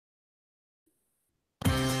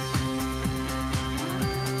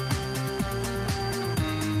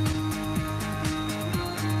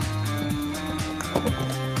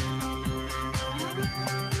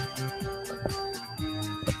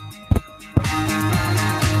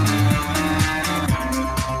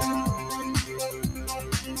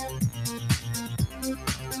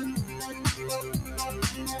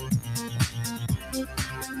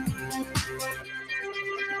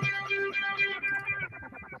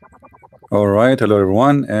All right, hello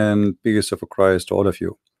everyone, and peace of Christ to all of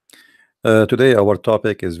you. Today, our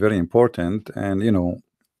topic is very important, and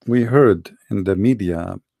we heard in the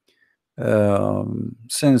media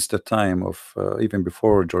since the time of even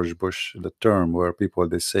before George Bush, the term where people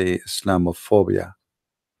they say Islamophobia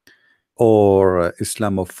or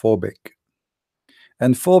Islamophobic,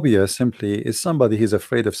 and phobia simply is somebody who's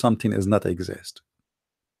afraid of something is not exist.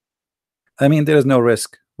 I mean, there is no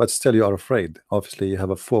risk, but still you are afraid. Obviously, you have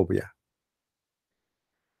a phobia.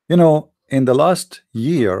 In the last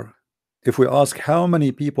year, if we ask how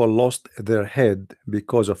many people lost their head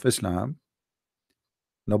because of Islam,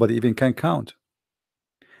 nobody even can count.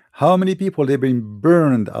 How many people they've been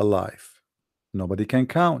burned alive? Nobody can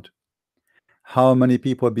count. How many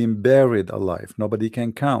people have been buried alive? Nobody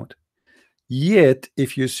can count. Yet,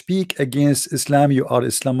 if you speak against Islam, you are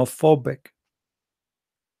Islamophobic.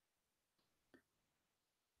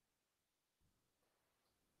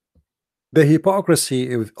 The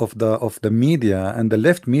hypocrisy of the media and the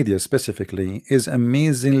left media specifically is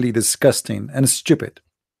amazingly disgusting and stupid.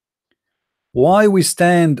 Why we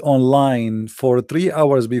stand online for 3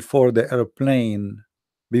 hours before the airplane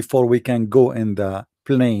before we can go in the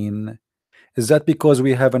plane? Is that because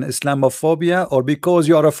we have an Islamophobia or because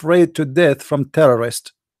you are afraid to death from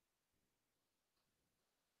terrorists?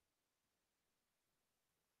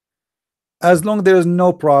 As long there is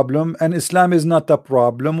no problem and Islam is not a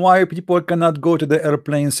problem, why people cannot go to the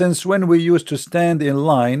airplane? Since when we used to stand in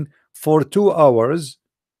line for 2 hours?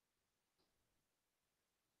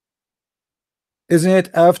 Isn't it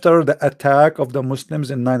after the attack of the Muslims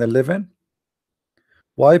in 9/11?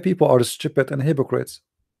 Why people are stupid and hypocrites?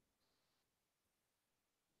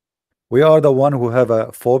 We are the one who have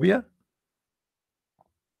a phobia.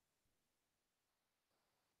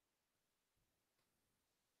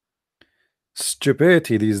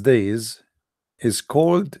 Stupidity these days is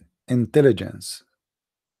called intelligence,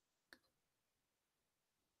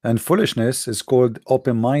 and foolishness is called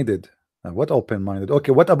open-minded. What open-minded?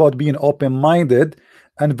 Okay, what about being open-minded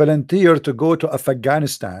and volunteer to go to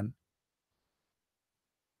Afghanistan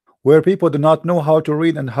where people do not know how to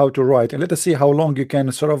read and how to write, and let us see how long you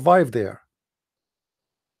can survive there.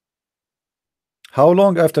 How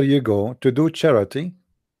long after you go to do charity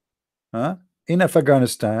in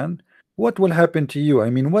Afghanistan, what will happen to you?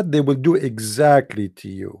 I mean, what they will do exactly to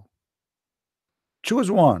you?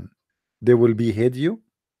 Choose one. They will behead you.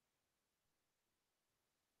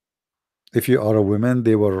 If you are a woman,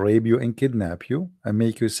 they will rape you and kidnap you and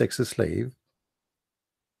make you a sex slave.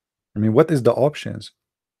 I mean, what is the options?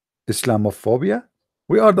 Islamophobia?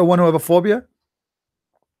 We are the one who have a phobia.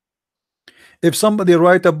 If somebody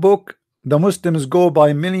write a book, the Muslims go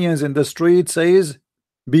by millions in the street, says,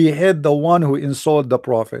 behead the one who insult the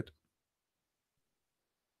Prophet.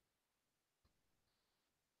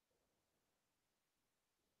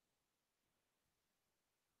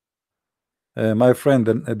 My friend,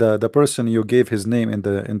 the person you gave his name in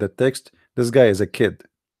the text, this guy is a kid.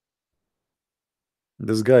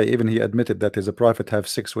 This guy, even he admitted that his prophet have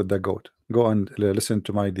sex with the goat. Go and listen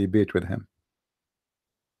to my debate with him.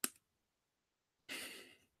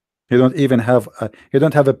 He don't even have he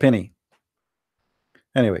don't have a penny.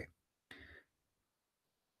 Anyway,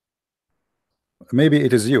 maybe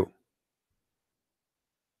it is you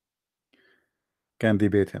can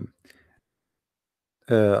debate him.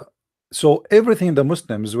 So everything the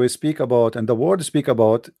Muslims we speak about and the world speak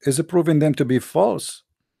about is proving them to be false.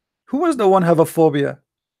 Who is the one have a phobia?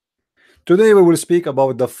 Today we will speak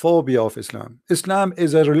about the phobia of Islam. Islam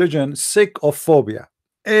is a religion sick of phobia.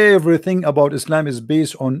 Everything about Islam is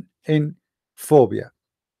based on phobia.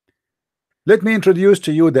 Let me introduce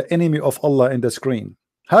to you the enemy of Allah in the screen.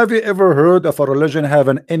 Have you ever heard of a religion have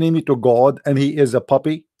an enemy to God and he is a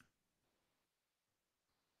puppy?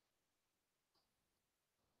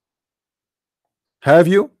 Have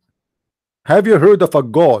you? Have you heard of a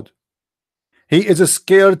God? He is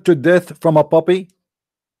scared to death from a puppy?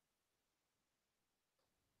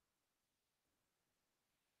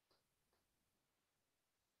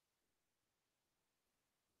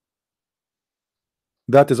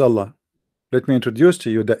 That is Allah. Let me introduce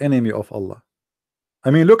to you the enemy of Allah.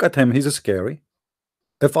 I mean, look at him, he's scary.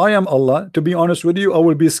 If I am Allah, to be honest with you, I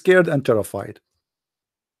will be scared and terrified.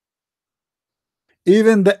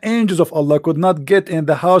 Even the angels of Allah could not get in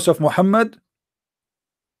the house of Muhammad.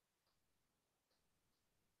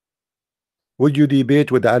 Would you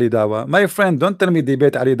debate with Ali Dawa? My friend, don't tell me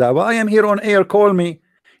debate Ali Dawa. I am here on air, call me.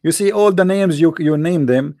 You see all the names you name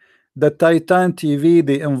them. The Titan TV,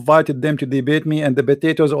 they invited them to debate me, and the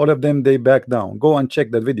potatoes, all of them, they back down. Go and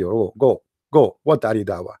check that video. Go. What Ali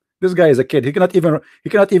Dawa? This guy is a kid. He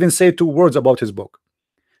cannot even say 2 words about his book.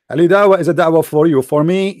 Ali Dawa is a da'wah for you. For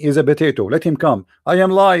me, is a potato. Let him come. I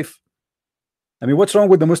am live. I mean, what's wrong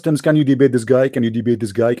with the Muslims? Can you debate this guy? Can you debate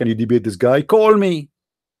this guy? Can you debate this guy? Call me.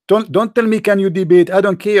 Don't tell me can you debate. I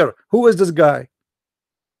don't care. Who is this guy?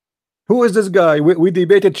 Who is this guy? We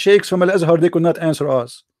debated sheikhs from Al Azhar. They could not answer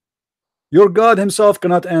us. Your God himself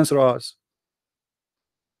cannot answer us.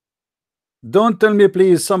 Don't tell me,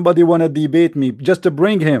 please, somebody wanna debate me. Just to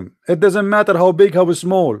bring him. It doesn't matter how big, how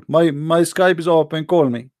small. My Skype is open. Call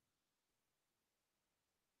me.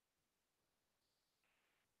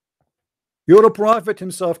 Your prophet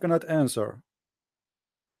himself cannot answer.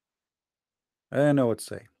 I know what to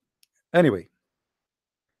say. Anyway,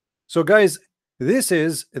 so guys, this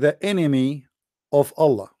is the enemy of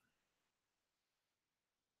Allah.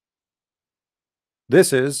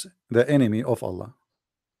 This is the enemy of Allah.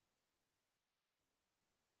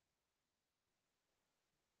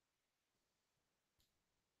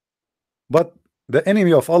 But the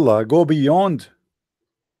enemy of Allah go beyond,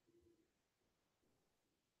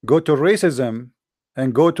 go to racism,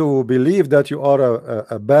 and go to believe that you are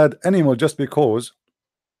a bad animal just because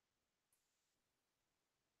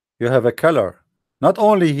you have a color. Not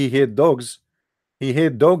only he hate dogs, he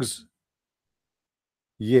hate dogs.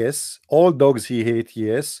 Yes, all dogs he hate,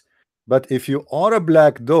 yes. But if you are a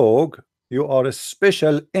black dog, you are a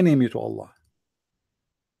special enemy to Allah.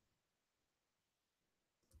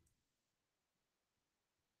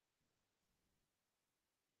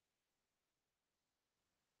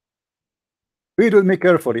 Read with me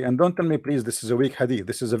carefully and don't tell me, please, this is a weak hadith.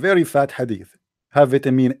 This is a very fat hadith. Have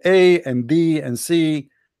vitamin A and D and C.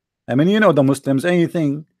 I mean, you know, the Muslims,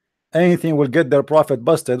 anything will get their prophet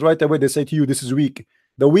busted right away. They say to you, this is weak.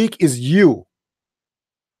 The weak is you.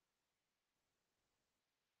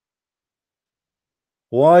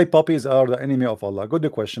 Why puppies are the enemy of Allah? Good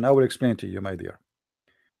question. I will explain to you, my dear.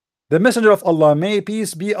 The messenger of Allah, may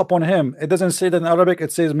peace be upon him. It doesn't say that in Arabic.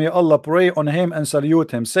 It says, may Allah pray on him and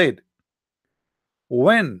salute him. Said,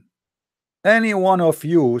 when any one of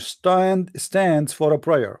you stands for a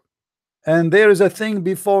prayer, and there is a thing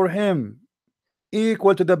before him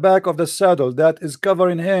equal to the back of the saddle that is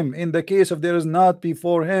covering him, in the case of there is not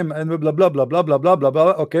before him, and blah blah blah blah blah blah blah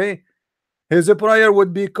blah. Okay, his prayer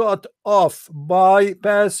would be cut off by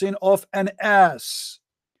passing off an ass,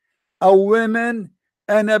 a woman,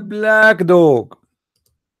 and a black dog.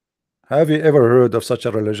 Have you ever heard of such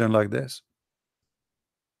a religion like this?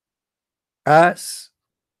 Ass,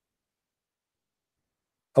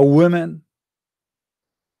 a woman,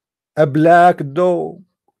 a black dog.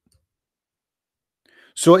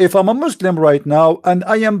 So if I'm a Muslim right now and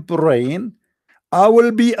I am praying, I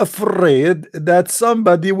will be afraid that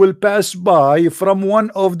somebody will pass by from one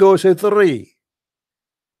of those three: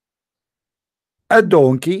 a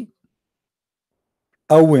donkey,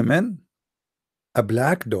 a woman, a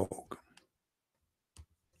black dog.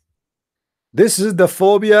 This is the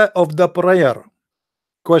phobia of the prayer.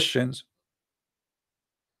 Questions?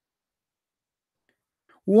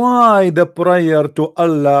 Why the prayer to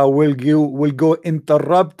Allah will go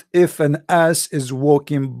interrupt if an ass is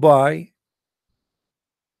walking by?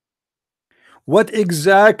 What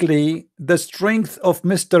exactly the strength of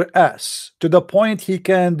Mr. Ass to the point he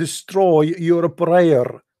can destroy your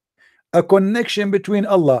prayer? A connection between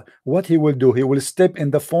Allah. What he will do? He will step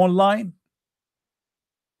in the phone line.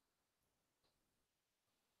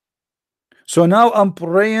 So now I'm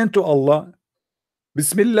praying to Allah.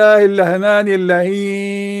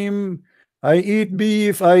 Bismillahirrahmanirrahim. I eat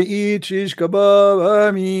beef, I eat shish kebab,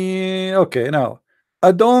 I mean, okay, now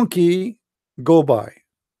a donkey go by.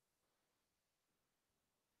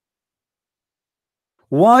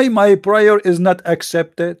 Why my prayer is not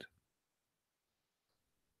accepted?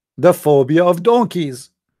 The phobia of donkeys.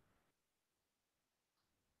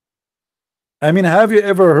 I mean, have you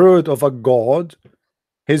ever heard of a God?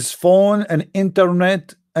 His phone and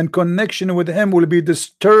internet and connection with him will be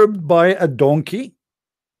disturbed by a donkey?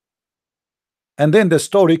 And then the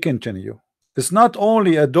story continue. It's not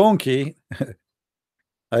only a donkey.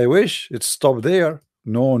 I wish it stopped there.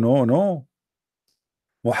 No, no, no.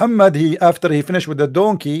 Muhammad, after he finished with the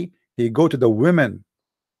donkey, he go to the women.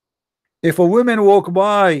 If a woman walk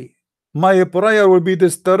by, my prayer will be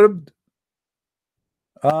disturbed.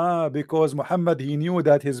 Because Muhammad, he knew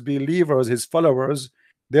that his believers, his followers,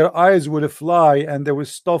 their eyes will fly and they will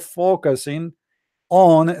stop focusing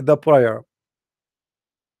on the prayer.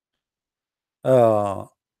 You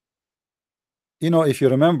know, if you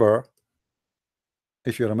remember,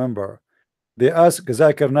 they asked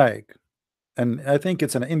Zakir Naik, and I think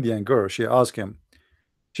it's an Indian girl. She asked him,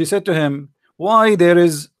 she said to him, why there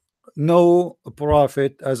is no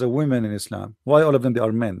prophet as a woman in Islam? Why all of them they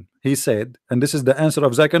are men? he said, and this is the answer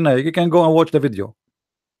of Zakir Naik. You can go and watch the video.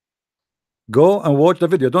 Go and watch the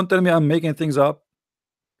video. Don't tell me I'm making things up.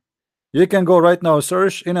 You can go right now,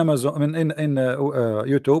 search in Amazon, I mean, in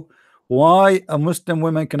YouTube, why a Muslim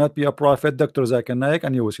woman cannot be a prophet, Dr. Zakir Naik,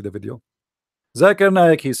 and you will see the video. Zakir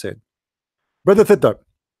Naik, he said, brother Thitter,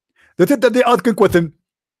 they asking question,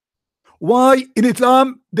 why in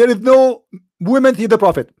Islam there is no women see the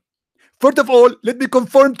prophet? First of all, let me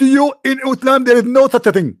confirm to you, in Islam there is no such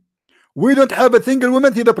a thing. We don't have a single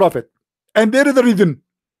woman see the prophet, and there is a reason.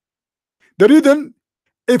 The reason,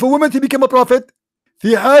 if a woman she became a prophet,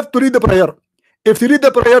 she have to read the prayer. If she read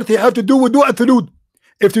the prayer, she have to do wudu and sujood.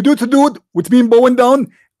 If she do sujood, which means bowing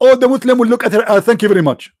down, all the Muslim will look at her as thank you very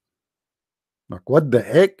much. Like, what the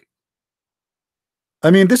heck? I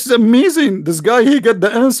mean, this is amazing. This guy, he get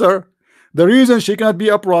the answer. The reason she cannot be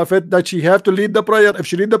a prophet, that she have to lead the prayer. If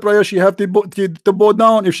she lead the prayer, she have to bow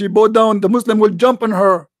down. If she bow down, the Muslim will jump on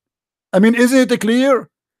her. I mean, isn't it clear?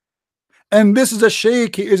 And this is a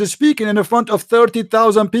sheikh. He is speaking in front of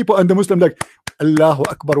 30,000 people, and the Muslim like, Allahu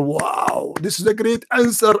Akbar. Wow, this is a great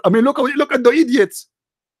answer. I mean, look at the idiots.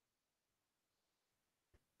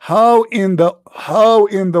 How in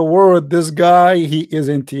the world this guy, he is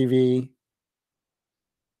in TV?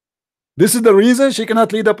 This is the reason she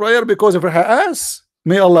cannot lead a prayer, because of her ass.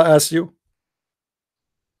 May Allah ask you.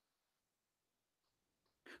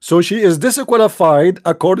 So she is disqualified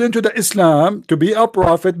according to the Islam to be a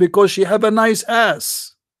prophet because she have a nice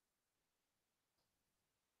ass.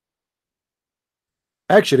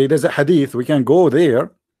 Actually, there's a hadith, we can go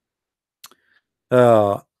there,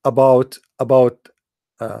 about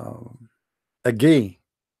a gay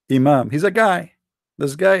imam. He's a guy.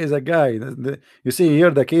 This guy is a guy. You see here,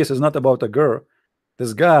 the case is not about a girl.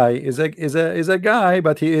 This guy is a guy,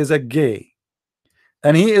 but he is a gay,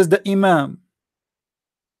 and he is the imam.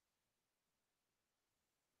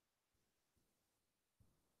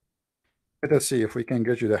 Let us see if we can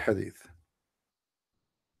get you the hadith.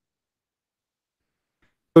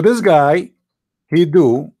 So this guy, he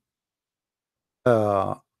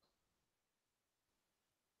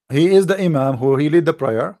is the imam who he lead the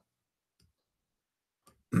prayer.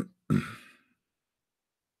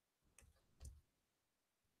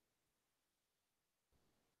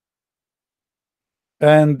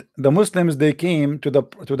 And the Muslims, they came to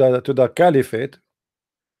the caliphate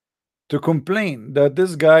to complain that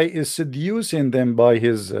this guy is seducing them by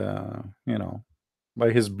his by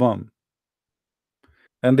his bum,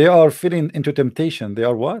 and they are fitting into temptation. They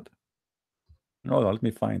are what? No, let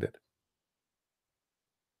me find it.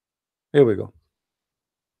 Here we go.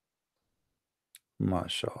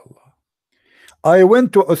 MashaAllah. I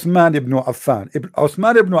went to Uthman ibn Affan.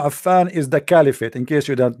 Uthman ibn Affan is the caliphate, in case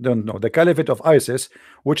you don't know, the caliphate of ISIS,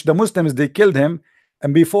 which the Muslims, they killed him,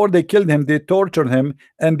 and before they killed him, they tortured him,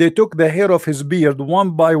 and they took the hair of his beard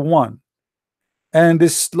one by one, and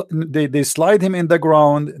they slide him in the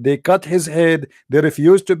ground, they cut his head, they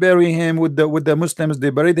refused to bury him with the Muslims, they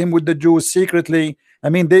buried him with the Jews secretly. I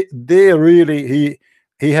mean, they really,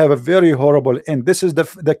 he have a very horrible end. This is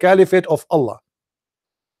the caliphate of Allah,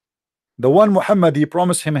 the one Muhammad, he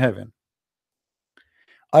promised him heaven.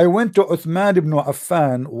 I went to Uthman ibn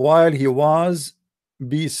Affan while he was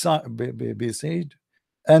besieged,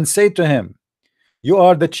 and said to him, you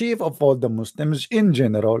are the chief of all the Muslims in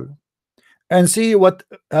general, and see what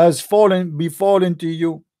has befallen to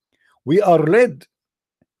you. We are led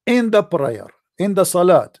in the prayer, in the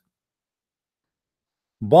salat,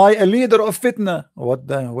 by a leader of fitna. What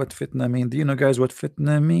fitna mean? Do you know, guys, what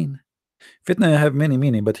fitna mean? Fitna have many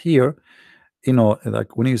meaning, but here,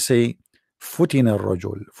 like when you say futin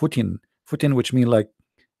al-rajul, futin, which mean like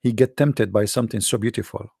he get tempted by something so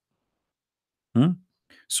beautiful.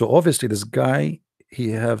 So obviously this guy,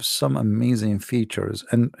 he have some amazing features,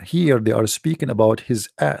 and here they are speaking about his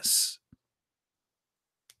ass.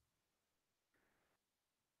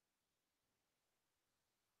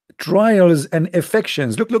 Trials and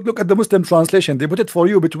affections. Look at the Muslim translation. They put it for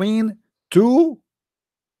you between two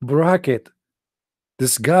bracket.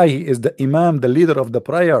 This guy is the imam, the leader of the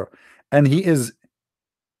prayer, and he is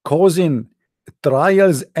causing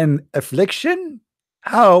trials and affliction.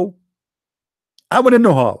 How? I want to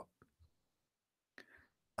know how.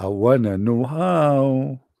 I want to know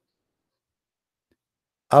how.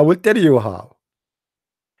 I will tell you how.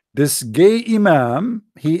 This gay imam,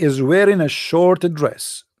 he is wearing a short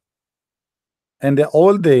dress, and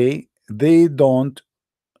all day they don't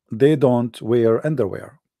wear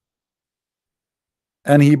underwear,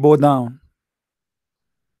 and he bow down,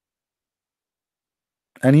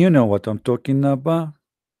 and you know what I'm talking about.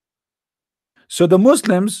 So the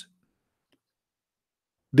Muslims,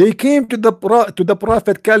 They came to the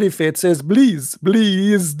Prophet Caliphate, says, please,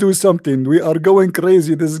 please do something. We are going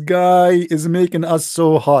crazy. This guy is making us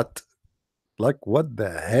so hot. Like, what the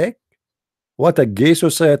heck? What a gay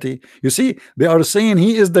society. You see, they are saying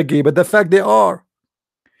he is the gay, but the fact they are.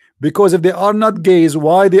 Because if they are not gays,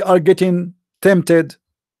 why they are getting tempted?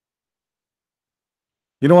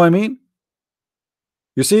 You know what I mean?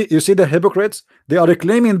 You see the hypocrites? They are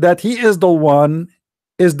claiming that he is the one,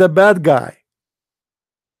 is the bad guy.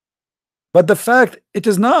 But the fact it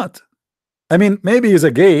is not. I mean, maybe he's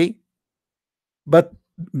a gay, but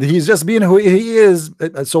he's just being who he is.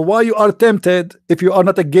 So why you are tempted if you are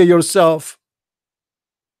not a gay yourself?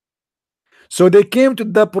 So they came to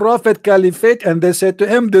the Prophet Caliphate and they said to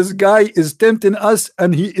him, this guy is tempting us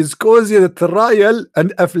and he is causing a trial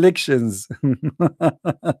and afflictions.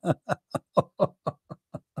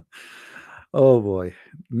 Oh boy,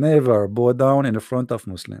 never bow down in front of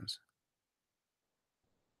Muslims.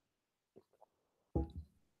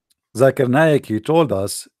 Zakir Naik, he told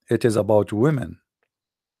us it is about women.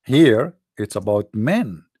 Here, it's about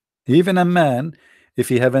men. Even a man, if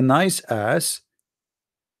he have a nice ass,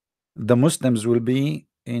 the Muslims will be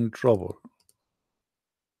in trouble.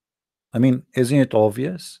 I mean, isn't it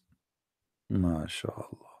obvious?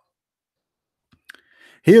 MashaAllah.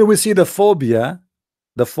 Here we see the phobia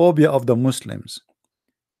of the Muslims.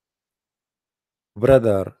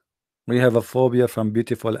 Brother, we have a phobia from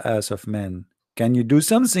beautiful ass of men. Can you do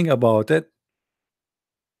something about it?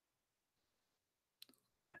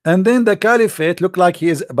 And then the caliphate look like he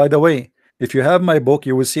is, by the way, if you have my book,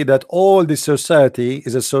 you will see that all this society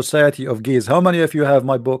is a society of gays. How many of you have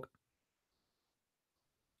my book?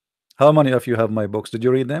 How many of you have my books? Did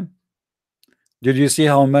you read them? Did you see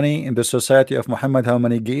how many in the society of Muhammad, how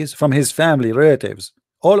many gays? From his family, relatives.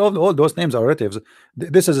 All those names are relatives.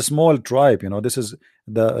 This is a small tribe, you know. This is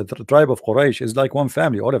the tribe of Quraysh is like one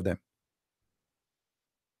family, all of them.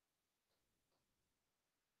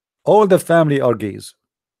 All the family are gays.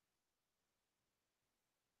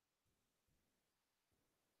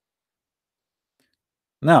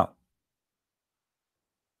 Now,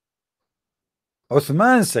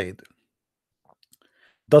 Uthman said,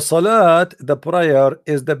 the salat, the prayer,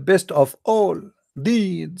 is the best of all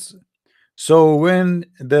deeds. So when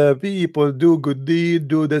the people do good deed,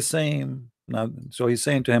 do the same. Now, so he's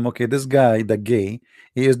saying to him, okay, this guy, the gay,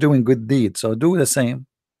 he is doing good deeds, so do the same.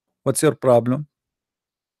 What's your problem?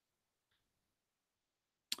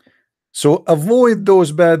 So avoid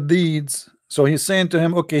those bad deeds. So he's saying to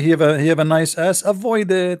him, okay, he have a nice ass,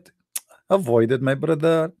 avoid it. Avoid it, my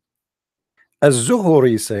brother. As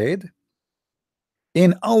Zuhuri said,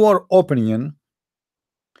 in our opinion,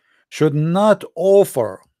 should not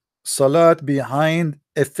offer salat behind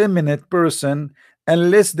a feminine person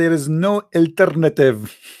unless there is no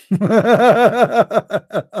alternative.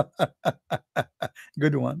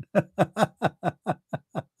 Good one.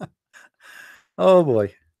 Oh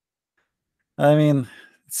boy. I mean,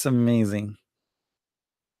 it's amazing.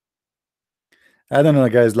 I don't know,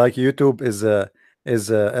 guys. Like YouTube is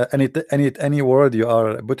any word you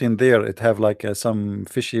are putting there, it have like some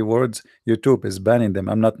fishy words. YouTube is banning them.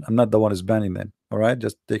 I'm not the one who's banning them. All right,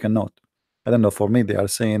 just take a note. I don't know. For me, they are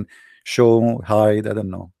saying show, hide. I don't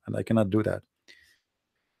know, and I cannot do that.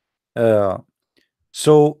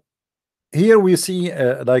 So here we see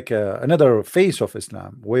like another face of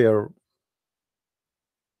Islam, where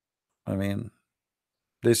I mean,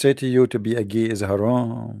 they say to you to be a gay is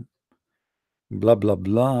haram. Blah blah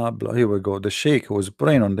blah blah. Here we go. The sheikh who was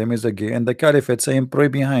praying on them is a gay, and the caliphate saying pray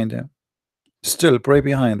behind him. Still pray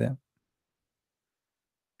behind them.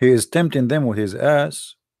 He is tempting them with his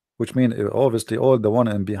ass, which means obviously all the one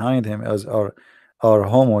and behind him as are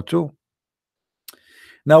homo too.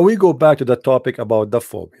 Now we go back to the topic about the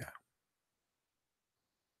phobia.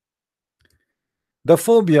 The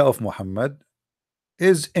phobia of Muhammad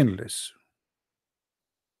is endless.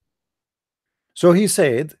 So he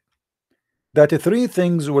said that three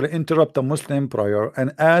things will interrupt a Muslim prayer: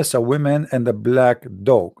 an ass, a woman, and a black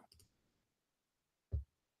dog.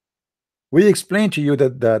 We explained to you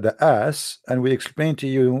that the ass, and we explained to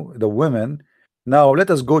you the women. Now let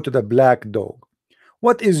us go to the black dog.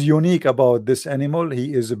 What is unique about this animal?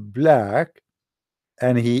 He is black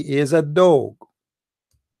and he is a dog.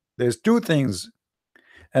 There's two things,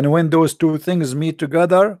 and when those two things meet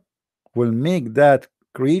together, will make that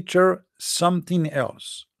creature something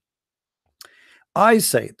else. I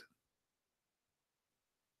said,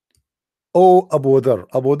 oh, Abu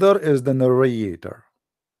Dhar is the narrator.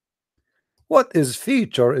 What is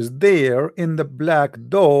feature is there in the black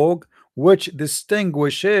dog which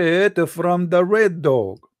distinguish it from the red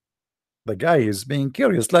dog? The guy is being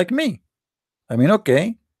curious like me. I mean,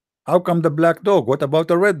 okay, How come the black dog? What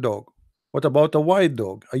about a red dog? What about a white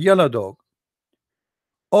dog? A yellow dog?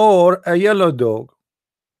 Or a yellow dog?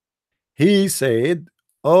 He said,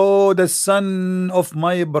 "Oh, the son of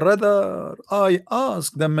my brother, I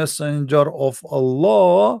asked the messenger of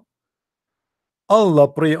Allah, Allah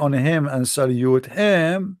pray on him and salute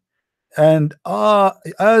him, and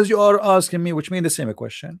as you are asking me, which means the same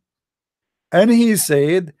question, and he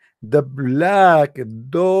said, the black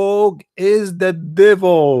dog is the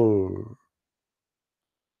devil."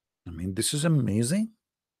 I mean, this is amazing.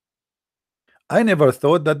 I never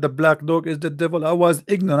thought that the black dog is the devil. I was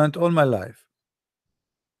ignorant all my life.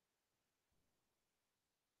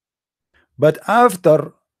 But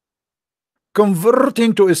after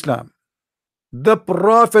converting to Islam, the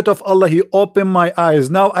Prophet of Allah, he opened my eyes.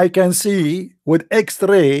 Now I can see with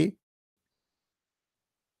X-ray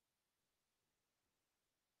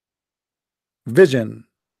vision.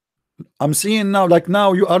 I'm seeing now, like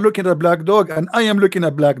now you are looking at a black dog and I am looking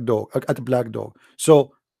at black dog at a black dog.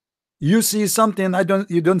 So you see something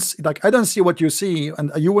you don't see, like I don't see what you see,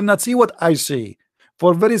 and you will not see what I see.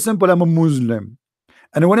 For very simple, I'm a Muslim,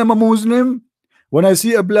 and when I'm a Muslim, when I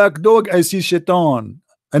see a black dog, I see shaitan.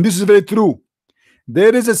 And this is very true.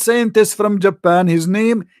 There is a scientist from Japan, his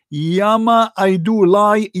name Yama, I do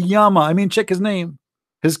lie, Yama, I mean check his name.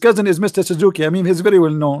 His cousin is Mr. Suzuki. I mean he's very well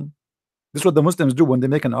known. This is what the Muslims do when they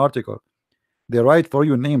make an article. They write for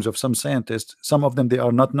you names of some scientists. Some of them they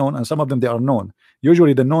are not known, and some of them they are known.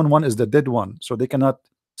 Usually the known one is the dead one, so they cannot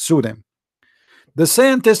sue them. The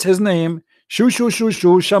scientist, his name Shushu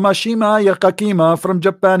Shamashima Yakakima from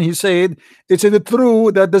Japan, he said, "Is it true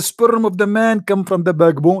that the sperm of the man come from the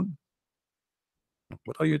backbone?"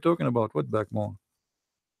 What are you talking about? What backbone?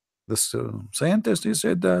 This scientist, he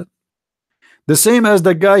said that. The same as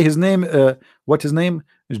the guy, his name, what his name?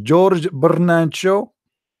 George Bernard Shaw.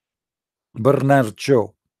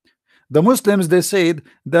 The Muslims, they said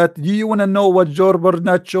that, "Do you want to know what George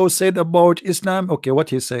Bernard Shaw said about Islam?" Okay, what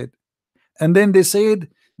he said. And then they said,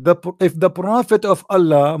 if the Prophet of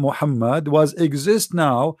Allah Muhammad was exist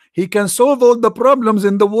now, he can solve all the problems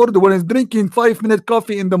in the world when he's drinking 5-minute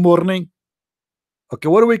coffee in the morning. Okay,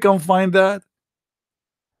 where we can find that?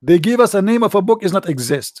 They give us a name of a book is not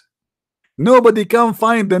exist. Nobody can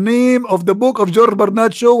find the name of the book of George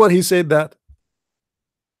Bernard Shaw where he said that.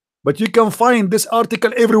 But you can find this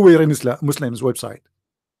article everywhere in Islam Muslims website.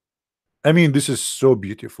 I mean, this is so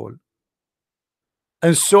beautiful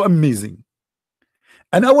and so amazing.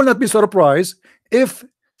 And I will not be surprised if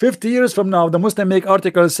 50 years from now the Muslim make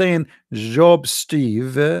articles saying Job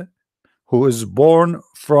Steve, who is born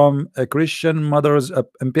from a Christian mother's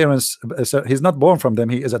parents, he's not born from them,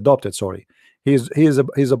 he is adopted, sorry. He's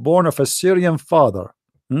a born of a Syrian father.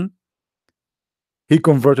 He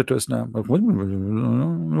converted to Islam.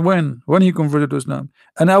 When he converted to Islam?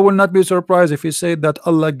 And I will not be surprised if he said that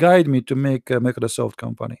Allah guide me to make a Microsoft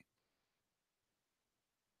company.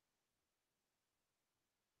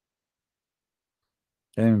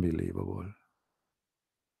 Unbelievable.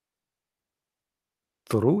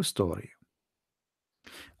 True story.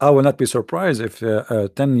 I will not be surprised if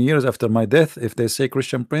 10 years after my death, if they say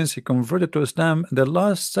Christian Prince, he converted to Islam the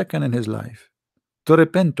last second in his life to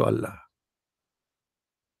repent to Allah.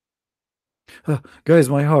 Guys,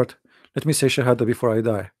 my heart, let me say Shahada before I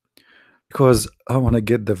die, because I want to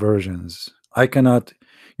get the versions. I cannot.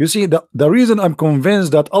 You see, the reason I'm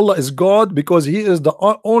convinced that Allah is God, because he is the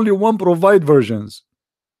only one provide versions.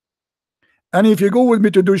 And if you go with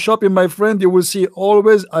me to do shopping, my friend, you will see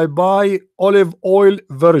always I buy olive oil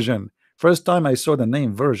version. First time I saw the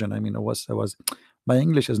name version, I mean, I was my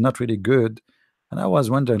English is not really good, and I was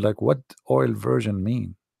wondering like what oil version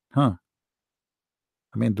mean, huh?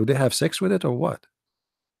 I mean, do they have sex with it or what?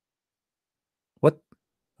 What?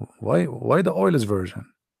 Why the oil is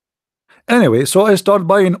version? Anyway, so I start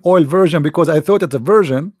buying oil version because I thought it's a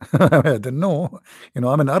version. I didn't know, you know,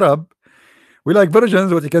 I'm an Arab. We like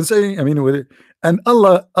virgins, what you can say. I mean, and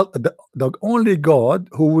Allah, the only God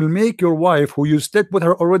who will make your wife, who you slept with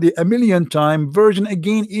her already 1,000,000 times, virgin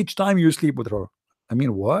again each time you sleep with her. I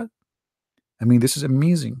mean, what? I mean, this is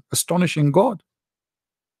amazing, astonishing God.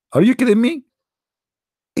 Are you kidding me?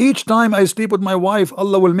 Each time I sleep with my wife,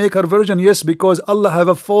 Allah will make her virgin. Yes, because Allah have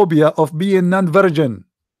a phobia of being non-virgin.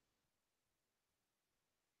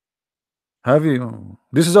 Have you?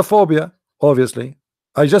 This is a phobia, obviously.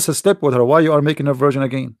 I just slept with her. Why you are making her virgin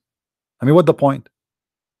again? I mean, what the point?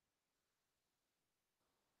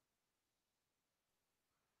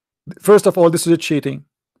 First of all, this is a cheating.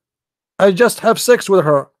 I just have sex with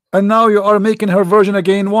her, and now you are making her virgin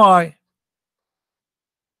again. Why?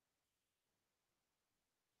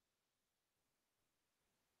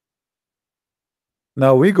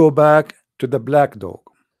 Now we go back to the black dog.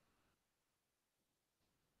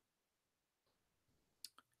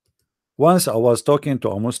 Once I was talking to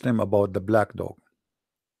a Muslim about the black dog.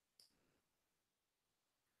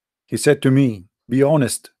 He said to me, be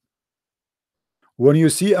honest, when you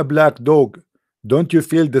see a black dog, don't you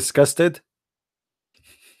feel disgusted?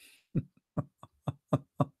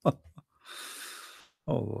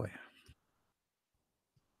 Oh boy.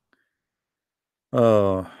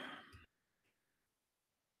 Uh,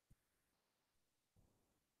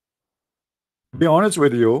 be honest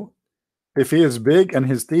with you, if he is big and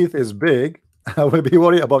his teeth is big, I will be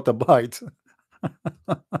worried about a bite.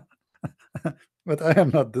 But I am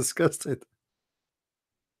not disgusted.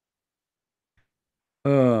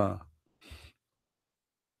 Uh,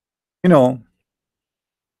 you know,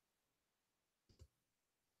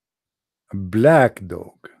 black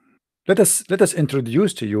dog. Let us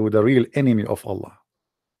introduce to you the real enemy of Allah,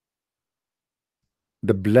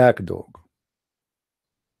 the black dog.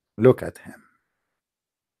 Look at him.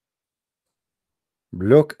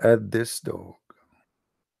 Look at this dog.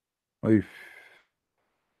 Oof.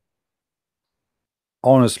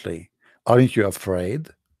 Honestly, aren't you afraid?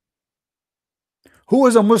 Who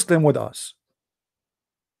is a Muslim with us?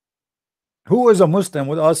 Who is a Muslim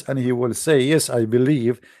with us? And he will say, yes, I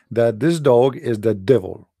believe that this dog is the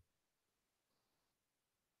devil.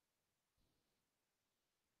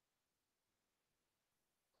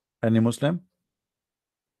 Any Muslim?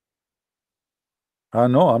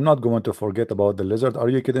 No, I'm not going to forget about the lizard. Are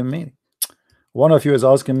you kidding me? One of you is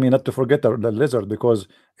asking me not to forget the lizard because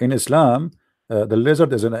in Islam, the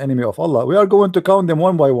lizard is an enemy of Allah. We are going to count them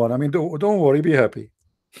one by one. I mean, don't worry, be happy.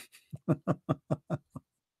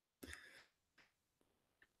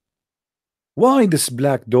 Why this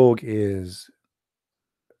black dog is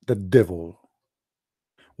the devil?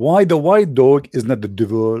 Why the white dog is not the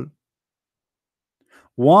devil?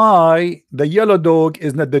 Why the yellow dog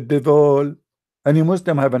is not the devil? Any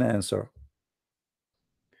Muslim have an answer?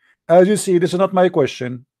 As you see, this is not my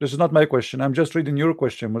question. This is not my question. I'm just reading your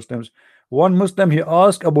question, Muslims. One Muslim, he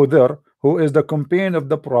asked Abu Dhar, who is the companion of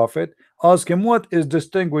the Prophet, ask him what is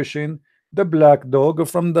distinguishing the black dog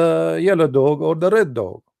from the yellow dog or the red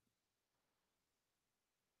dog.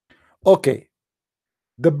 Okay,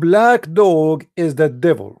 the black dog is the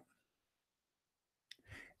devil.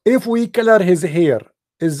 If we color his hair,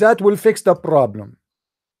 is that will fix the problem?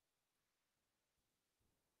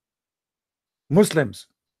 Muslims,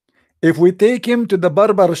 if we take him to the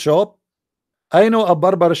barber shop, I know a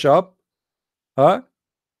barber shop, huh,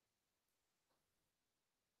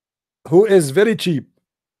 who is very cheap.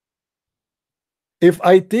 If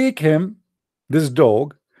I take him, this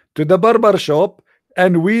dog, to the barber shop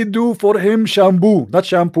and we do for him shampoo, not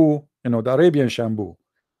shampoo, the Arabian shampoo,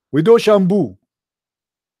 we do shampoo,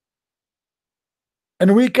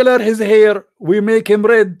 and we color his hair, we make him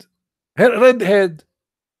red head,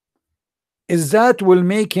 is that will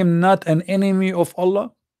make him not an enemy of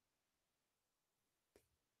Allah?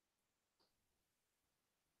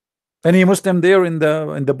 Any Muslim there in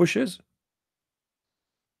the bushes?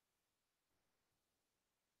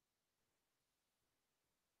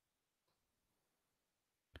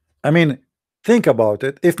 I mean, think about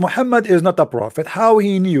it. If Muhammad is not a prophet, how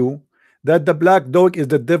he knew that the black dog is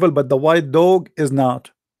the devil but the white dog is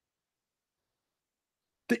not?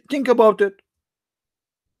 Think about it.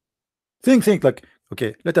 Think like,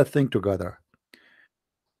 okay, let us think together.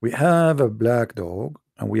 We have a black dog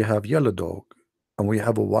and we have yellow dog and we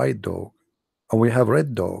have a white dog and we have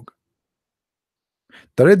red dog.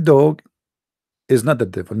 The red dog is not the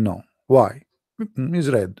devil. No. Why?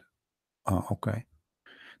 He's red. Oh, okay.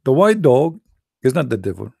 The white dog is not the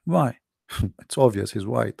devil. Why? It's obvious he's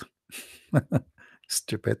white.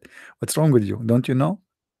 Stupid. What's wrong with you? Don't you know?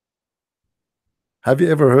 Have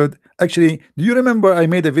you ever heard? Actually, do you remember I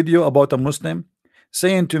made a video about a Muslim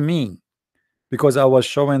saying to me, because I was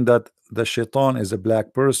showing that the shaitan is a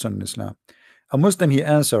black person in Islam. A Muslim, he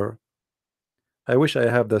answered, I wish I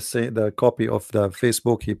have the copy of the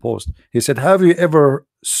Facebook he posted. He said, have you ever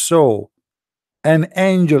saw an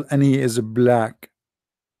angel and he is black?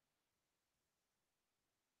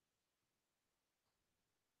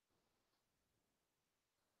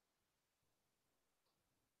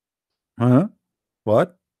 Huh?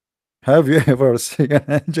 What? Have you ever seen an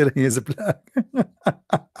angel and he is black?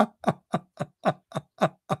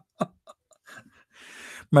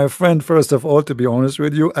 My friend, first of all, to be honest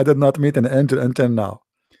with you, I did not meet an angel until now.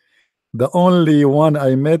 The only one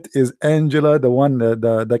I met is Angela, the one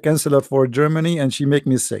the chancellor for Germany, and she make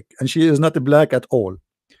me sick. And she is not black at all.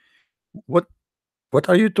 What what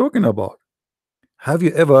are you talking about? Have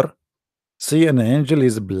you ever seen an angel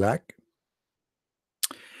is black?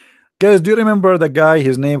 Guys, do you remember the guy,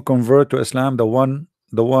 his name convert to Islam, the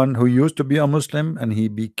one who used to be a Muslim and he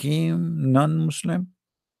became non-Muslim?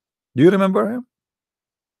 Do you remember him?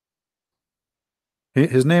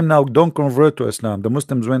 His name now don't convert to Islam. The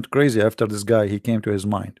Muslims went crazy after this guy. He came to his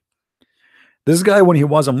mind. This guy, when he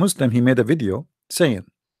was a Muslim, he made a video saying,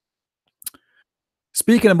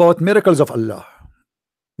 speaking about miracles of Allah.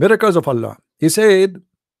 Miracles of Allah. He said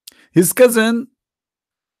his cousin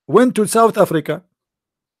went to South Africa.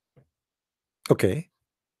 Okay.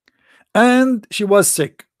 And she was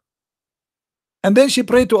sick. And then she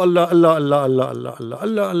prayed to Allah, Allah, Allah, Allah, Allah, Allah,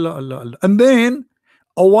 Allah, Allah, Allah, Allah. And then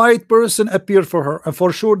a white person appeared for her. And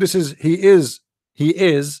for sure, he is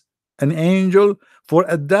an angel. For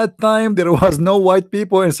at that time, there was no white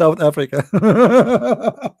people in South Africa.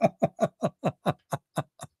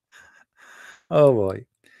 Oh boy.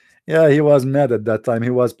 Yeah, he was mad at that time.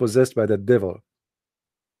 He was possessed by the devil.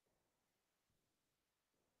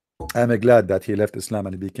 I'm glad that he left Islam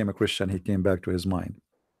and he became a Christian. He came back to his mind.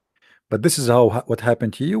 But this is what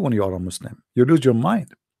happened to you when you are a Muslim. You lose your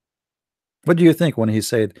mind. What do you think when he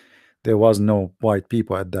said there was no white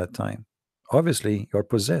people at that time? Obviously, you're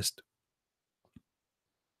possessed.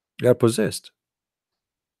 You're possessed.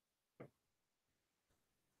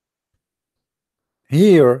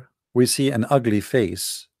 Here we see an ugly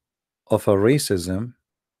face of a racism,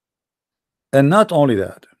 and not only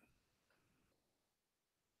that,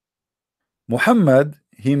 Muhammad,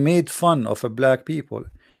 he made fun of a black people.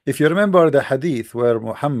 If you remember the hadith where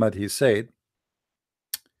Muhammad, he said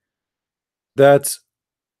that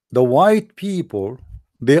the white people,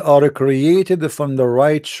 they are created from the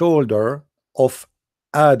right shoulder of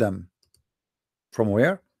Adam. From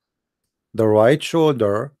where? The right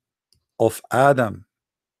shoulder of Adam.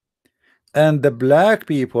 And the black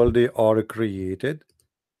people, they are created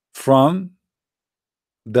from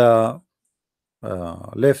the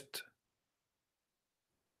left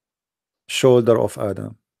shoulder of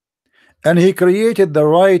Adam. And he created the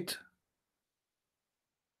right,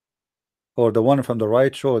 or the one from the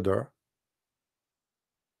right shoulder,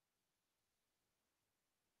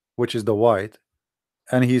 which is the white,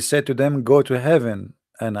 and he said to them, go to heaven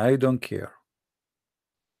and I don't care.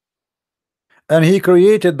 And he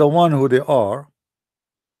created the one who they are,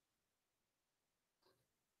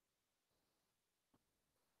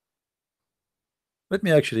 let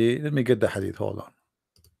me get the hadith, hold on,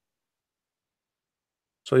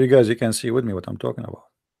 so you guys, you can see with me what I'm talking about.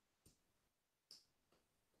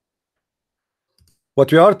 What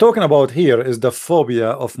we are talking about here is the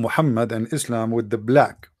phobia of Muhammad and Islam with the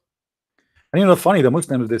black. And you know, funny, the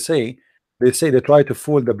Muslims, they try to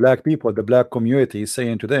fool the black people, the black community,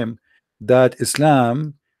 saying to them that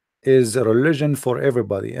Islam is a religion for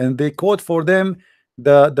everybody, and they quote for them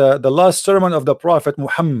the last sermon of the Prophet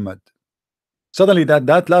Muhammad. Suddenly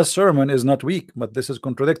that last sermon is not weak, but this is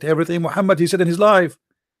contradict everything Muhammad he said in his life.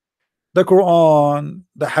 The Quran,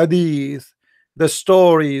 the Hadith, the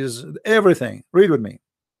stories, everything. Read with me.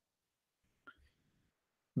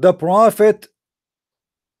 The Prophet,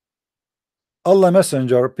 Allah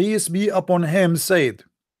Messenger, peace be upon him, said,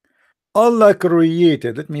 Allah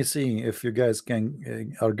created, let me see if you guys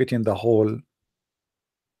can are getting the whole.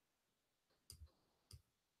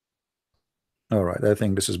 All right, I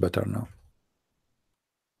think this is better now.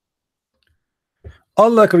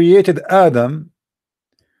 Allah created Adam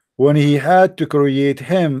when he had to create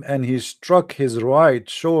him, and he struck his right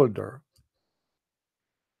shoulder,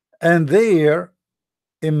 and there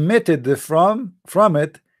emitted from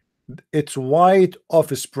it its white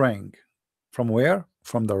offspring. From where?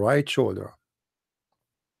 From the right shoulder,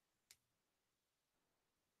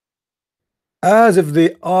 as if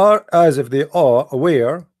they are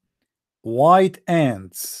were white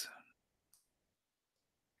ants.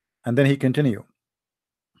 And then he continued,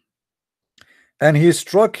 and he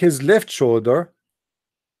struck his left shoulder,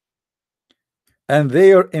 and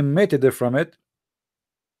there emitted from it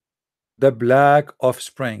the black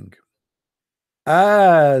offspring,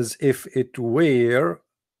 as if it were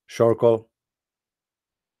charcoal.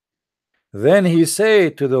 Then he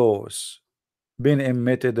said to those being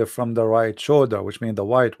emitted from the right shoulder, which means the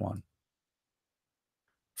white one,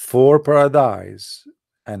 for paradise,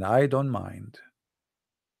 and I don't mind.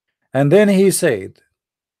 And then he said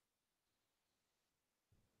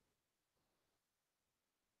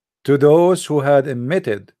to those who had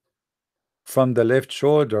emitted from the left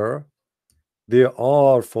shoulder, they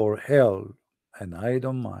are for hell, and I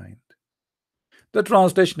don't mind. The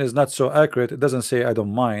translation is not so accurate. It doesn't say I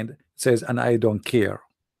don't mind, it says and I don't care.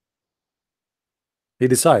 He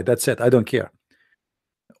decide, that's it, I don't care.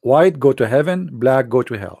 White go to heaven, black go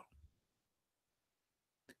to hell.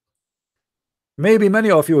 Maybe many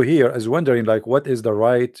of you here is wondering like what is the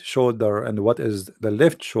right shoulder and what is the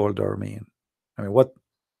left shoulder mean. I mean, what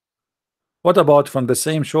about from the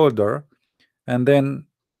same shoulder and then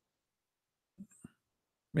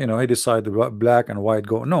he decided black and white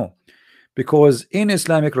go? No, because in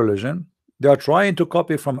Islamic religion they are trying to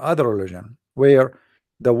copy from other religion where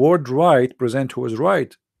the word right present who is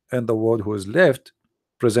right and the word who is left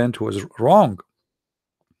present who is wrong.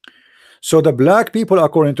 So the black people,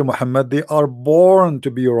 according to Muhammad, they are born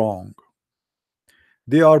to be wrong.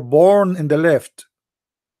 They are born in the left.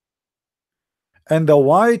 And the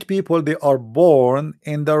white people, they are born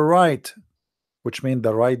in the right, which means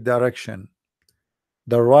the right direction,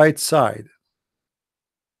 the right side.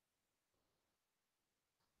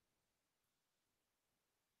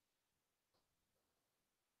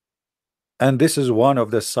 And this is one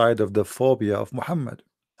of the side of the phobia of Muhammad.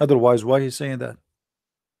 Otherwise, why he's saying that?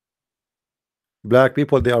 Black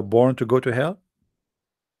people, they are born to go to hell.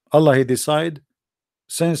 Allah, he decide,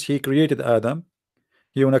 since he created Adam,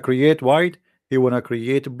 he wanna create white, he wanna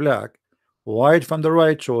create black. White from the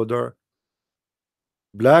right shoulder,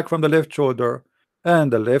 black from the left shoulder,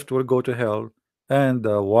 and the left will go to hell, and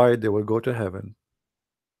the white they will go to heaven.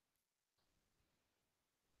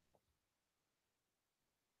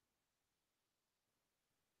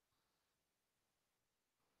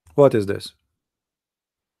 What is this?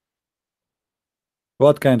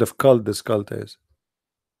 What kind of cult this cult is?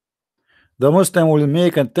 The Muslim will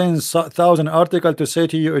make a 10,000 article to say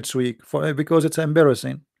to you it's weak because it's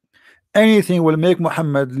embarrassing. Anything will make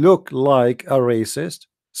Muhammad look like a racist,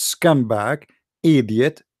 scumbag,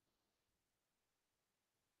 idiot.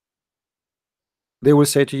 They will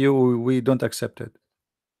say to you, we don't accept it.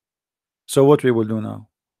 So what we will do now?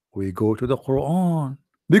 We go to the Quran.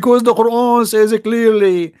 Because the Quran says it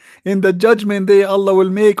clearly, in the judgment day, Allah will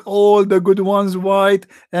make all the good ones white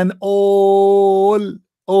and all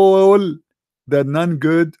the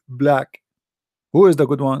non-good black. Who is the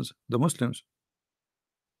good ones? The Muslims.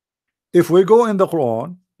 If we go in the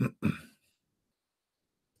Quran,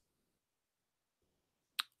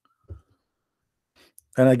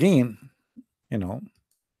 and again,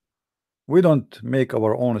 we don't make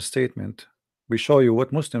our own statement. We show you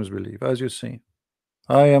what Muslims believe, as you see.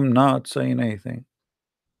 I am not saying anything,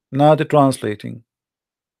 not translating.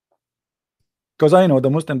 Because I know the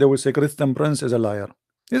Muslim, they will say Christian Prince is a liar.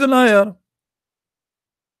 He's a liar.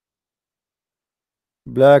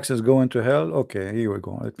 Blacks is going to hell. Okay, here we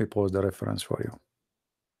go. Let me pause the reference for you.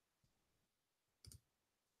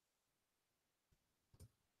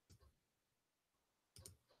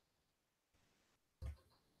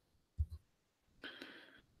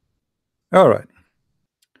 All right.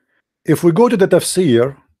 If we go to the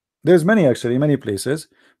tafsir, there's many places,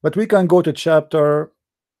 but we can go to chapter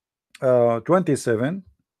 27,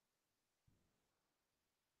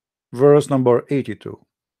 verse number 82.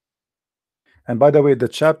 And by the way, the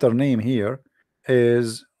chapter name here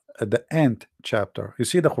is the ant chapter. You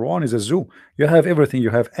see, the Quran is a zoo. You have everything. You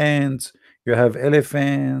have ants, you have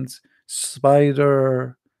elephants,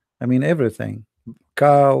 spider, I mean everything,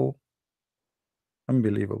 cow.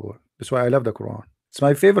 Unbelievable. That's why I love the Quran. It's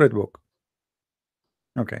my favorite book.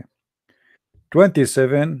 Okay.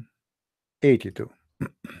 27:82.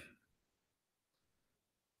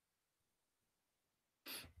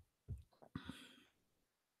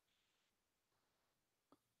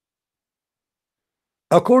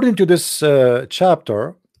 According to this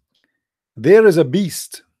chapter, there is a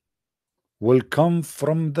beast will come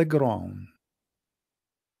from the ground.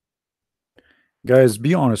 Guys,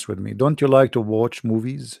 be honest with me. Don't you like to watch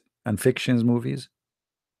movies and fictions movies?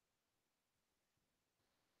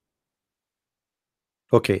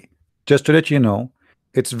 Okay, just to let you know,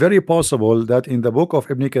 it's very possible that in the book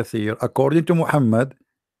of Ibn Kathir, according to Muhammad,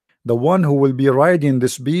 the one who will be riding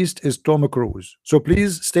this beast is Tom Cruise. So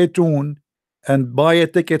please stay tuned and buy a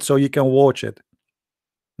ticket so you can watch it.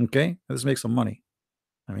 Okay, let's make some money.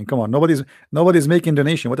 I mean, come on, nobody's making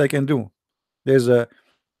donation. What I can do? There's in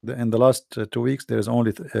the last 2 weeks, there's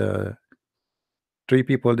only 3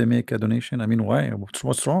 people they make a donation. I mean, why?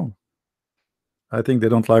 What's wrong? I think they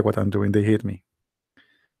don't like what I'm doing. They hate me.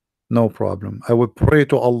 No problem. I will pray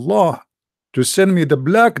to Allah to send me the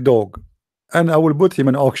black dog, and I will put him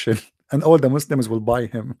in auction, and all the Muslims will buy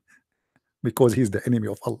him because he's the enemy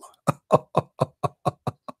of Allah.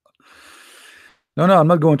 No, I'm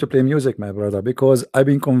not going to play music, my brother, because I've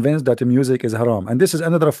been convinced that music is haram. And this is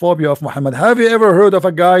another phobia of Muhammad. Have you ever heard of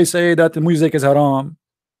a guy say that music is haram?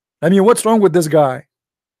 I mean, what's wrong with this guy?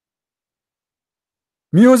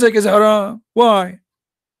 Music is haram. Why?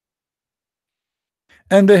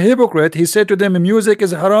 And the hypocrite, he said to them, music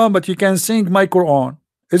is haram, but you can sing my Quran.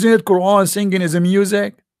 Isn't it Quran singing is a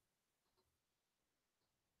music?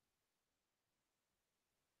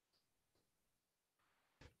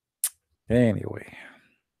 Anyway,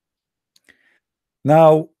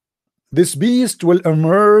 now this beast will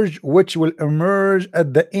emerge, which will emerge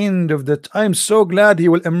at the end of the time. So glad he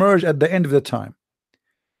will emerge at the end of the time.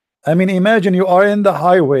 I mean, imagine you are in the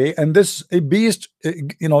highway and this a beast,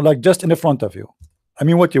 you know, like just in the front of you. I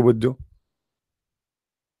mean, what you would do?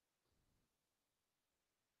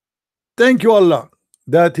 Thank you, Allah,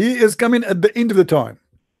 that he is coming at the end of the time.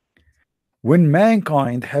 When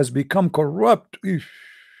mankind has become corrupt,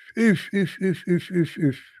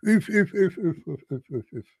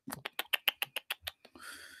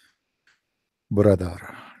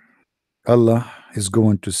 brother, Allah is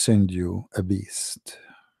going to send you a beast.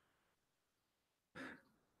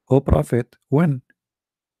 Oh prophet, when?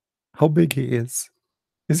 How big he is?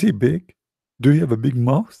 Is he big? Do you have a big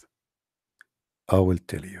mouth? I will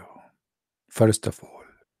tell you. First of all,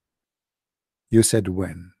 you said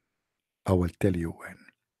when. I will tell you when.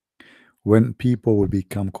 When people will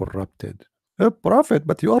become corrupted. A prophet,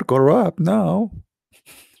 but you are corrupt now.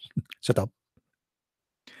 Shut up.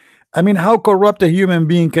 I mean, how corrupt a human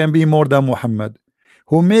being can be more than Muhammad,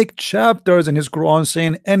 who make chapters in his Quran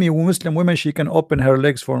saying any Muslim woman, she can open her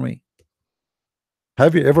legs for me.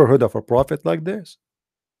 Have you ever heard of a prophet like this?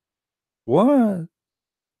 What?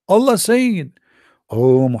 Allah saying,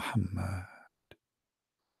 oh Muhammad,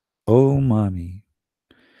 oh mommy,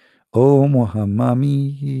 oh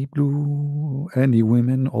Muhammad blue, any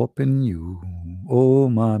women open you, oh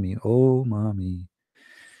mommy, oh mommy.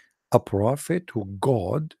 A prophet who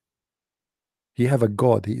God, he have a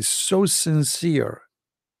God, he is so sincere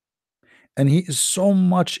and he is so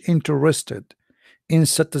much interested in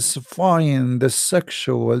satisfying the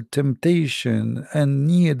sexual temptation and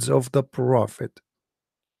needs of the prophet.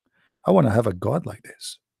 I want to have a God like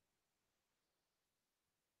this.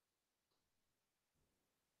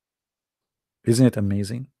 Isn't it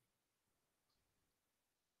amazing?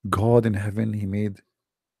 God in heaven,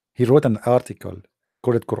 he wrote an article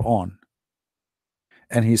called Quran,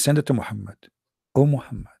 and he sent it to Muhammad. Oh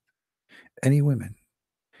Muhammad, any women,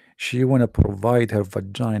 she want to provide her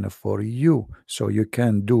vagina for you so you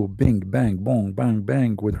can do bing bang bong bang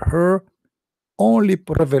bang with her. Only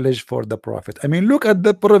privilege for the prophet. I mean, look at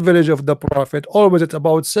the privilege of the prophet. Always it's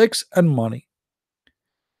about sex and money.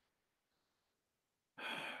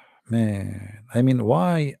 Man, I mean,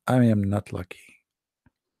 why I am not lucky?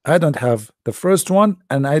 I don't have the first one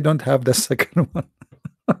and I don't have the second one.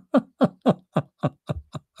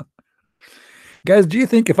 Guys, do you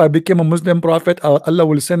think if I became a Muslim prophet, Allah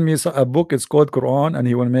will send me a book? It's called Quran, and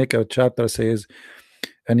He will make a chapter says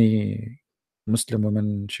any Muslim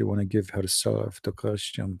woman, she want to give herself to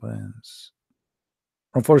Christian prince.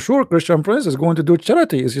 And for sure, Christian prince is going to do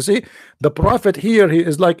charity. As you see, the prophet here, he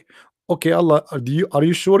is like, okay, Allah, are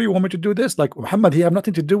you sure you want me to do this? Like Muhammad, he have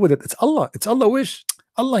nothing to do with it. It's Allah. It's Allah wish.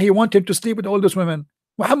 Allah, he want him to sleep with all those women.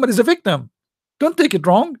 Muhammad is a victim. Don't take it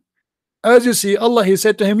wrong. As you see, Allah, he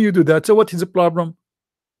said to him, you do that. So what is the problem?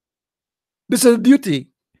 This is a duty.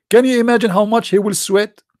 Can you imagine how much he will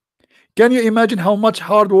sweat? Can you imagine how much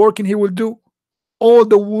hard working he will do? All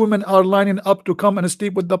the women are lining up to come and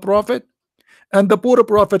sleep with the prophet. And the poor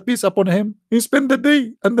prophet, peace upon him, he spent the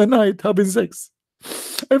day and the night having sex.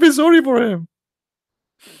 I feel sorry for him.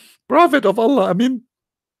 Prophet of Allah, I mean,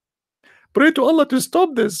 pray to Allah to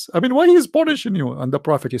stop this. I mean, why he is punishing you? And the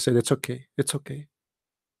prophet, he said, it's okay. It's okay.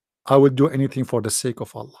 I will do anything for the sake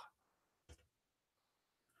of Allah.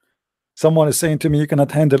 Someone is saying to me, you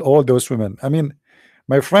cannot handle all those women. I mean,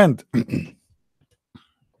 my friend,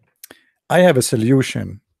 I have a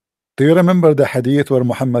solution. Do you remember the hadith where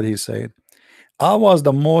Muhammad, he said, I was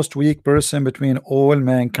the most weak person between all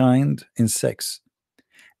mankind in sex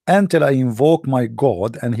until I invoke my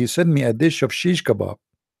God and he sent me a dish of shish kebab.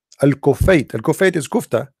 Al-kufayt. Al-kufayt is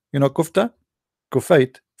kufta. You know kufta?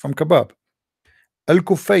 Kufayt from kebab.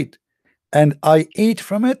 Al-kufayt. And I ate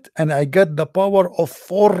from it and I got the power of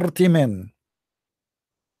 40 men.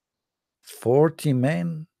 40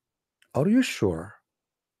 men? Are you sure?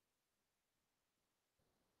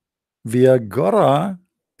 Viagra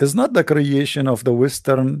is not the creation of the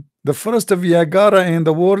Western. The first Viagra in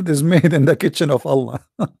the world is made in the kitchen of Allah.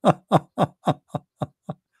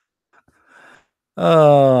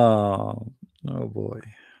 Oh boy.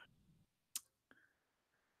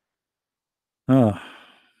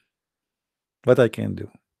 What I can do.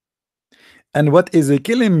 And what is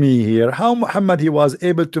killing me here, how Muhammad he was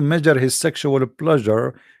able to measure his sexual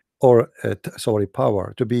pleasure or sorry,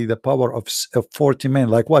 power to be the power of 40 men.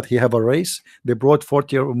 Like what, he have a race, they brought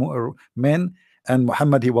 40 or more men and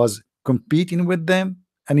Muhammad he was competing with them.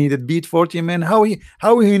 and he did beat 40 men. How he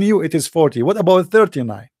knew it is 40? What about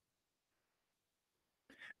 39?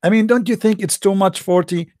 I mean, don't you think it's too much?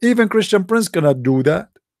 40? Even Christian Prince cannot do that.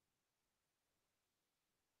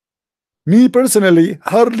 Me personally,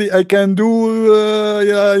 hardly I can do,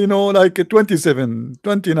 yeah, like 27,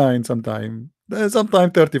 29 sometime,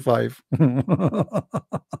 sometime 35.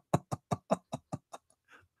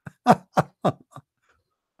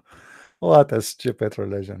 What a stupid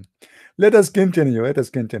religion. Let us continue. Let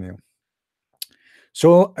us continue.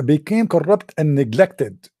 So became corrupt and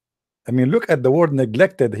neglected. I mean, look at the word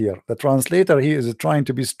neglected here. The translator here is trying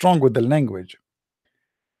to be strong with the language.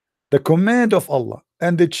 The command of Allah,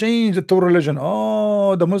 and they changed the true religion.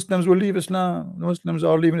 Oh, the Muslims will leave Islam. The Muslims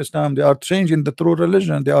are leaving Islam. They are changing the true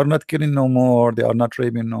religion. They are not killing no more. They are not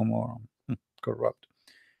raping no more. Corrupt.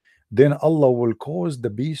 Then Allah will cause the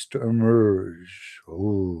beast to emerge.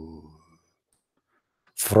 Ooh.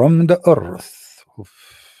 From the earth. Oof.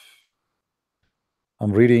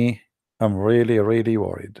 I'm really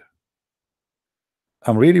worried.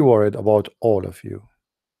 I'm really worried about all of you.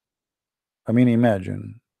 I mean,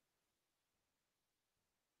 imagine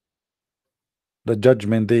the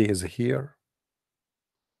judgment day is here,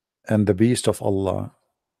 and the beast of Allah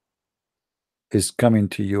is coming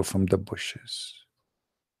to you from the bushes.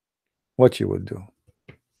 What you will do?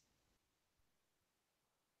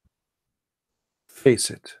 Face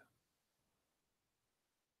it.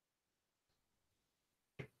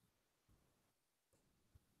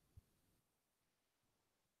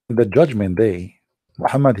 The judgment day,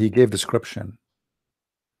 Muhammad, he gave description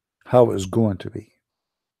how it's going to be.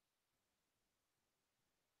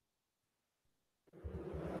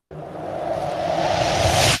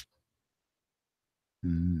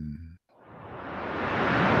 Hmm.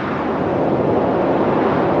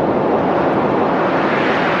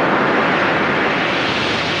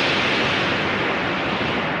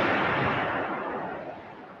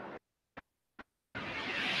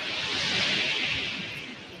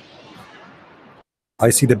 I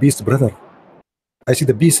see the beast, brother. I see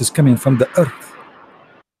the beast is coming from the earth.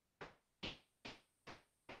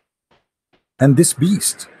 And this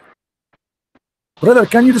beast, brother,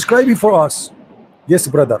 can you describe him for us? Yes,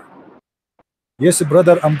 brother. Yes,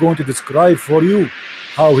 brother, I'm going to describe for you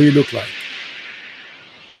how he looked like.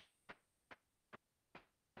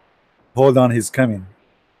 Hold on, he's coming.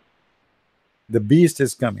 The beast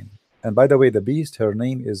is coming. And by the way, the beast, her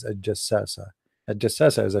name is Al-Jassasa.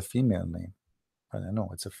 Al-Jassasa is a female name. I don't know,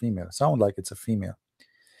 it's a female. Sound like it's a female.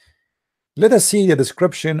 Let us see the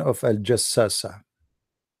description of Al-Jassasa.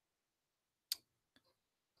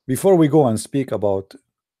 Before we go and speak about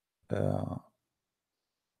the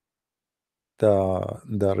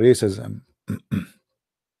racism.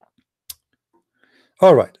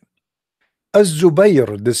 All right.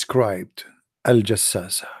 Az-Zubayr described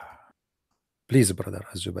Al-Jassasa. Please, brother,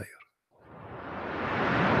 Az-Zubayr.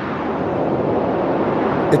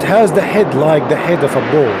 It has the head like the head of a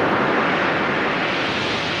bull.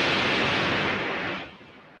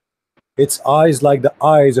 Its eyes like the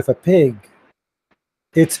eyes of a pig.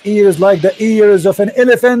 Its ears like the ears of an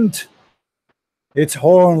elephant. Its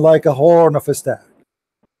horn like a horn of a stag.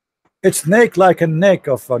 Its neck like a neck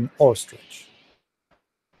of an ostrich.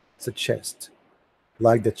 It's a chest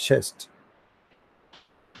like the chest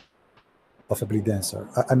of a belly dancer.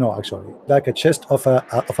 No, actually, like a chest of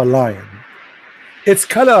a lion. Its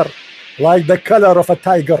color like the color of a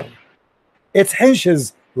tiger. Its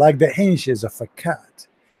hinges like the hinges of a cat.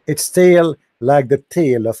 Its tail like the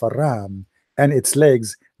tail of a ram, and its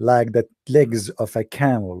legs like the legs of a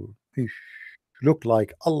camel. Look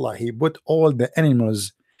like Allah, he put all the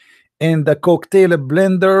animals in the cocktail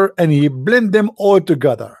blender and he blend them all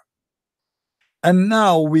together. And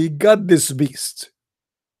now we got this beast.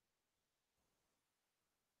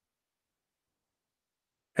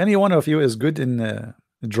 Any one of you is good in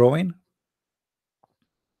drawing?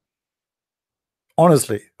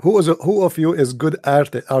 Honestly, who of you is good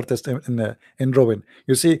artist in drawing?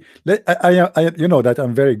 You see, you know that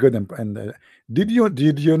I'm very good in did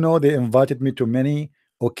you know they invited me to many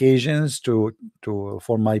occasions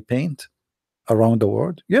for my paint around the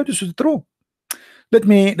world? Yeah, this is true. Let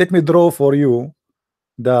me draw for you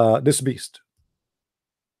this beast.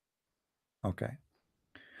 Okay,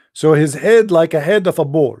 so his head like a head of a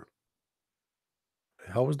bull.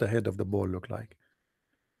 How does the head of the bull look like?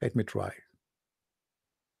 Let me try.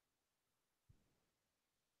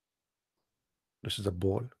 This is a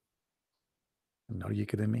ball. Are you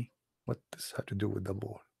kidding me? What does this have to do with the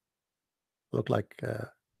ball? Look like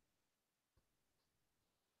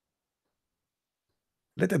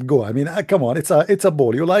let it go. I mean, come on, it's a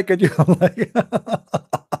ball. You like it? You don't like it?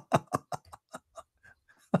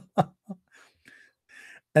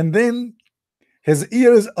 and then his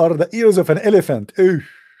ears are the ears of an elephant. If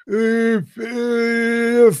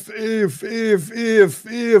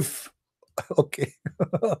okay.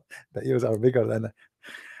 The ears are bigger than,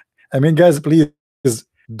 I mean, guys, please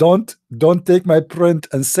don't take my print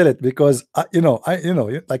and sell it, because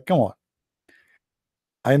like, come on.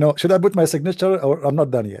 I know, should I put my signature, or I'm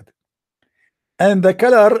not done yet? And the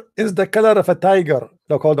color is the color of a tiger.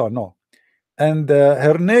 Look, hold on, no. And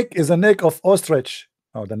her neck is a neck of ostrich.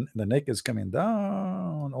 Oh, the neck is coming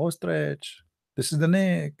down. Ostrich. This is the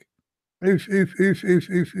neck. If.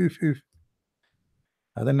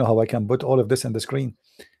 I don't know how I can put all of this in the screen.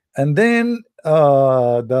 And then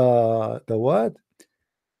the what?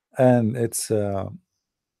 And it's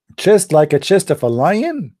chest like a chest of a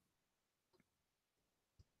lion.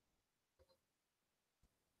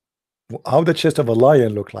 How the chest of a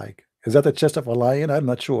lion look like? Is that the chest of a lion? I'm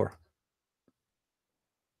not sure.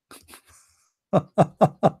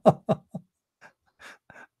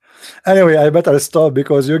 Anyway, I better stop,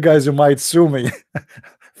 because you guys, you might sue me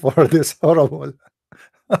for this horrible.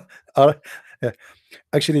 Yeah.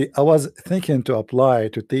 Actually, I was thinking to apply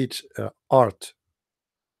to teach art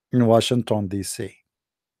in Washington, D.C.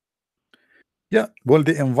 Yeah, well,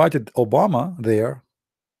 they invited Obama there.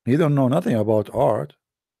 He don't know nothing about art,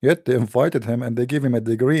 yet they invited him and they give him a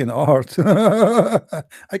degree in art.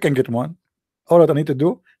 I can get one. All that I need to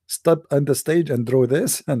do, step on the stage and draw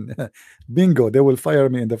this, and bingo, they will fire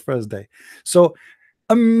me in the first day. So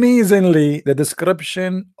amazingly, the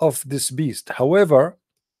description of this beast. However,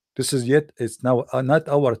 this is yet, it's now not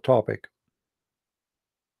our topic.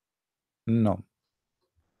 No,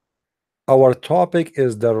 our topic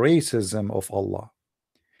is the racism of Allah.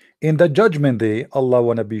 In the judgment day, Allah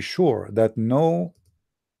want to be sure that no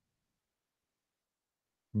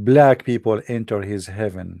black people enter his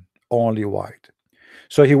heaven, only white.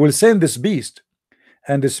 So he will send this beast,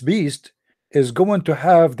 and this beast is going to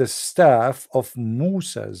have the staff of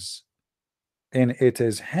Moses in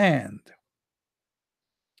its hand,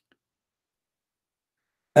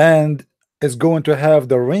 and is going to have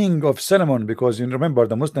the ring of Solomon, because you remember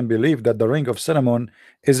the Muslim believe that the ring of Solomon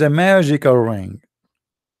is a magical ring.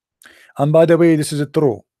 And by the way, this is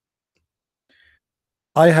true.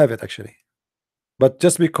 I have it actually, but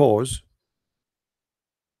just because.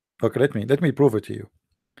 Okay, let me prove it to you.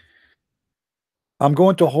 I'm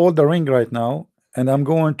going to hold the ring right now, and I'm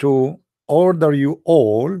going to order you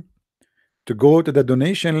all to go to the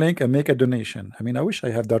donation link and make a donation. I mean, I wish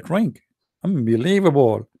I have that ring.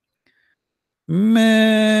 Unbelievable.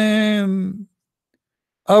 Man,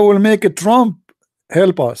 I will make a Trump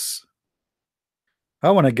help us.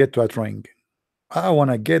 I want to get that ring. I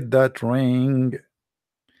want to get that ring.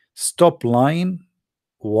 Stop lying.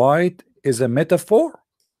 White is a metaphor.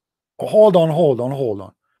 Hold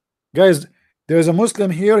on. Guys, there's a Muslim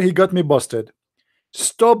here. He got me busted.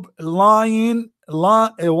 Stop lying.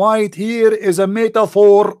 White here is a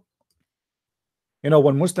metaphor. You know,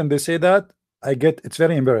 when Muslim they say that, it's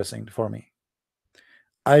very embarrassing for me.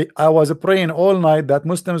 I was praying all night that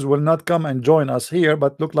Muslims will not come and join us here,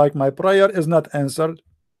 but look like my prayer is not answered.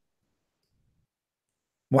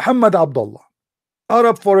 Muhammad Abdullah,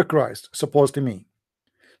 Arab for Christ, supposed to me.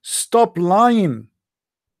 Stop lying.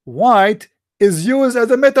 White is used as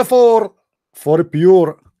a metaphor for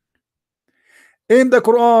pure. In the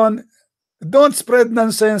Quran, don't spread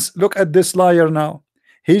nonsense. Look at this liar now.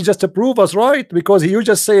 He just to prove us right, because you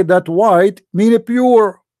just say that white mean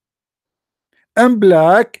pure and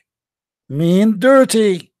black mean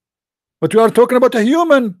dirty, but we are talking about a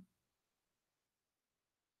human.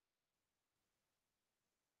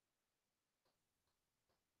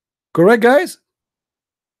 Correct, guys?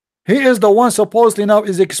 He is the one supposedly now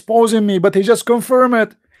is exposing me, but he just confirmed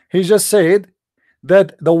it. He just said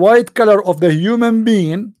that the white color of the human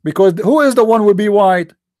being, because who is the one will be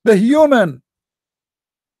white? The human.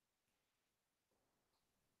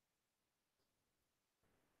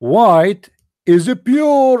 White is a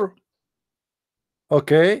pure.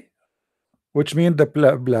 Okay, which means the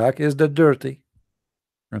black is the dirty.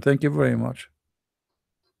 And thank you very much.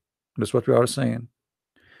 That's what we are saying.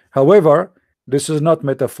 However, this is not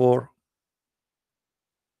metaphor.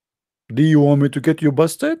 Do you want me to get you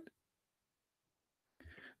busted?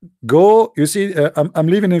 Go. You see, I'm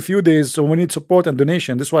leaving in a few days, so we need support and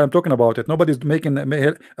donation. This is why I'm talking about it. Nobody's making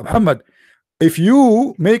Muhammad. If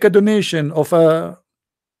you make a donation of 100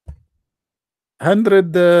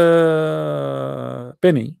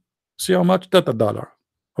 penny, see how much that $1.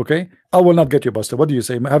 Okay, I will not get you busted. What do you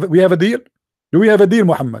say? We have a deal? Do we have a deal,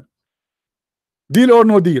 Muhammad? Deal or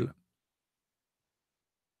no deal?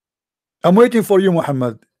 I'm waiting for you,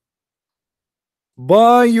 Muhammad.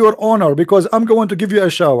 by your honor, because I'm going to give you a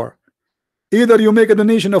shower. Either you make a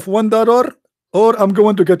donation of $1 or I'm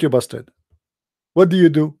going to get you busted. What do you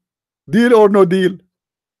do? Deal or no deal?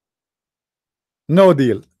 No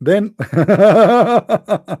deal. Then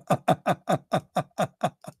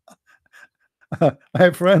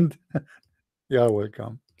my friend, you're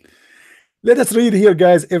welcome. Let us read here,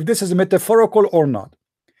 guys, if this is metaphorical or not.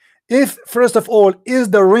 If, first of all, is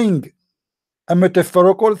the ring a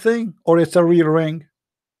metaphorical thing or it's a real ring?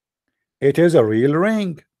 It is a real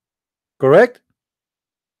ring, correct?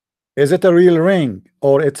 Is it a real ring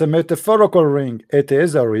or it's a metaphorical ring? It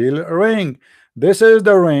is a real ring. This is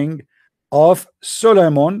the ring of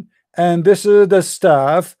Solomon, and this is the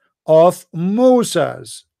staff of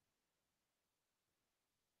Moses.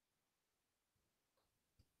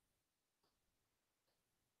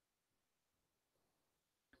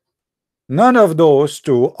 None of those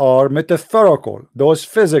two are metaphorical, those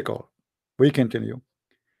physical. We continue.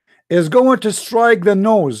 Is going to strike the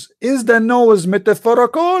nose. Is the nose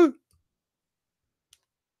metaphorical?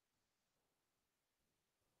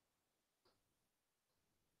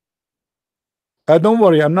 Don't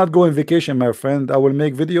worry, I'm not going vacation, my friend. I will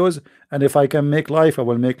make videos, and if I can make life, I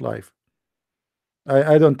will make life.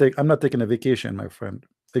 I'm not taking a vacation, my friend.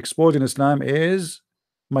 Exposing Islam is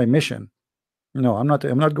my mission. No, I'm not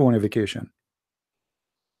going on vacation.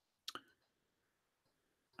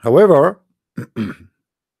 However,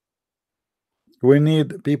 we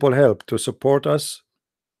need people help to support us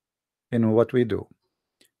in what we do.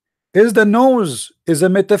 Is the nose is a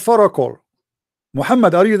metaphorical?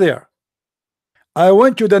 Muhammad, are you there? I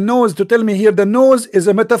want you the nose to tell me here the nose is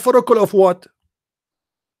a metaphorical of what?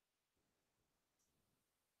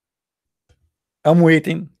 I'm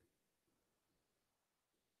waiting.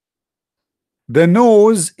 The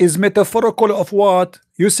nose is metaphorical of what?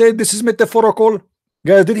 You said this is metaphorical.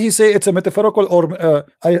 Guys, did he say it's a metaphorical or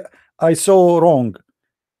I saw wrong?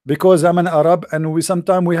 Because I'm an Arab and we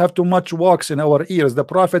sometimes we have too much wax in our ears. The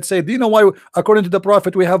Prophet said, do you know why according to the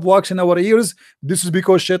Prophet we have wax in our ears? This is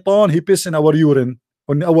because Shaitan, he piss in our urine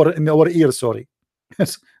in our ears, sorry.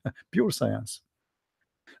 Yes, pure science.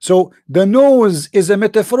 So the nose is a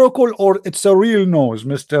metaphorical or it's a real nose,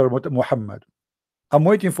 Mr. Muhammad? I'm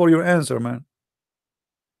waiting for your answer, man.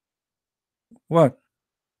 What?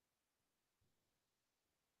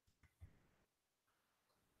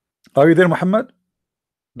 Are you there, Muhammad?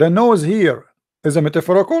 The nose here is a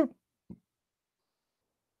metaphorical?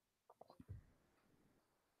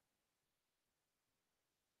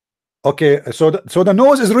 Okay, so the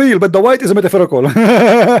nose is real, but the white is metaphorical.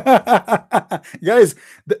 Guys,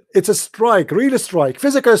 it's a strike, real strike,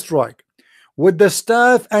 physical strike, with the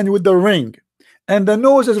staff and with the ring, and the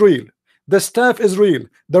nose is real, the staff is real,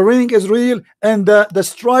 the ring is real, and the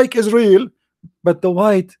strike is real, but the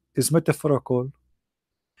white is metaphorical.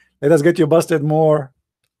 Let us get you busted more.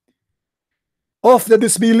 Of the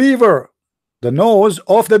disbeliever, the nose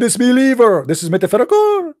of the disbeliever. This is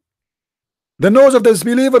metaphorical. The nose of the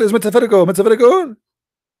disbeliever is metaphorical. Metaphorical?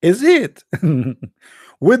 Is it?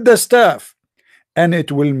 With the staff, and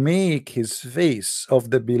it will make his face of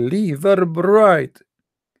the believer bright,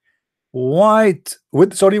 white,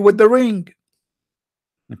 with the ring.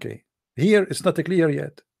 Okay, here it's not clear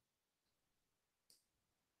yet.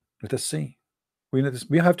 Let us see.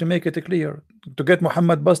 We have to make it clear to get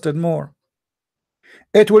Muhammad busted more.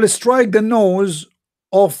 It will strike the nose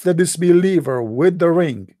of the disbeliever with the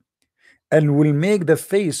ring, and will make the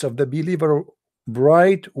face of the believer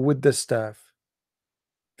bright with the staff.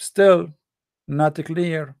 Still not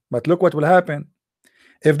clear, but look what will happen.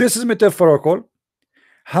 If this is metaphorical,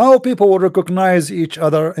 how people will recognize each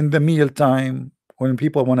other in the meal time when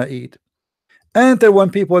people want to eat, and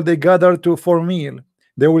when people they gather for meal,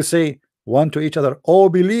 they will say one to each other, "Oh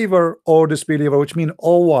believer," or disbeliever, which mean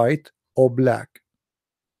 "Oh white," or "black."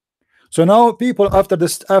 So now people after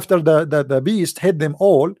the beast hit them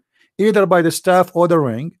all, either by the staff or the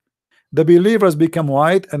ring, the believers become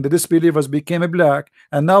white and the disbelievers became black,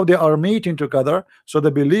 and now they are meeting together. So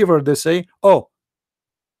the believer, they say, "Oh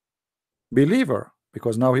believer,"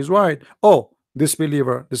 because now he's white. "Oh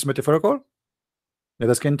disbeliever." This is metaphorical. Let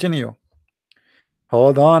us continue.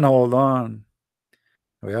 Hold on.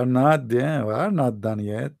 We are not there. We are not done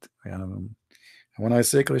yet. When I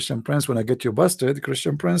say Christian Prince, when I get you busted,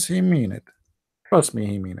 Christian Prince, he mean it. Trust me,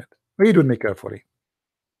 he mean it. Read with me carefully.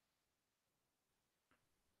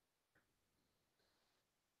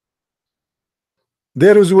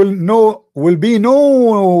 There will be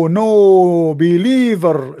no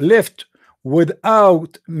believer left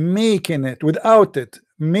without making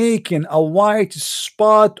a white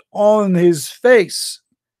spot on his face.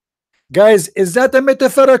 Guys, is that a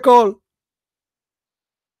metaphorical?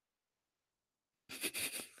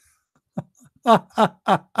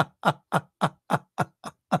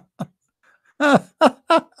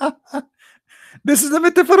 This is a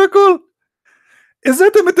metaphorical. Is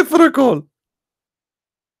that a metaphorical?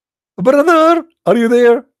 Brother, are you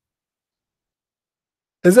there?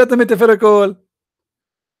 Is that a metaphorical?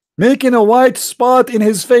 Making a white spot in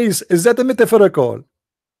his face. Is that a metaphorical?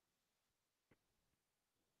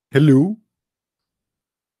 Hello?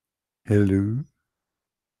 Hello?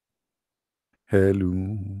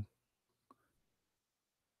 Hello?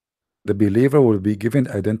 The believer will be given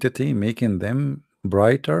identity, making them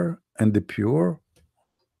brighter and pure.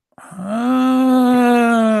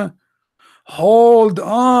 Ah, hold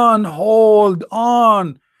on, hold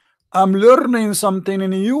on. I'm learning something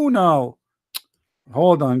in you now.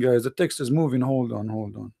 Hold on, guys. The text is moving. Hold on,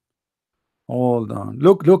 hold on. Hold on.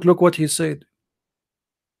 Look what he said.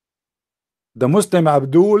 The Muslim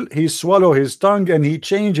Abdul, he swallowed his tongue and he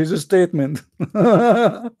changed his statement.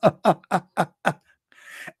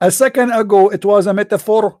 A second ago, it was a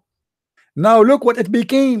metaphor. Now look what it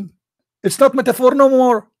became. It's not metaphor no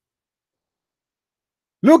more.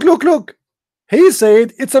 Look. He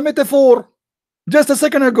said it's a metaphor just a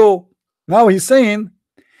second ago. Now he's saying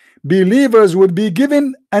believers would be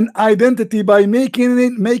given an identity by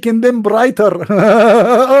making them brighter.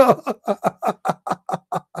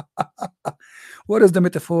 What is the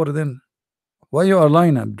metaphor then? Why you are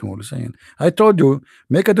lying, Abdul, saying I told you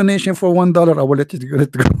make a donation for $1, I will let it go.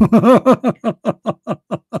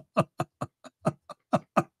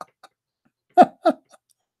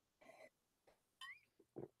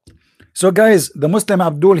 So guys, the Muslim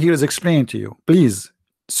Abdul here is explaining to you, please,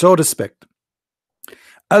 so respect.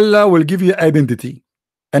 Allah will give you identity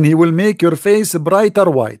and he will make your face brighter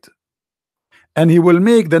white and he will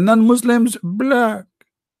make the non-Muslims black.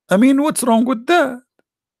 I mean, what's wrong with that?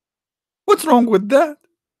 What's wrong with that?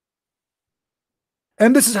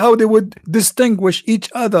 And this is how they would distinguish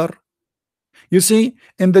each other. You see,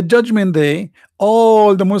 in the judgment day,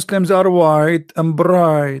 all the Muslims are white and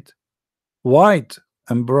bright. White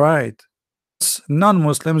and bright.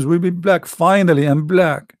 Non-Muslims will be black finally and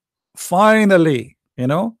black. Finally, you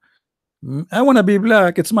know. I want to be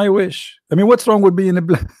black. It's my wish. I mean, what's wrong with being a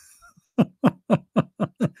black?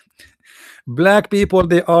 Black people,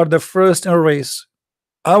 they are the first in a race.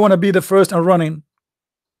 I want to be the first in running.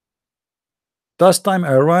 Last time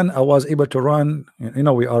I ran, I was able to run. You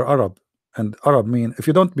know, we are Arab, and Arab mean, if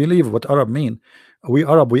you don't believe what Arab mean, we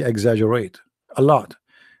Arab, we exaggerate a lot.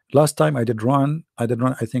 Last time I did run, I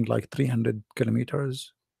think like 300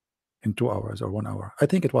 kilometers in 2 hours or 1 hour. I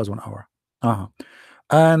think it was 1 hour.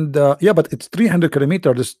 And yeah, but it's 300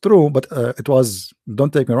 kilometers, it's true, but it was,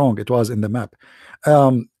 don't take me wrong, it was in the map.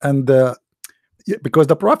 Yeah, because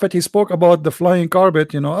the prophet, he spoke about the flying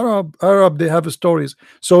carpet, you know, Arab, they have stories.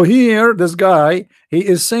 So here, this guy, he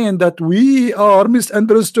is saying that we are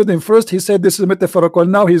misunderstood. And first he said this is metaphorical.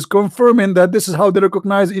 Now he's confirming that this is how they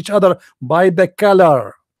recognize each other, by the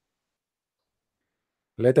color.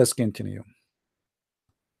 Let us continue.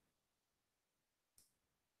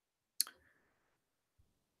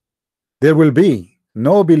 There will be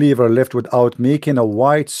no believer left without making a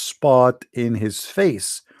white spot in his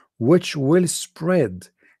face, which will spread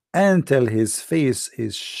until his face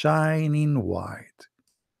is shining white.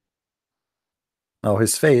 Now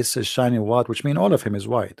his face is shining white, which means all of him is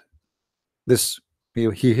white. This,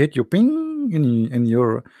 he hit you ping in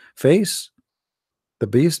your face, the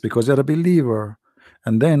beast, because you're a believer,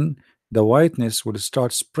 and then the whiteness will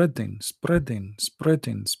start spreading,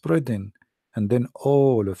 and then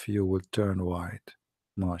all of you will turn white.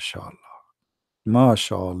 MashaAllah,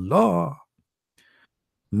 MashaAllah,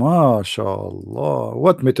 MashaAllah.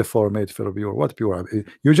 What metaphor made for pure? What pure?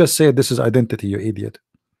 You just said this is identity, you idiot.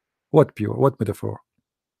 What pure? What metaphor?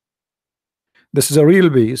 This is a real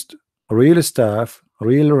beast, real staff,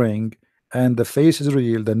 real ring, and the face is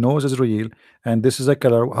real, the nose is real, and this is a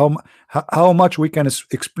color. How much we can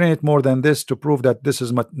explain it more than this to prove that this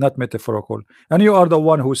is not metaphorical? And you are the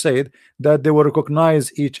one who said that they will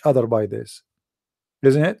recognize each other by this,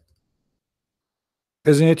 isn't it?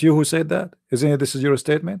 Isn't it you who said that? Isn't it this is your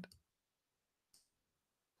statement?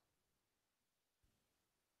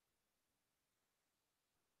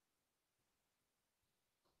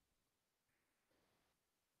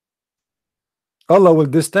 Allah will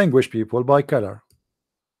distinguish people by color.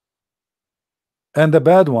 And the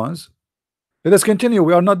bad ones, let us continue.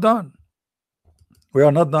 We are not done. We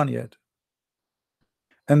are not done yet.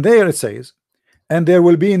 And there it says, and there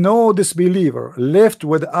will be no disbeliever left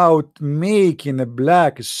without making a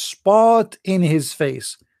black spot in his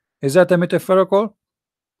face. Is that a metaphorical?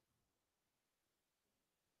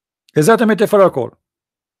 Is that a metaphorical?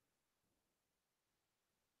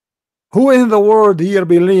 Who in the world here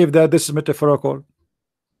believe that this is metaphorical?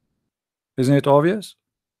 Isn't it obvious?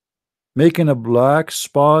 Making a black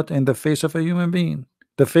spot in the face of a human being.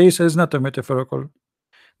 The face is not a metaphorical.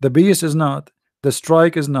 The beast is not. The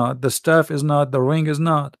strike is not. The staff is not. The ring is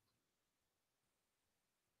not.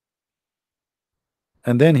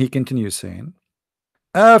 And then he continues saying,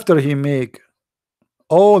 after he make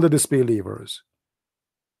all the disbelievers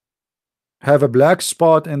have a black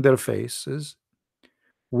spot in their faces,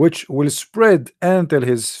 which will spread until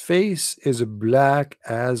his face is black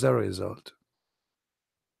as a result.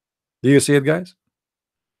 Do you see it, guys?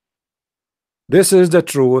 This is the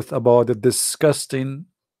truth about the disgusting,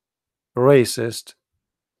 racist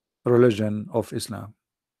religion of Islam.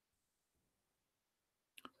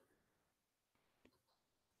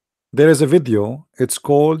 There is a video, it's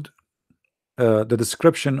called The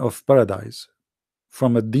Description of Paradise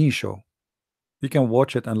from a Dean show. You can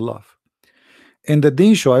watch it and laugh. In the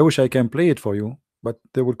Dean show, I wish I can play it for you, but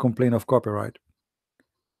they will complain of copyright.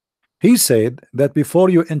 He said that before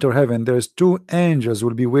you enter heaven, there's two angels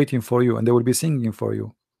will be waiting for you and they will be singing for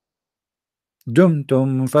you.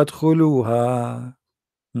 Dumtum fadkhuluha.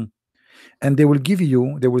 And they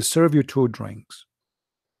will serve you two drinks.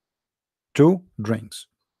 Two drinks.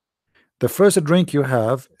 The first drink you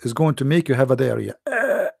have is going to make you have a diarrhea.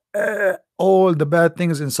 All the bad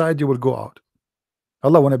things inside you will go out.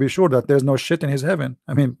 Allah want to be sure that there's no shit in his heaven.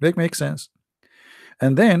 I mean, that makes sense.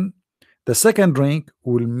 And then the second drink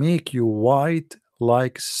will make you white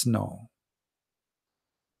like snow.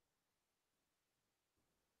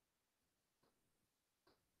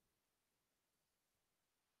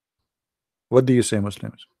 What do you say,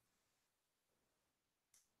 Muslims?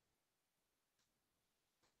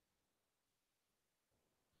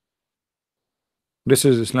 This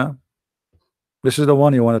is Islam. This is the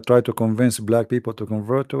one you want to try to convince black people to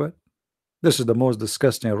convert to it. This is the most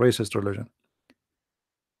disgusting racist religion.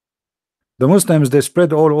 The Muslims, they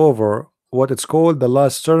spread all over what it's called the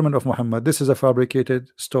last sermon of Muhammad. This is a fabricated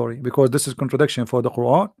story because this is contradiction for the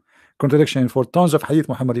Quran, contradiction for tons of hadith.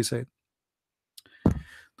 Muhammad, he said,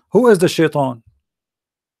 who is the shaitan?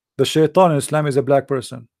 The shaitan in Islam is a black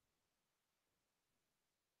person.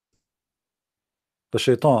 The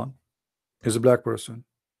shaitan is a black person.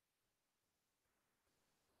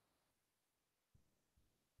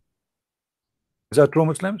 Is that true,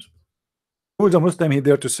 Muslims? Who is a Muslim he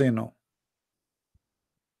dare to say no?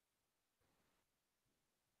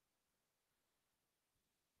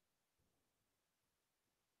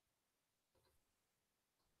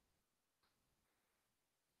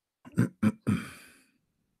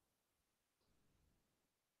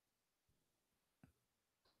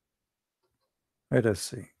 Let us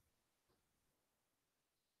see.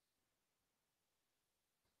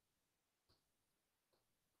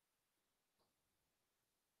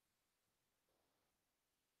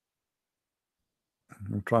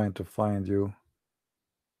 I'm trying to find you.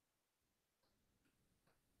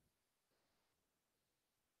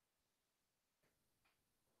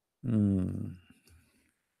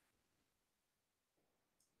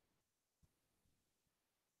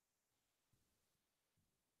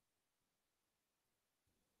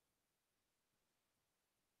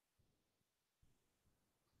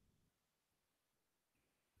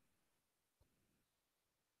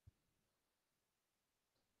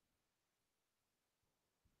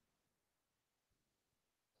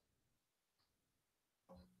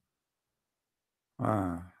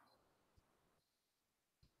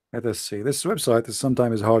 Let us see. This website is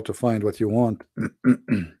sometimes hard to find what you want.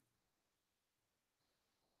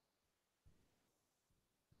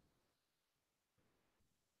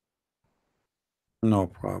 No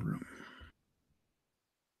problem.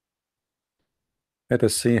 Let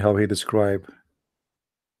us see how he described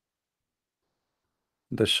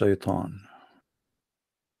the shaitan.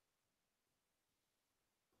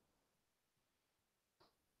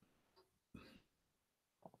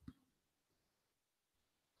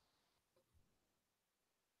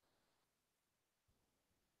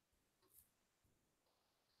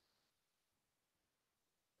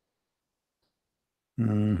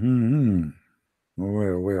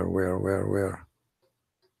 Where?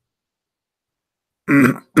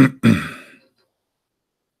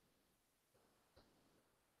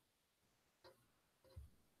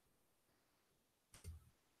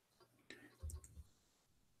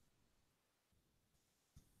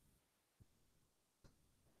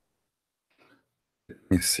 Let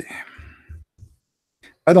me see.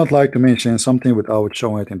 I don't like to mention something without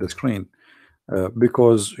showing it in the screen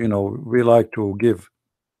because you know we like to give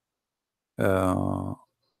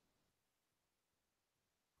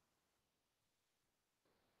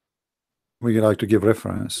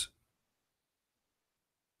reference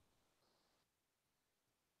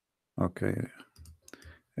Okay,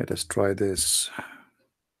 let us try this.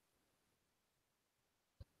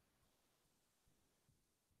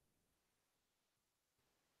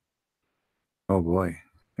 Oh boy,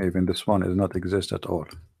 even this one does not exist at all.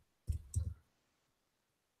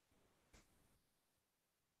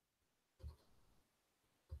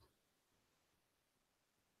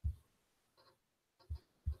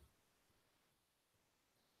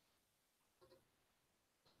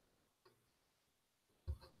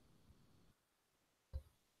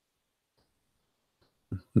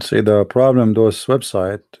 See, the problem, those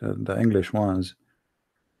website, the English ones,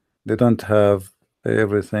 they don't have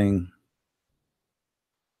everything.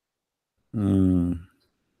 Hmm.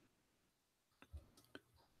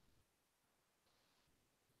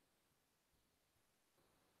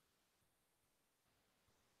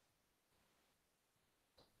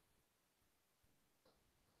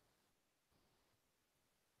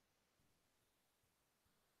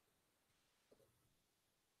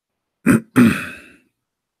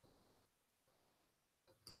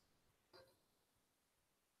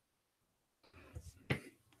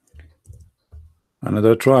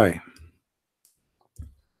 Another try.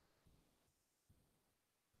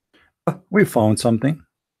 We found something.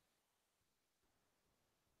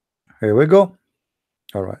 Here we go.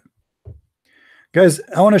 All right, guys,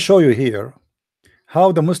 I want to show you here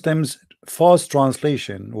how the Muslims false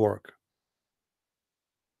translation work.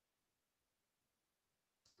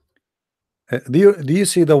 Do you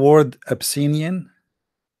see the word Abyssinian?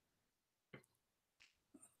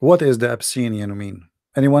 What is the Abyssinian mean?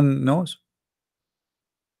 Anyone knows?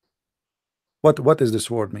 What does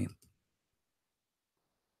this word mean?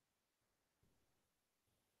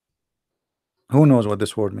 Who knows what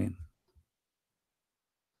this word mean?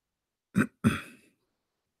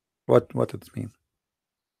 What it mean?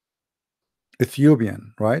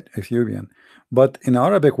 Ethiopian, right? Ethiopian. But in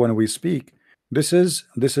Arabic, when we speak, this is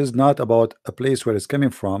not about a place where it's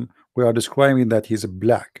coming from. We are describing that he's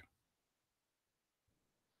black.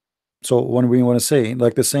 So when we want to say,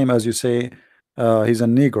 like the same as you say, he's a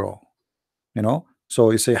Negro,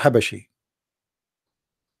 so you say Habashi.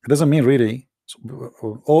 It doesn't mean really,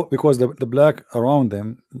 because the black around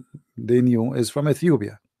them, they knew, is from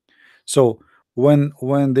Ethiopia. So when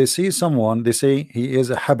they see someone, they say he is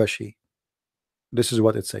a Habashi. This is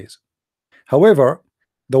what it says. However,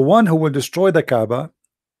 the one who will destroy the Kaaba,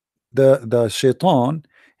 the shaitan,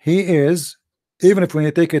 he is, even if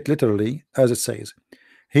we take it literally as it says,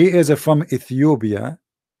 he is from Ethiopia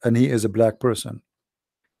and he is a black person.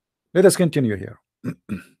 Let us continue here.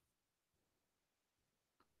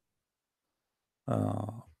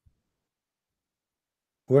 uh,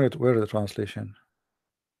 where the translation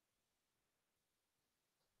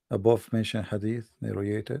above mentioned hadith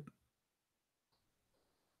narrated.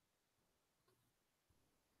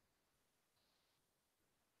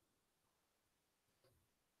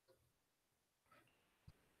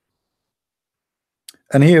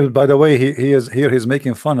 And here, by the way, he is here, he's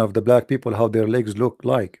making fun of the black people, how their legs look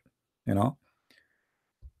like, you know.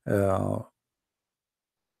 uh,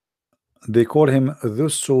 they call him ذو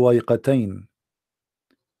السويقتين,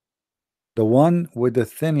 the one with the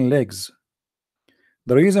thin legs.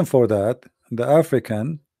 The reason for that, the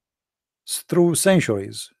African, through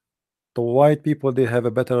centuries, the white people, they have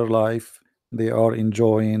a better life, they are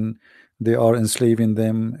enjoying, they are enslaving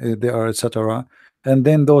them, they are etc. And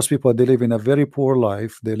then those people, they live in a very poor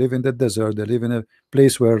life, they live in the desert, they live in a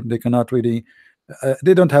place where they cannot really,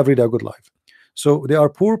 they don't have really a good life. So they are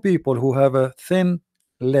poor people who have a thin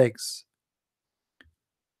legs.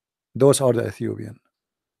 Those are the Ethiopian.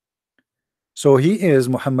 So he is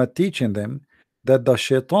Muhammad teaching them that the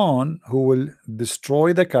shaitan who will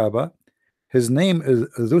destroy the Kaaba, his name is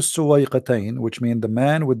Dhus Suwayqatain, which means the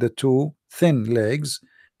man with the two thin legs,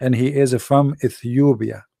 and he is from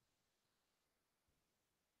Ethiopia.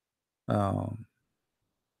 Um,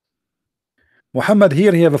 Muhammad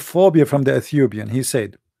here, he have a phobia from the Ethiopian. He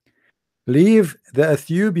said, leave the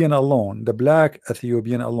Ethiopian alone, the black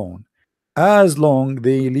Ethiopian alone, as long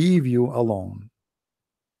they leave you alone.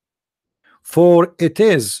 For it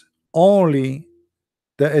is only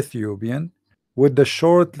the Ethiopian with the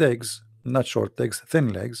short legs, not short legs,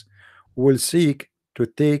 thin legs, will seek to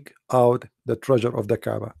take out the treasure of the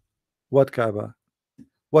Kaaba. What Kaaba?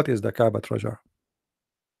 What is the Kaaba treasure?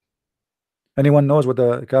 Anyone knows what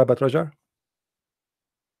the Kaaba treasure?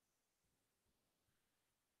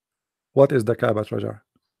 What is the Kaaba treasure?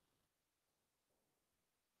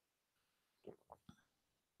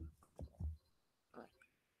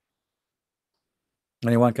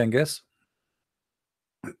 Anyone can guess?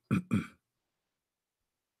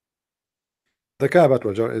 The Kaaba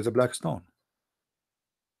treasure is a black stone.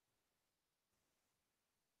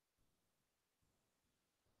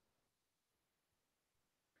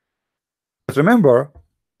 Remember,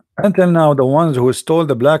 until now, the ones who stole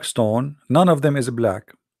the black stone, none of them is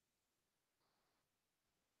black.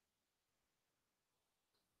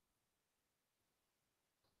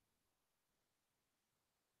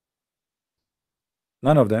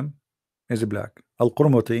 None of them is black.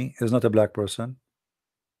 Al-Qurmuti is not a black person.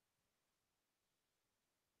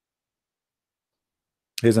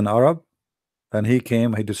 He's an Arab, and he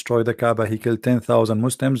came, he destroyed the Kaaba, he killed 10,000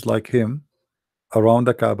 Muslims like him around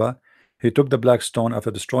the Kaaba. He took the black stone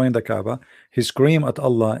after destroying the Kaaba. He screamed at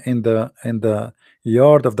Allah in the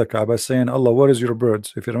yard of the Kaaba, saying, Allah, where is your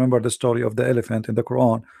birds? If you remember the story of the elephant in the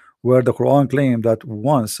Quran, where the Quran claimed that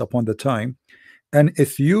once upon the time an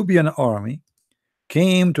Ethiopian army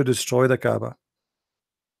came to destroy the Kaaba.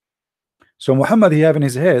 So Muhammad, he have in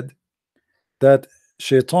his head that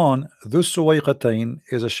Shaitan Dhu Suwayqatain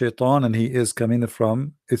is a Shaitan, and he is coming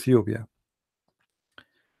from Ethiopia.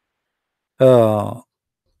 uh,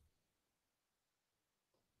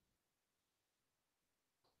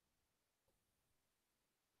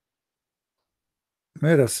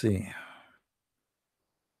 Let us see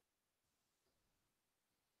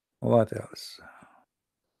what else.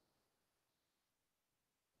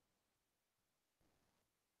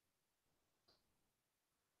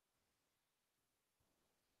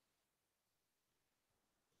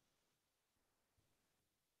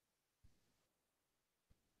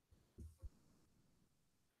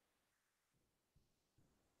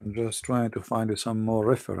 I'm just trying to find you some more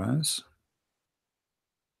reference.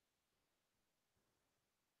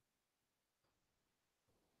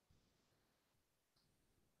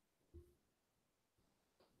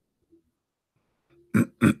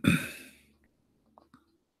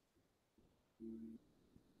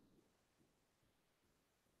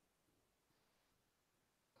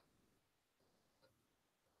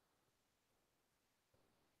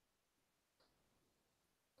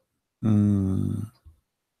 Hmm,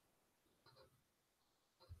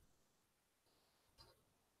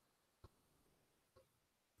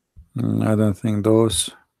 I don't think those.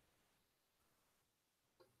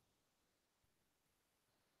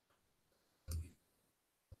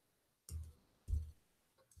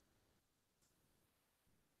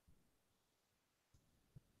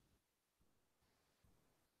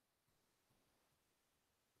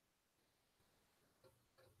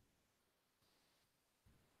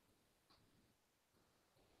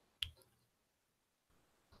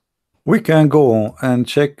 We can go and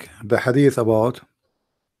check the hadith about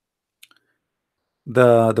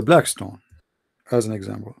the black stone as an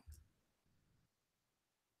example.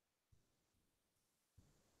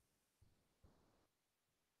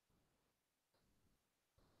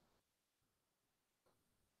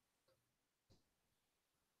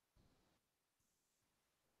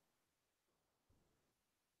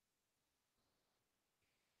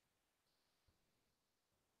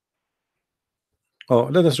 Oh,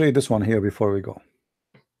 let us read this one here before we go.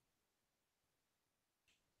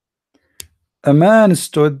 A man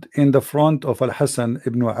stood in the front of Al-Hasan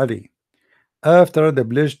ibn Ali after the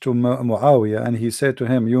pledge to Muawiyah, and he said to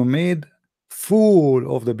him, you made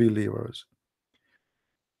fool of the believers,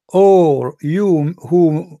 or you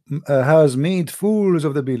who has made fools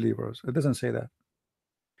of the believers. It doesn't say that.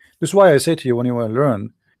 This is why I say to you, when you want to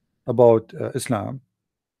learn about Islam,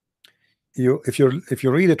 if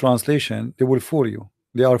you read a translation, they will fool you.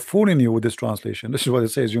 They are fooling you with this translation. This is what it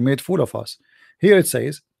says, you made fool of us. Here it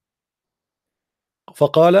says,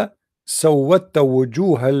 فقال سودت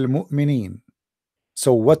وجوه المؤمنين.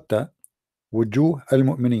 سودت وجوه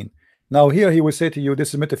المؤمنين. Now here he will say to you,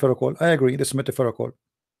 this is metaphorical. I agree, this is metaphorical.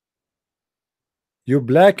 You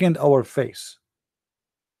blackened our face.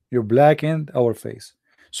 You blackened our face.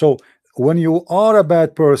 So when you are a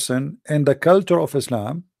bad person in the culture of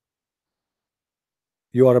Islam,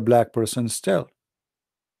 you are a black person still.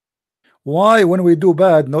 Why when we do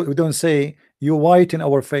bad, no, we don't say you whiten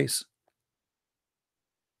our face?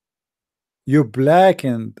 You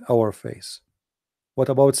blackened our face. What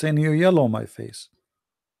about saying you yellow my face?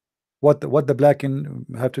 What the blacken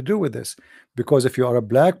have to do with this? Because if you are a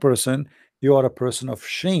black person, you are a person of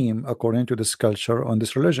shame according to this culture on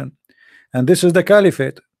this religion, and this is the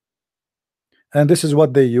caliphate, and this is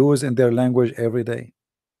what they use in their language every day.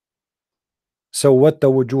 So what the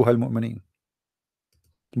wujuh al mu'minin,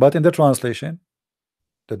 but in the translation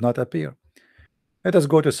did not appear. Let us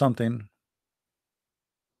go to something.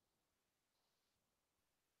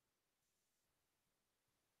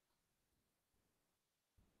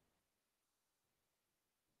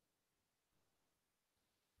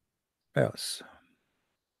 Else.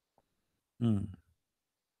 Hmm.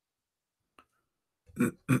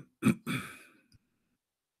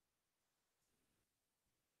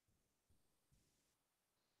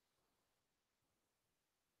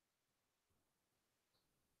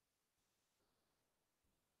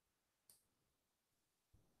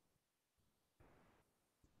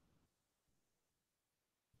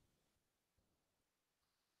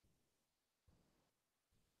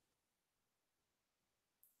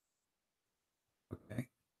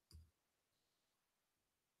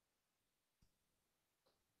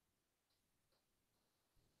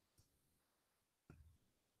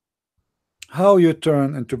 How you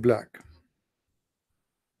turn into black?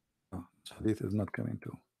 Oh, this hadith is not coming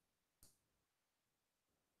to.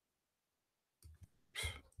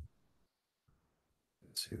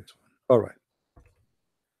 Let's see this one. All right.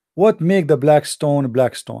 What make the black stone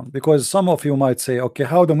black stone? Because some of you might say, okay,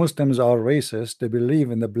 how the Muslims are racist? They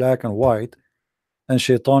believe in the black and white, and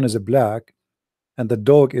shaitan is a black, and the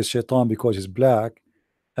dog is shaitan because he's black,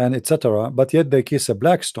 and etc. But yet they kiss a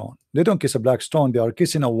black stone. They don't kiss a black stone, they are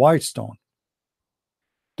kissing a white stone.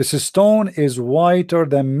 This stone is whiter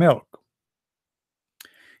than milk.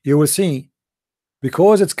 You will see,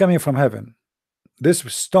 because it's coming from heaven, this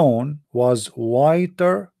stone was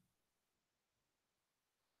whiter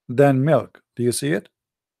than milk. Do you see it?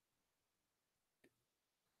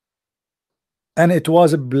 And it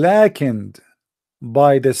was blackened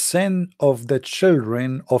by the sin of the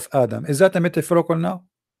children of Adam. Is that a metaphorical now?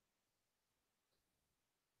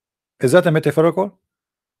 Is that a metaphorical?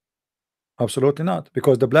 Absolutely not,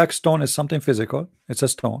 because the black stone is something physical. It's a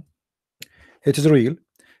stone. It is real.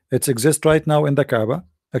 It exists right now in the Kaaba.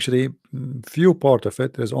 Actually, few part of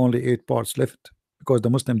it. There's only 8 parts left because the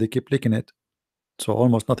Muslim, they keep licking it, so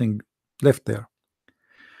almost nothing left there.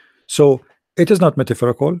 So it is not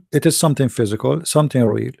metaphorical. It is something physical, something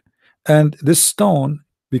real. And this stone,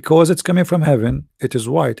 because it's coming from heaven, it is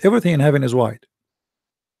white. Everything in heaven is white,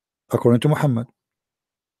 according to Muhammad.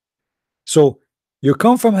 So you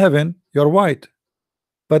come from heaven, you're white,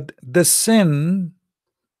 but the sin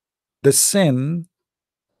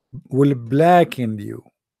will blacken you.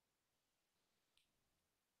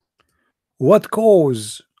 What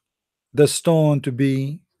caused the stone to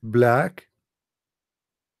be black?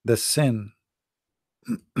 The sin.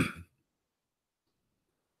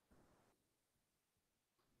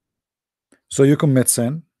 So you commit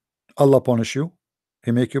sin, Allah punish you,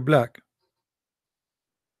 He make you black.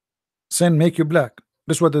 Sin make you black.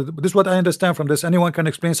 This is what I understand from this. Anyone can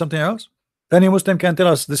explain something else? Any Muslim can tell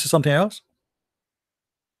us this is something else?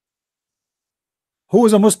 Who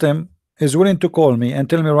is a Muslim is willing to call me and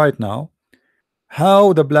tell me right now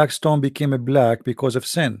how the black stone became a black because of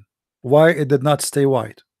sin? Why it did not stay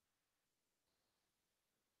white?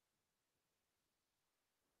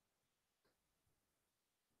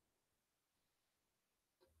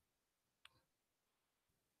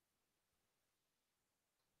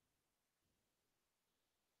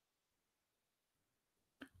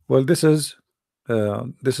 Well, this is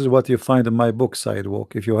what you find in my book,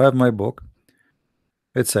 Sidewalk. If you have my book,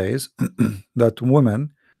 it says that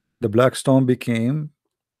women, the black stone became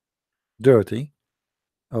dirty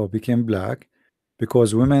or became black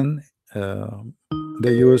because women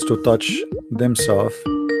they used to touch themselves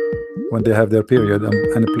when they have their period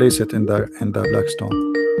and place it in the black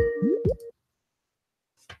stone.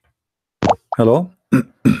 Hello?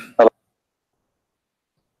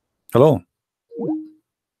 Hello?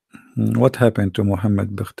 What happened to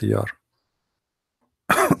Muhammad Bikhtiyar?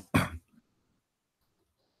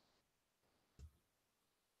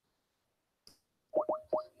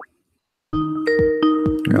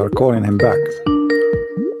 We are calling him back.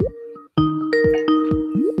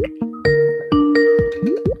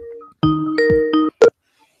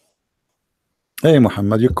 Hey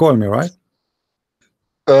Muhammad, you call me, right?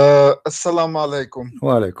 Assalamu alaikum.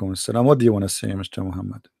 Wa alaikum assalam. What do you want to say, Mr.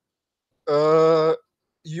 Muhammad?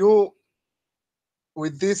 You,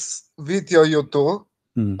 with this video you do,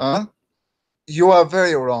 you are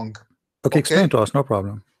very wrong. Okay, explain to us, no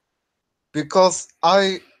problem. Because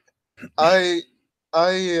I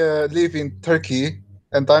live in Turkey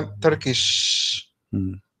and I'm Turkish.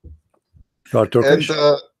 You are Turkish?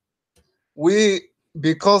 And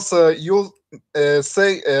because you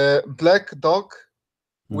say black dog,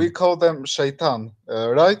 we call them shaitan,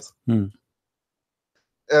 right?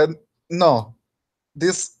 And no,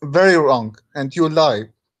 this very wrong, and you lie.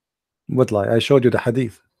 What lie? I showed you the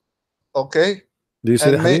hadith. Okay. Do you see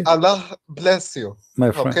and the may hadith? Allah bless you. My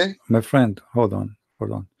friend, okay. My friend, hold on.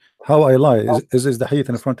 How I lie? Is the hadith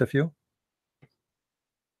in front of you?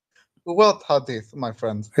 What hadith, my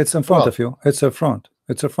friend? It's in front of you. It's in front.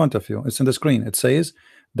 It's in front of you. It's in the screen. It says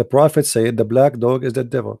the prophet said the black dog is the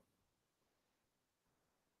devil.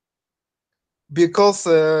 Because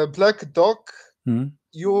black dog,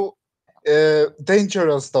 you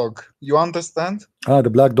dangerous dog. You understand? The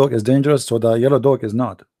black dog is dangerous, so the yellow dog is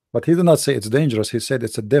not. But he did not say it's dangerous. He said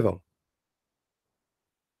it's a devil.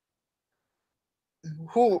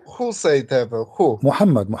 Who said devil? Who?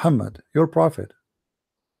 Muhammad, your prophet.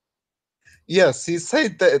 Yes, he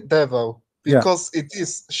said the devil because it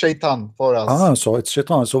is shaitan for us. So it's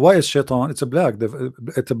shaitan. So why is shaitan? It's a black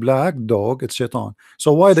dog. It's shaitan.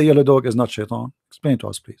 So why the yellow dog is not shaitan? Explain to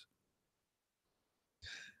us, please.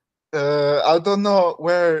 I don't know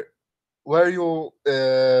where you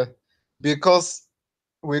because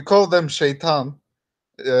we call them shaitan.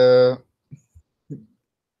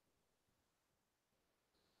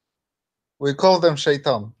 We call them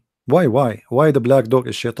shaitan. Why the black dog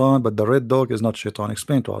is shaitan but the red dog is not shaitan?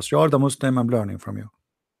 Explain to us. You are the Muslim. I'm learning from you.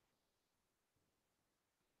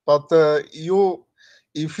 But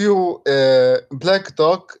if you black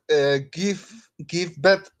dog give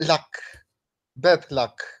bad luck.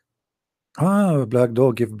 Ah, black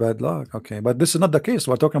dog give bad luck. Okay, but this is not the case.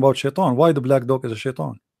 We're talking about shaitan. Why the black dog is a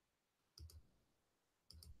shaitan?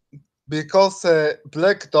 Because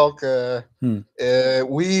black dog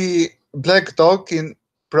we black dog in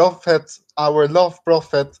prophet, our love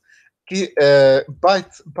prophet,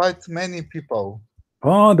 bite many people.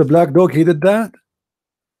 Oh, the black dog, he did that.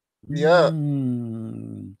 Yeah.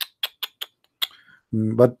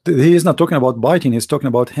 But he is not talking about biting. He's talking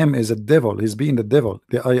about him as a devil. He's being the devil.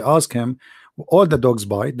 I ask him, all the dogs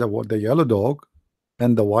bite. The yellow dog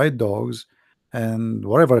and the white dogs and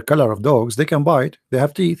whatever color of dogs, they can bite. They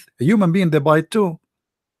have teeth. A human being, they bite too.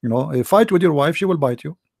 You know, a fight with your wife, she will bite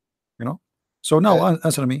you. You know. So now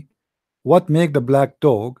answer me. What make the black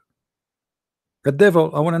dog a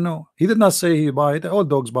devil? I want to know. He did not say he bite. All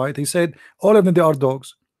dogs bite. He said all of them, they are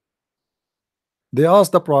dogs. They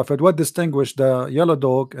asked the prophet what distinguished the yellow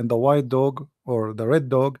dog and the white dog or the red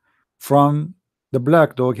dog from the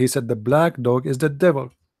black dog. He said the black dog is the devil.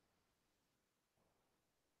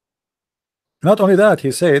 Not only that,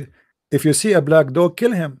 he said if you see a black dog,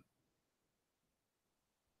 kill him.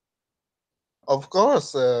 Of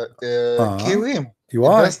course, kill him.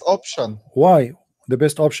 Why? The best option. Why? The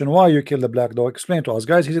best option. Why you kill the black dog? Explain to us,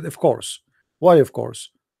 guys. He said, of course. Why, of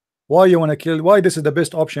course? Why you want to kill? Why this is the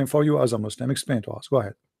best option for you as a Muslim? Explain to us. Go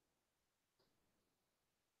ahead.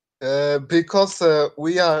 Because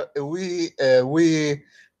we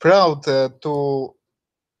proud to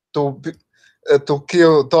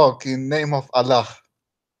kill dog in name of Allah.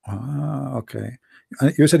 Okay.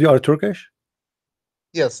 You said you are Turkish?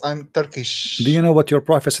 Yes, I'm Turkish. Do you know what your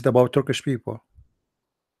prophet said about Turkish people?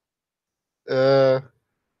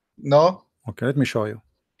 No. Okay, let me show you.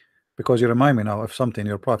 Because you remind me now of something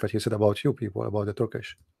your prophet he said about you people, about the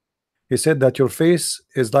Turkish. He said that your face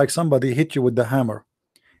is like somebody hit you with the hammer.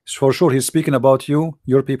 For sure he's speaking about you,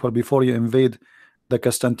 your people, before you invade the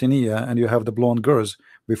Constantinia and you have the blonde girls.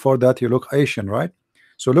 Before that you look Asian, right?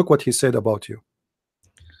 So look what he said about you.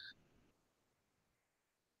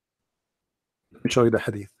 Let me show you the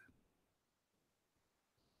hadith.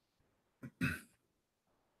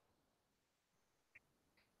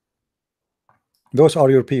 Those are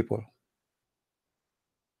your people.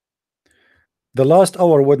 The last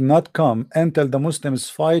hour would not come until the Muslims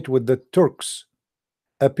fight with the Turks,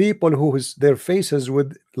 a people whose their faces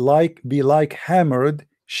would be like hammered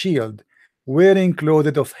shield, wearing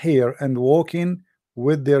clothes of hair and walking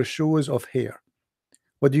with their shoes of hair.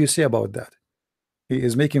 What do you say about that? He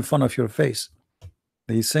is making fun of your face.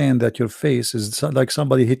 He's saying that your face is like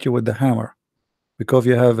somebody hit you with the hammer because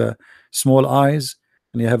you have small eyes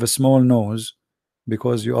and you have a small nose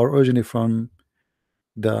because you are originally from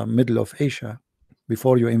the middle of Asia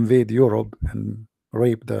before you invade Europe and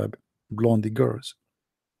rape the blondie girls.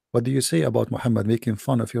 What do you say about Muhammad making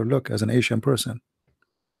fun of your look as an Asian person?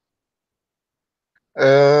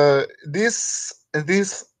 This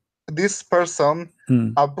person,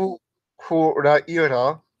 Abu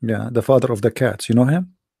Huraira. Yeah, the father of the cats. You know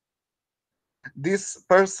him? This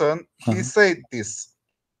person, he said this.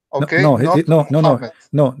 Okay, no,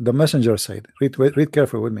 no. The messenger said. Read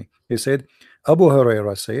carefully with me. He said, Abu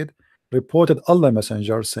Huraira said, reported Allah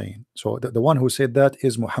messenger saying. So the one who said that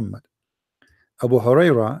is Muhammad. Abu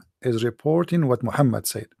Huraira is reporting what Muhammad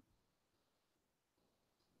said.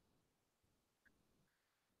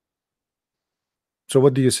 So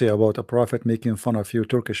what do you say about a prophet making fun of you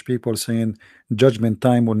Turkish people, saying judgment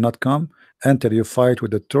time will not come until you fight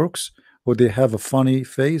with the Turks, who they have a funny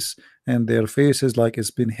face and their face is like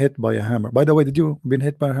it's been hit by a hammer? By the way, did you been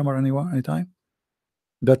hit by a hammer anytime?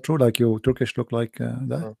 That true? Like you Turkish look like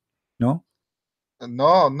that? No?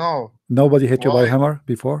 No. Nobody hit you by a hammer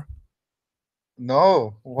before?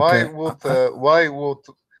 No. Why would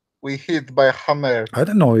we hit by a hammer? I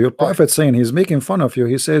don't know. Your prophet saying he's making fun of you.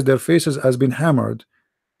 He says their faces has been hammered.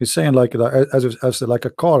 He's saying like as like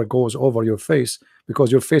a car goes over your face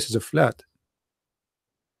because your face is flat.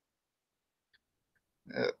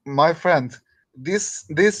 My friend, this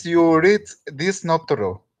you read this not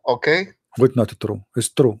true. Okay? What not true? It's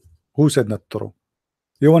true. Who said not true?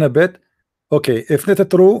 You want to bet? Okay, if not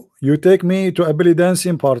true, you take me to a belly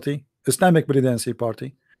dancing party, Islamic belly dancing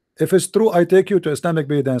party. If it's true, I take you to Islamic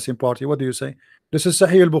belly dancing party. What do you say? This is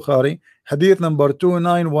Sahih al-Bukhari, hadith number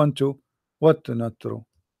 2912. What not true?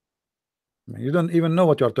 You don't even know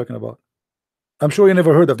what you are talking about. I'm sure you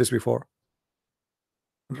never heard of this before.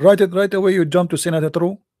 Right away you jump to say not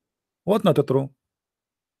true. What not true?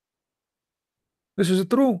 This is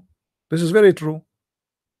true. This is very true.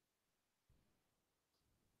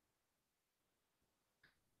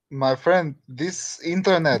 My friend, this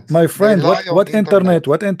internet, My they friend, lie on what internet. internet?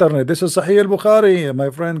 What internet? This is Sahih al-Bukhari, my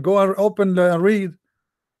friend. Go and open and read.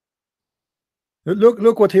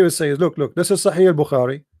 Look what he says. Look. This is Sahih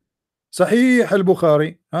al-Bukhari. Sahih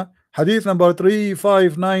al-Bukhari. Huh? Hadith number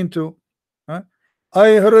 3592. Huh? I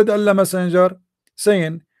heard Allah Messenger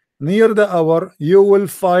saying, near the hour you will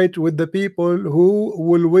fight with the people who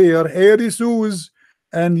will wear hairy shoes,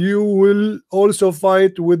 and you will also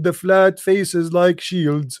fight with the flat faces like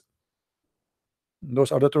shields.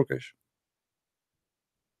 Those are the Turkish.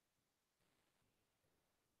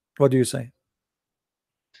 What do you say?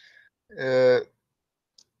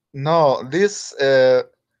 No, this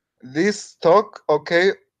talk,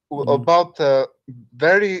 okay, about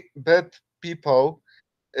very bad people,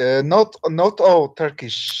 not all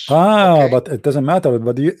Turkish. Okay? But it doesn't matter.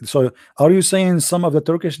 But so are you saying some of the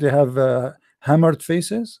Turkish they have hammered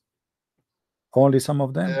faces? Only some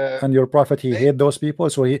of them? And your prophet he hate those people?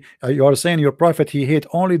 So you are saying your prophet he hate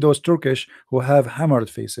only those Turkish who have hammered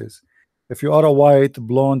faces. If you are a white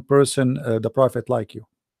blonde person, the prophet like you.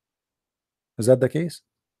 Is that the case?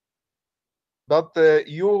 But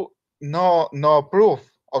you no proof,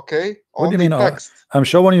 okay? What Only do you mean? text. I'm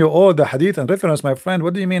showing you all the hadith and reference, my friend.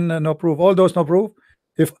 What do you mean no proof? All those no proof?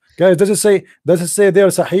 If guys, does it say they're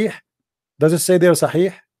sahih? Does it say they're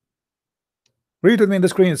sahih? Read with me in the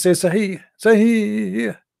screen. It says sahih,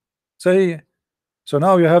 sahih, sahih. So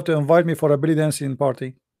now you have to invite me for a belly dancing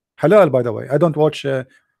party. Halal, by the way. I don't watch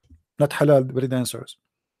not halal belly dancers,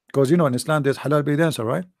 because you know in Islam there's halal belly dancer,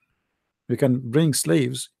 right? You can bring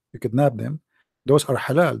slaves, you kidnap them. Those are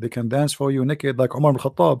halal. They can dance for you naked, like Umar ibn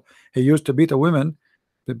Khattab. He used to beat a woman,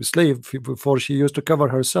 the slave, before she used to cover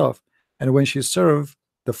herself. And when she served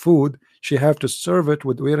the food, she have to serve it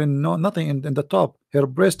with wearing nothing in the top. Her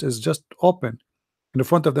breast is just open in the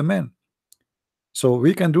front of the men. So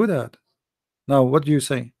we can do that. Now, what do you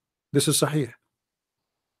say? This is Sahih.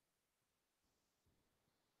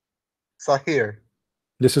 Sahih.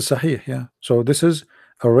 This is Sahih, yeah. So this is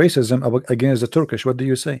a racism against the Turkish. What do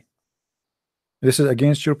you say? This is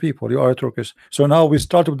against your people. You are Turkish. So now we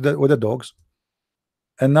started with the dogs,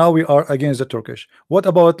 and now we are against the Turkish. What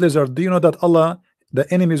about lizard? Do you know that Allah,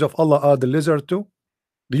 the enemies of Allah, are the lizard too?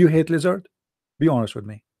 Do you hate lizard? Be honest with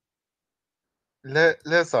me.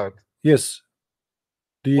 Lizard. Yes.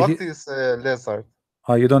 What is lizard?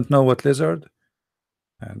 You don't know what lizard?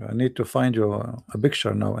 And I need to find you a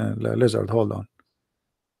picture now. And lizard. Hold on.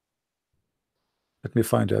 Let me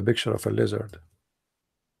find you a picture of a lizard.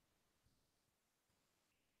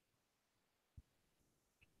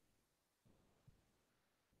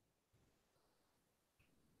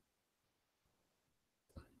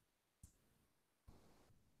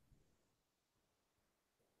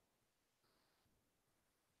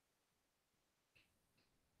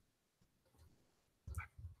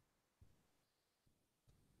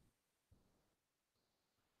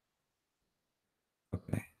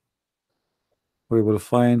 Okay. We will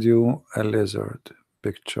find you a lizard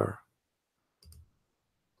picture.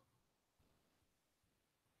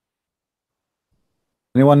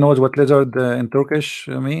 Anyone knows what lizard in Turkish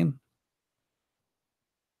mean?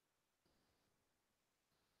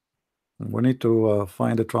 We need to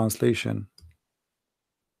find a translation.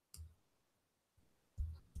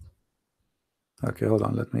 Okay, hold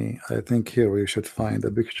on. I think here we should find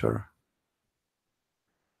a picture.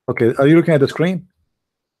 Okay, are you looking at the screen?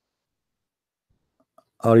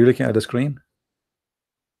 Are you looking at the screen?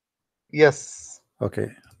 Yes.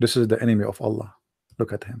 Okay, this is the enemy of Allah.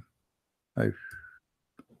 Look at him.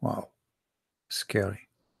 Wow, scary.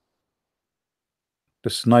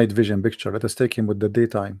 This night vision picture. Let us take him with the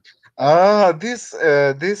daytime. This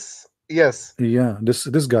yes. Yeah,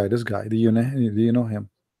 this guy. Do you know him?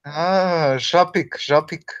 Shapik.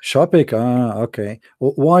 Shapik. Okay.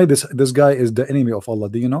 Why this guy is the enemy of Allah?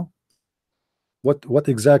 Do you know? What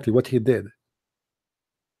exactly what he did?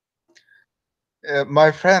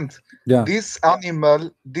 My friend. Yeah. This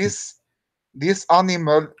animal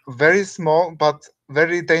very small but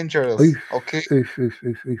very dangerous. Okay.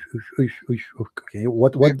 Okay.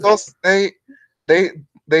 What? Because they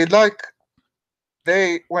like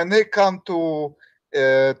when they come to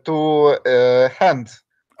hand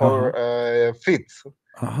or feet,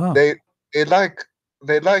 they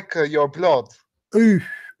like your blood.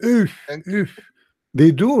 Oof, and oof.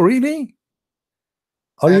 They do really?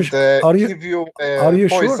 Are you and sh- are you give you are you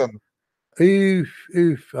sure? poison.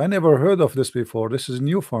 If I never heard of this before. This is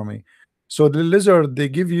new for me. So the lizard they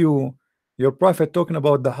give you, your prophet talking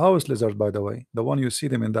about the house lizard, by the way, the one you see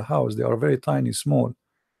them in the house, they are very tiny, small.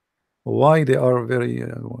 Why they are very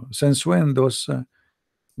since when those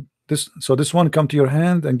this one come to your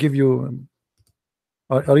hand and give you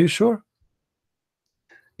are you sure?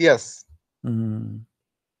 Yes. Mm.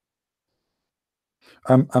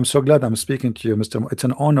 I'm so glad I'm speaking to you, Mr. It's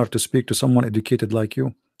an honor to speak to someone educated like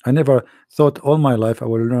you. I never thought all my life I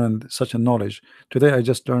will learn such a knowledge. Today I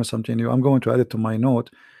just learned something new. I'm going to add it to my note.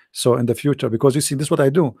 So in the future, because you see, this is what I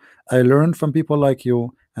do. I learn from people like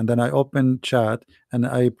you, and then I open chat and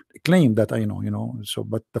I claim that I know. So,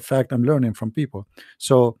 but the fact I'm learning from people.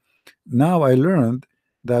 So now I learned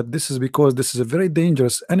that this is because this is a very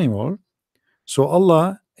dangerous animal, so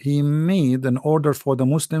Allah, He made an order for the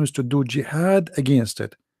Muslims to do jihad against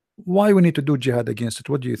it. Why we need to do jihad against it?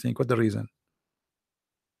 What do you think? What the reason?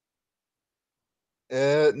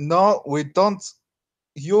 No, we don't.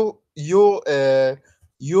 You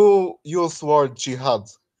use word jihad.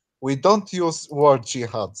 We don't use word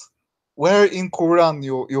jihad. Where in Quran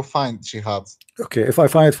you find jihad? Okay, if I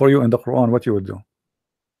find it for you in the Quran, what you would do?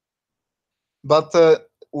 But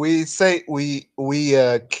we say we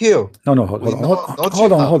kill. No, no, hold, We hold on, know no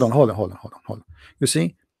hold on, jihad. hold on, hold on, hold on, hold on, hold on. You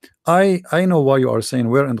see, I know why you are saying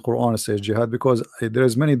where in the Quran it says jihad, because there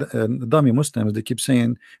is many dummy Muslims. They keep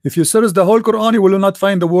saying if you search the whole Quran, you will not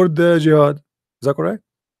find the word jihad. Is that correct?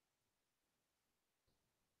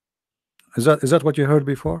 Is that what you heard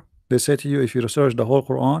before? They say to you, if you research the whole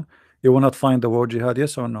Quran, you will not find the word jihad.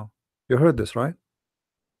 Yes or no? You heard this, right?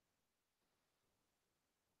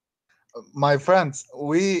 My friends,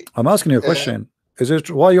 we I'm asking you a uh, question. Is it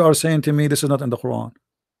why you are saying to me this is not in the Quran?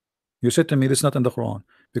 You said to me this is not in the Quran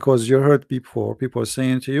because you heard before people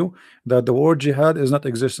saying to you that the word jihad is not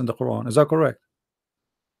exist in the Quran. Is that correct?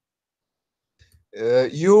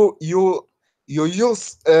 you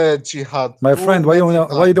use jihad My too friend, why many you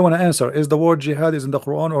times. don't want to answer? Is the word jihad is in the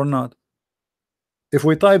Quran or not? If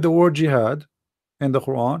we type the word jihad in the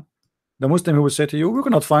Quran, the Muslim who will say to you, we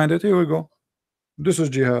cannot find it. Here we go. This is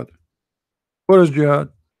jihad. Where is jihad?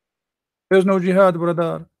 There's no jihad,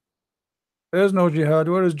 brother. There's no jihad.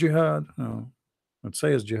 Where is jihad? No. It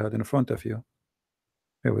says jihad in front of you.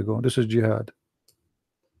 Here we go. This is jihad.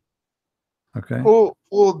 Okay. Who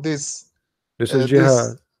This is this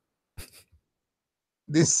jihad.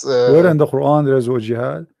 this Where in the Quran there is a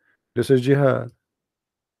jihad? This is jihad.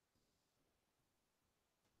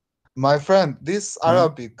 my friend, this Huh?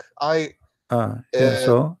 Arabic, Yeah. uh,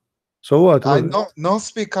 So what? I no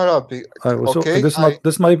speak Arabic. So Okay,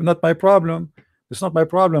 this might not my problem. It's not my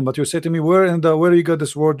problem. But you say to me, where you got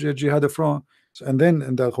this word jihad from? And then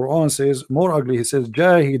in the Quran says more ugly. He says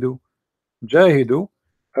jahidu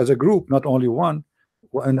as a group, not only one.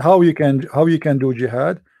 And how you can do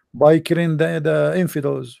jihad by killing the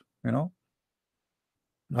infidels.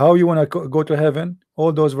 How you want to go to heaven?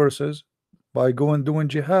 All those verses by going doing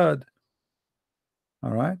jihad.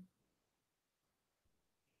 All right.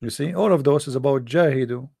 You see, all of those is about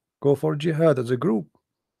jahidu. Go for jihad as a group.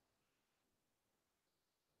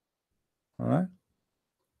 All right.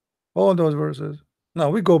 All those verses. Now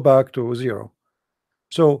we go back to zero.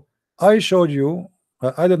 So I showed you.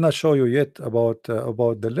 I did not show you yet about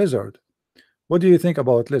the lizard. What do you think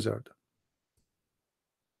about lizard?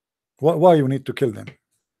 Why you need to kill them?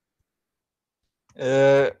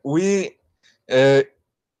 we uh,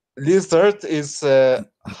 lizard is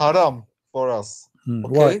haram for us.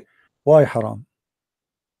 Why? Okay, Why haram?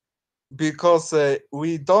 because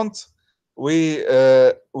we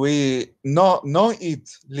no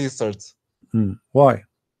eat lizard. Why?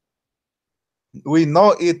 We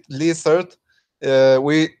no eat lizard.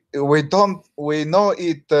 We no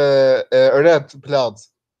eat red blood.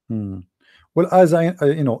 Well, as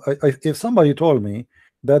if somebody told me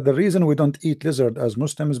that the reason we don't eat lizard as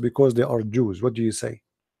Muslims because they are Jews, what do you say?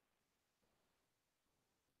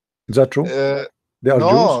 Is that true? Uh, They are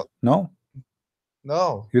Jews? no, No,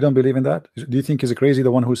 no. you don't believe in that? Do you think he's crazy,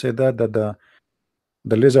 the one who said that the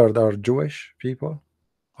lizard are Jewish people?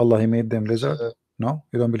 Allah, He made them lizard? Uh, No,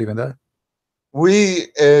 you don't believe in that? we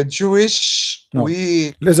Jewish. No.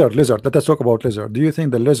 Lizard. Let us talk about lizard. Do you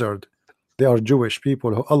think the lizard, they are Jewish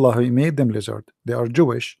people who Allah He made them lizard? They are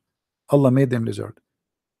Jewish. Allah made them lizard.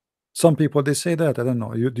 Some people they say that. I don't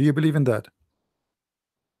know. Do you believe in that?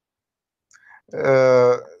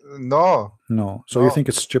 Uh, no, No. So you no. think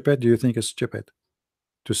it's stupid? Do you think it's stupid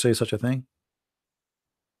to say such a thing?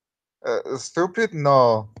 Stupid?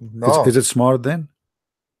 No, Is no. it smart then?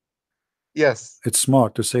 Yes. It's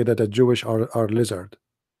smart to say that the Jewish are lizard.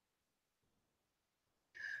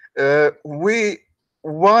 We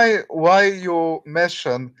why you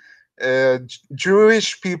mention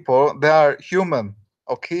Jewish people? They are human.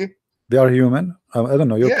 Okay. They are human. I don't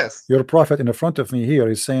know. Yes. Your prophet in the front of me here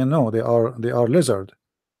is saying no. They are lizard.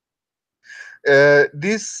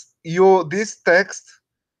 This text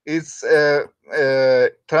is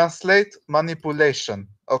translate manipulation.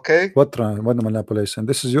 Okay. What manipulation?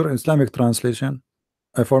 This is your Islamic translation.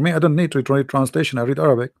 For me, I don't need to read translation. I read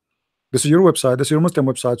Arabic. This is your website. This is your Muslim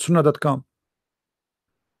website, Sunnah.com.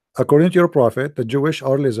 According to your prophet, the Jewish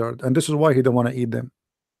are lizard, and this is why he don't want to eat them.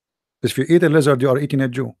 If you eat a lizard, you are eating a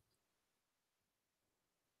Jew.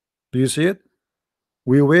 Do you see it?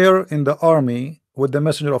 We were in the army with the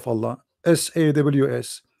Messenger of Allah,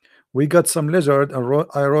 SAWS. We got some lizard, and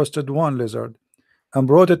I roasted one lizard and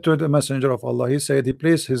brought it to the Messenger of Allah. He said he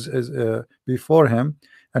placed his before him,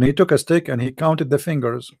 and he took a stick and he counted the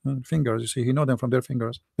fingers. Fingers, you see, he know them from their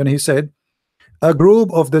fingers. Then he said, a group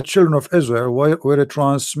of the children of Israel were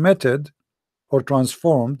transmitted or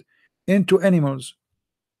transformed into animals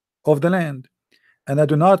of the land, and I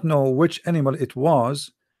do not know which animal it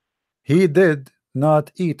was. He did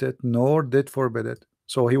not eat it, nor did forbid it.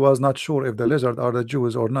 So he was not sure if the lizard are the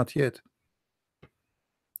Jews or not yet.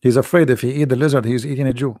 He's afraid if he eat the lizard, he's eating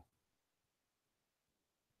a Jew.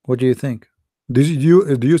 What do you think? Do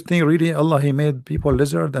you think really Allah he made people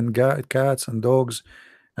lizard and cats and dogs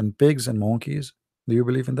and pigs and monkeys? Do you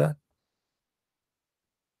believe in that?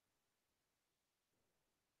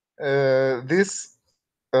 This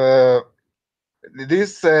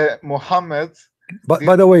Muhammad. But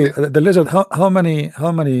by the way, the lizard, how many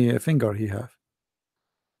finger he have?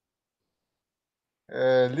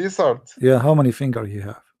 Lizard. Yeah, how many finger he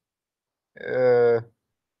have?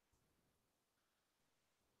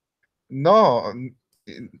 No.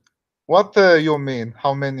 What you mean?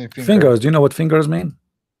 How many fingers? Fingers. Do you know what fingers mean?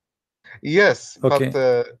 Yes. Okay.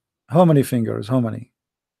 But how many fingers? How many?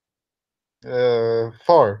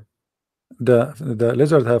 4. The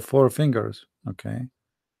lizard have 4 fingers. Okay.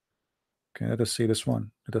 Okay. Let us see this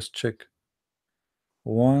one. Let us check.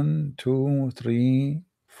 1, 2, 3,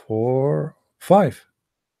 4, 5.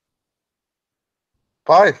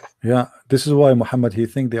 5. Yeah. This is why Muhammad he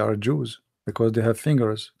think they are Jews, because they have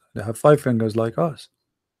fingers. They have 5 fingers like us.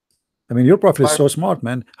 I mean, your prophet is so smart,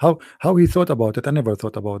 man. How he thought about it? I never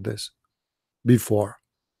thought about this before.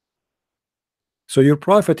 So your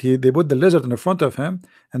prophet, they put the lizard in the front of him,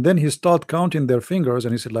 and then he started counting their fingers,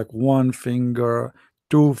 and he said like 1 finger,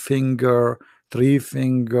 2 finger, 3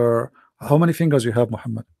 finger. How many fingers you have,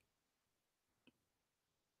 Muhammad?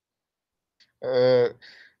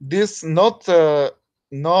 This not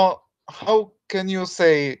no. How can you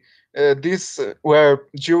say this were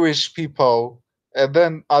Jewish people, and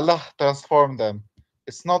then Allah transformed them?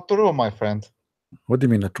 It's not true, my friend. What do you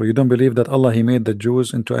mean not true? You don't believe that Allah he made the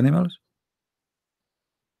Jews into animals?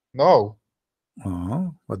 No.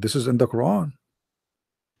 Oh, but this is in the Quran.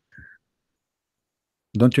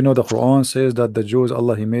 Don't you know the Quran says that the Jews,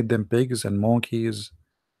 Allah he made them pigs and monkeys?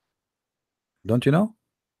 Don't you know?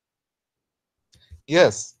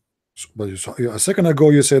 Yes. But a second ago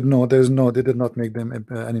you said no, there's no, they did not make them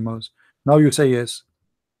animals. Now you say yes.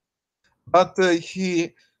 But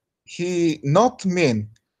he not mean,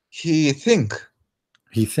 he think.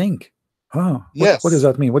 He think. Oh, yes. What does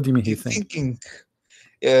that mean? What do you mean he think? Thinking.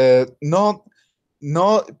 Not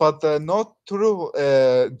but not true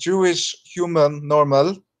Jewish human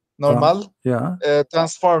normal yeah.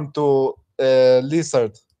 Transformed to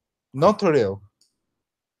lizard. Not real.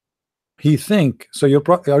 He think. So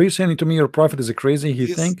are you saying to me your prophet is crazy? He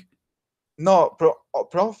think? No,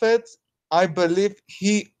 prophet, I believe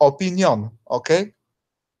he opinion. Okay,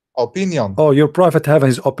 opinion. Oh, your prophet have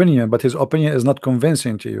his opinion, but his opinion is not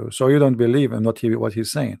convincing to you, so you don't believe in what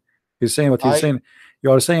he's saying. He's saying what he's saying.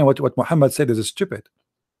 You are saying what Muhammad said is stupid.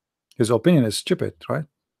 His opinion is stupid, right?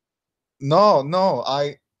 No,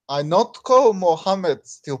 I not call Muhammad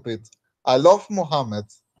stupid. I love Muhammad.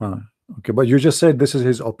 Okay, but you just said this is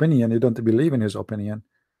his opinion. You don't believe in his opinion.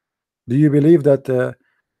 Do you believe that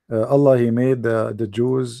Allah he made the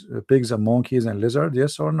Jews pigs and monkeys and lizards?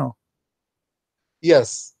 Yes or no?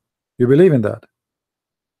 Yes. You believe in that?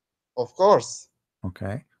 Of course.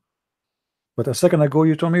 Okay. But a second ago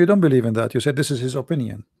you told me you don't believe in that. You said this is his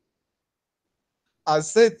opinion. I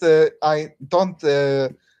said I don't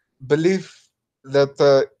believe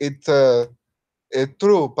that it's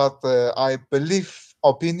true, but I believe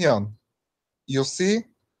opinion. You see?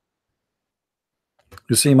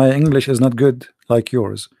 You see, my English is not good like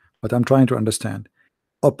yours, but I'm trying to understand.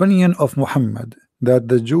 Opinion of Muhammad that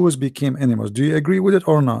the Jews became animals. Do you agree with it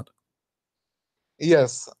or not?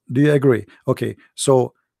 Yes. Do you agree? Okay,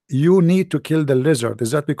 so you need to kill the lizard.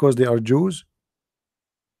 Is that because they are Jews?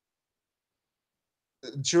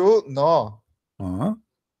 Jew? No. Uh-huh.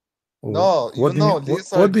 No, What you do you mean? know, What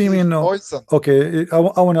lizard do you give mean? No. poison. Okay, I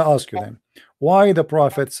want to ask you then. Why the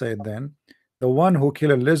prophet said then, the one who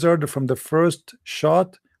kill a lizard from the first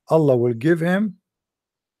shot, Allah will give him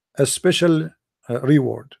a special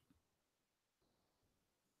reward.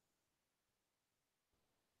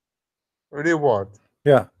 Reward.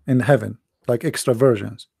 Yeah, in heaven, like extra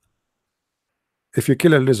versions. If you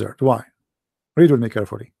kill a lizard, why? Read with me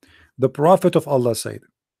carefully. The prophet of Allah said,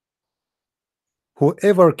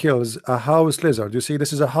 whoever kills a house lizard, you see,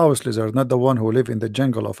 this is a house lizard, not the one who live in the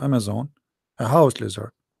jungle of Amazon, a house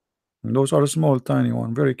lizard. And those are small, tiny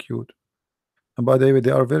one, very cute. And by the way, they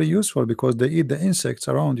are very useful because they eat the insects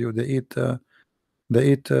around you. They eat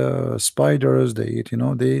spiders. They eat,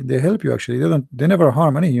 they help you actually. They never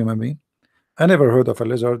harm any human being. I never heard of a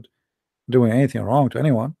lizard doing anything wrong to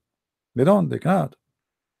anyone. They don't. They cannot.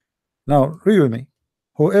 Now, read with me.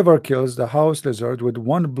 Whoever kills the house lizard with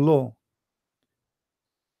one blow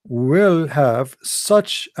will have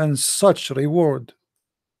such and such reward.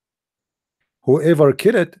 Whoever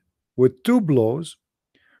kill it with two blows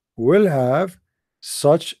will have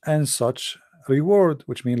such and such reward,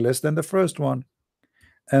 which means less than the first one.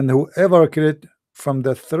 And whoever kill it from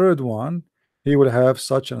the third one, he will have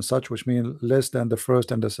such and such, which means less than the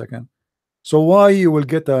first and the second. So why you will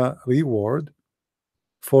get a reward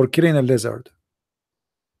for killing a lizard?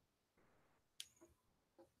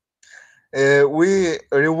 We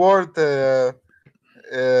reward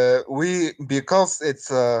we because it's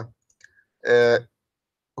uh,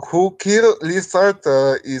 who kill lizard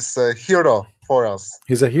is a hero for us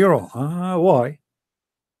He's a hero. Ah, why?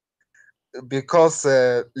 because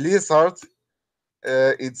lizard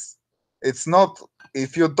it's not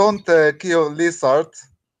if you don't kill lizard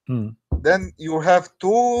Hmm. then you have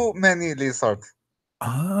too many lizard.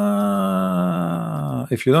 Ah,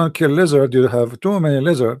 if you don't kill lizard, you have too many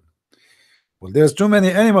lizard. Well, there's too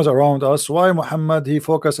many animals around us. Why Muhammad he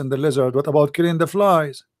focus on the lizard? What about killing the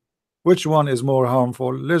flies? Which one is more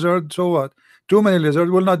harmful? Lizard, so what? Too many lizard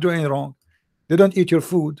will not do any wrong. They don't eat your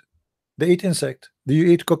food. They eat insect. Do you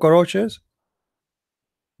eat cockroaches?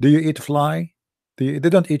 Do you eat fly? They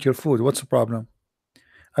don't eat your food. What's the problem?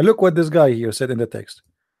 I look what this guy here said in the text.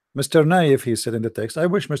 Mr. Naif, he said in the text. I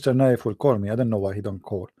wish Mr. Naif will call me. I don't know why he don't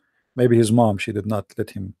call. Maybe his mom, she did not let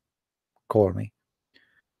him call me.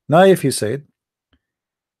 Naif, he said,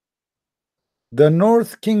 the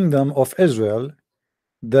North Kingdom of Israel,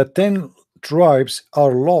 the 10 tribes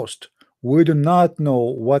are lost. We do not know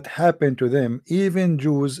what happened to them. Even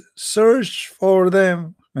Jews search for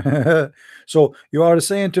them. So you are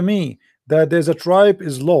saying to me that there's a tribe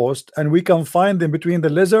is lost and we can find them between the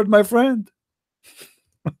lizard, my friend?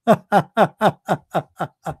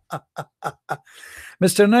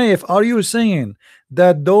 Mr. Naif, are you saying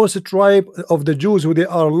that those tribe of the Jews who they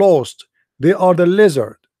are lost, they are the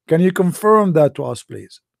lizard? Can you confirm that to us,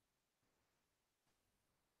 please?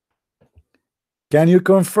 Can you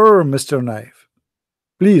confirm, Mr. Naif?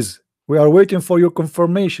 Please, we are waiting for your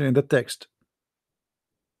confirmation in the text.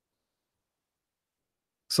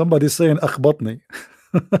 Somebody saying أخبطني.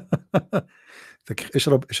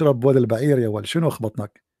 اشرب بول البعير يا ولد. شنو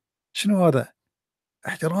أخبطنك؟ شنو هذا؟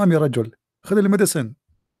 احترام يا رجل. خذ الميديسن.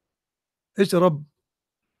 اشرب.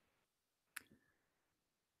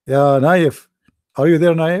 يا نايف. Are you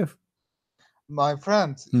there, Naif? My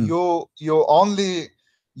friend, you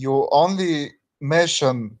only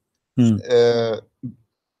mention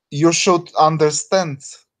you should understand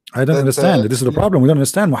I don't that understand. This is the problem. We don't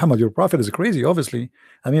understand. Muhammad, your prophet is crazy, obviously.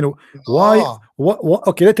 I mean, why? no, What?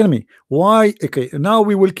 Okay, tell me why. Okay, now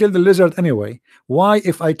we will kill the lizard anyway. Why,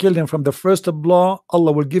 if I kill him from the first blow,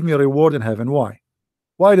 Allah will give me a reward in heaven? Why?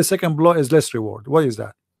 Why the second blow is less reward? Why is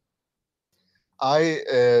that? I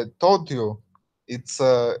told you it's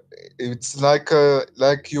like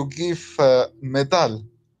you give medal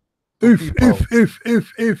to people.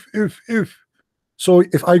 If. So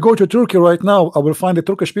if I go to Turkey right now, I will find the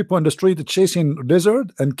Turkish people in the street chasing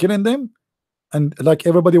lizard and killing them, and like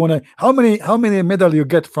everybody wanna. How many medal you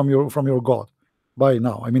get from your God by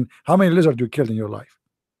now? I mean, how many lizard you killed in your life?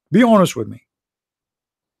 Be honest with me.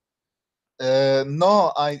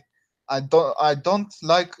 No, I don't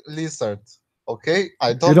like lizard. Okay, I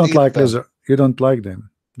You don't don't eat like them. lizard. You don't like them.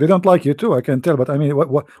 They don't like you too. I can tell. But I mean,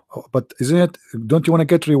 what? But isn't it? Don't you want to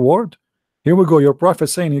get reward? Here we go. Your prophet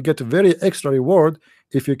saying you get a very extra reward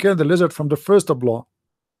if you kill the lizard from the first blow.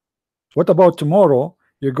 What about tomorrow?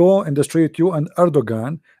 You go in the street, you and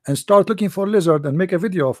Erdogan, and start looking for lizard and make a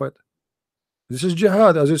video of it. This is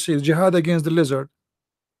jihad, as you see, jihad against the lizard.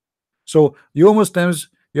 So you Muslims,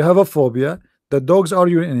 you have a phobia. The dogs are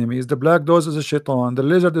your enemies. The black dogs is a shaitan. The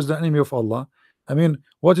lizard is the enemy of Allah. I mean,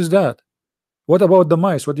 what is that? What about the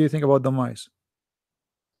mice? What do you think about the mice?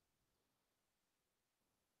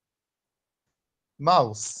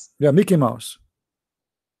 Mouse. Yeah, Mickey Mouse.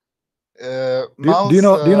 Do you Mouse.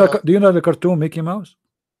 know the cartoon Mickey Mouse?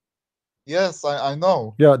 Yes, I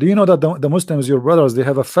know. Yeah. Do you know that the Muslims, your brothers, they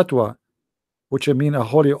have a fatwa, which I mean a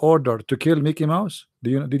holy order to kill Mickey Mouse?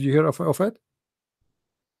 Did you hear of it?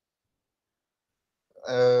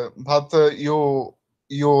 But you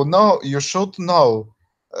know, you should know,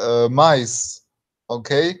 mice.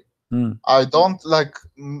 Okay, Hmm. I don't like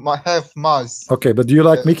have mice. Okay, but do you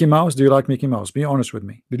like Uh, Mickey Mouse? Do you like Mickey Mouse? Be honest with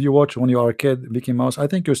me. Did you watch when you were a kid Mickey Mouse? I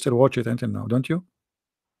think you still watch it until now, don't you?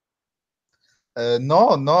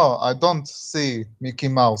 no, no, I don't see Mickey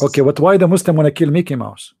Okay, Mouse. but why the Muslim want to kill Mickey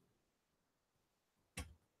Mouse?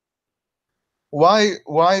 Why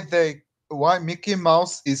Mickey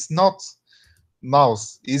Mouse is not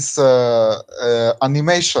mouse? Is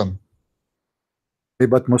animation. Okay,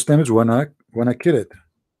 but Muslims wanna kill it.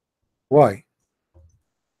 Why?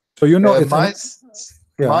 So you know it's an Mice,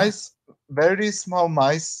 yeah. mice, very small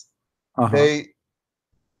mice. Uh-huh.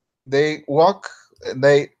 They walk.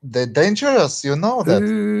 They dangerous. You know that.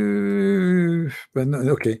 But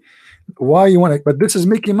okay, why you want to? But this is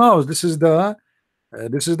Mickey Mouse. This is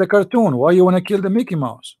the cartoon. Why you want to kill the Mickey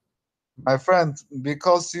Mouse? My friend,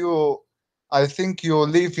 because I think you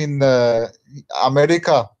live in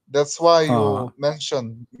America. That's why Uh, you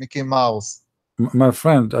mention Mickey Mouse. my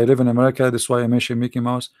friend, I live in America. That's why I mentioned Mickey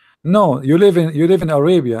Mouse. No, you live in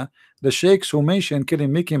Arabia. The sheikhs who mention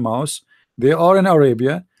killing Mickey Mouse, they are in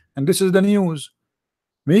Arabia, and this is the news.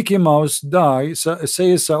 Mickey Mouse die,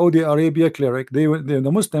 says Saudi Arabia cleric.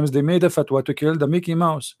 The Muslims they made a fatwa to kill the Mickey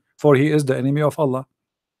Mouse, for he is the enemy of Allah.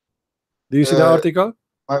 Do you see the Uh, article?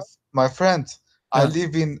 my my friend, I Yeah.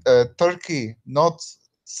 live in Turkey, not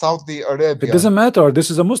Saudi It Arabia. doesn't matter. This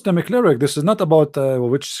is a Muslim cleric. This is not about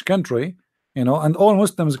which country, you know. And all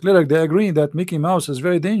Muslims cleric they agree that Mickey Mouse is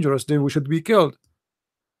very dangerous. They should be killed.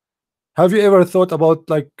 Have you ever thought about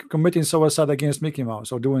like committing suicide against Mickey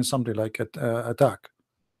Mouse or doing something like attack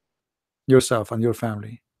yourself and your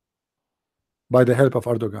family by the help of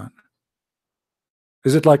Erdogan?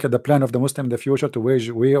 Is it like the plan of the Muslim in the future to wage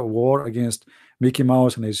war against Mickey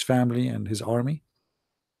Mouse and his family and his army?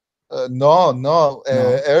 No, no. No.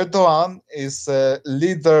 Erdogan is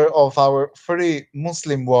leader of our free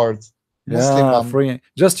Muslim world. Muslim Yeah, and free.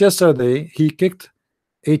 Just yesterday, he kicked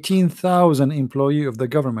 18,000 employee of the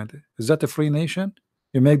government. Is that a free nation?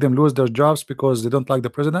 You make them lose their jobs because they don't like the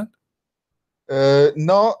president?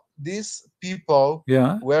 no, these people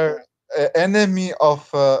Yeah. were enemy of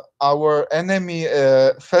our enemy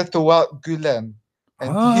Fethullah Gulen,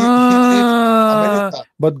 and he lived in America.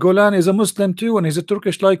 But Golan is a Muslim too, and he's a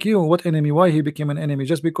Turkish like you. What enemy? Why he became an enemy?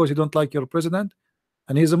 Just because he don't like your president?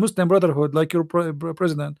 And he's a Muslim brotherhood like your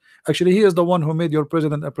president. Actually, he is the one who made your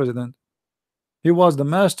president a president. He was the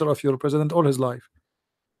master of your president all his life.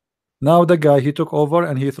 Now the guy he took over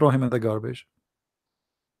and he throw him in the garbage.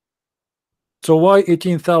 So why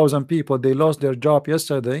 18,000 people they lost their job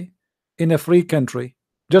yesterday in a free country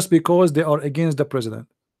just because they are against the president?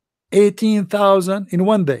 18,000 in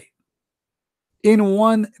one day. In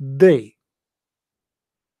one day.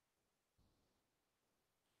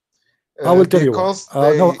 I will tell you why. Because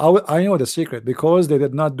No, they I know the secret because they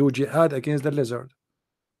did not do jihad against the lizard.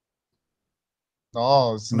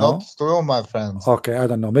 no, it's not No. true, my friend. Okay, I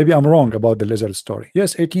don't know. Maybe I'm wrong about the lizard story.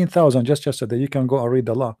 Yes, 18,000 just yesterday. You can go and read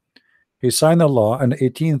the law. He signed a law, and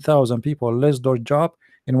 18,000 people lost their job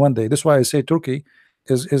in one day. That's why I say Turkey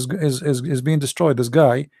is being destroyed. This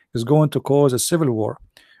guy is going to cause a civil war.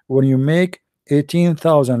 When you make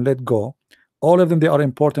 18,000 let go, all of them they are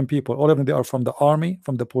important people. All of them they are from the army,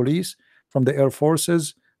 from the police, from the air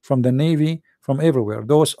forces, from the navy, from everywhere.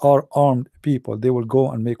 Those are armed people. They will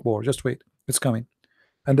go and make war. Just wait, it's coming,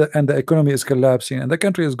 and the economy is collapsing, and the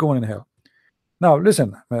country is going in hell. Now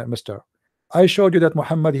listen, Mister. I showed you that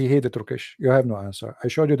Muhammad he hated Turkish. You have no answer. I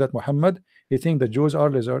showed you that Muhammad he think the Jews are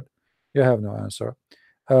lizard. You have no answer.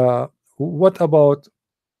 What about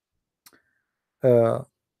uh,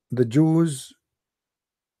 the Jews?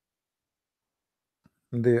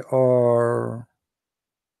 They are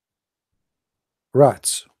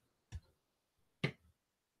rats.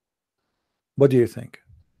 What do you think?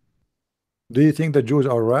 Do you think the Jews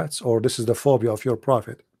are rats, or this is the phobia of your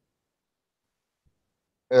prophet?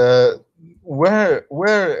 Uh, where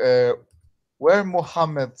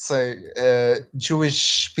Muhammad say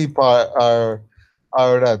Jewish people are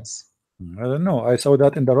rats? I don't know. I saw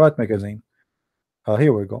that in the Rat magazine.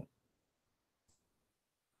 Here we go.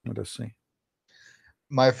 Let us see.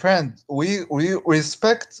 My friend, we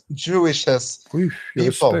respect Jewish as You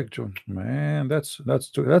people. respect John, man. That's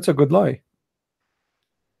a good lie.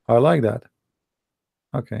 I like that.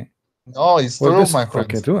 Okay. No, it's Well, true, this my okay,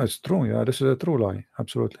 friend. true. It's true. Yeah, this is a true lie.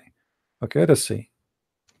 Absolutely. Okay, let's see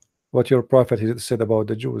what your prophet said about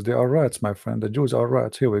the Jews. They are rats, my friend. The Jews are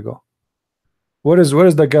rats. Here we go. Where is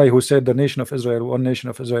the guy who said the nation of Israel, one nation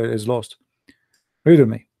of Israel is lost? Read with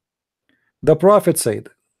me. The prophet said,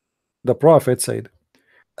 the prophet said,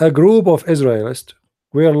 a group of Israelites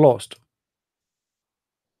were lost,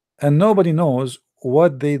 and nobody knows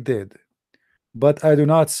what they did. But I do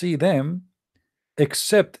not see them,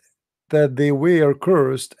 except that they were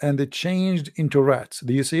cursed and they changed into rats.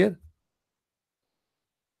 Do you see it?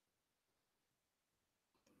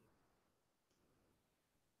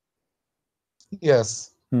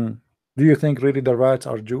 Yes. Hmm. Do you think really the rats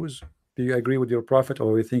are Jews? Do you agree with your prophet,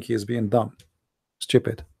 or you think he is being dumb,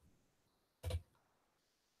 stupid?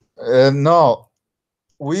 No,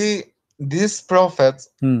 we this prophet,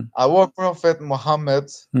 Hmm. our prophet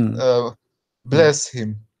Muhammad, Hmm. uh, Hmm. bless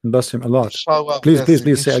him. Bless him a lot. Inshallah, Please, bless please, him.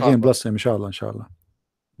 please say again, Inshallah. bless him, inshallah, inshallah.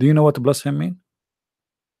 Do you know what to bless him mean?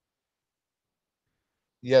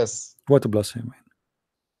 Yes. What to bless him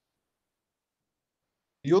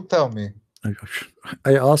You tell me. mean?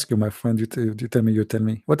 I ask you, my friend, you tell me, you tell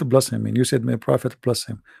me. What to bless him mean? You said my prophet bless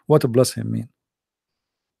him. What to bless him mean?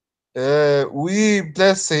 We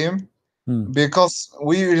bless him Hmm. because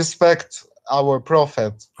we respect our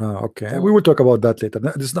prophet. Okay, we Who- will talk about that later.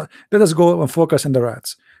 This is not, let us go and focus on the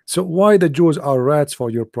rats. So why the Jews are rats for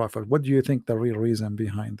your prophet? What do you think the real reason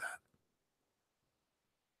behind that?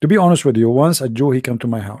 To be honest with you, once a Jew he came to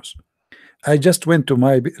my house. I just went to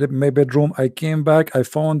my bedroom. I came back. I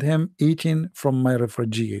found him eating from my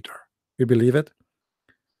refrigerator. You believe it?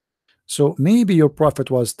 So maybe your prophet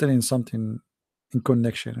was telling something in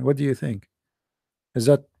connection. What do you think? Is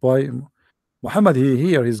that why Muhammad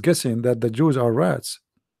here is guessing that the Jews are rats,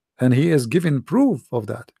 and he is giving proof of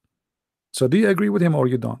that? So do you agree with him or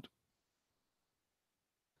you don't?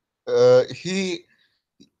 he,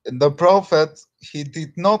 the prophet, he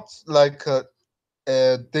did not like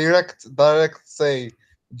direct say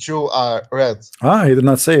Jew are red. He did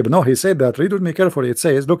not say, but no, he said that. Read with me carefully. It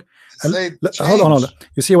says, look, He said hold on, hold on. change.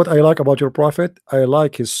 You see what I like about your prophet? I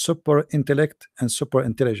like his super intellect and super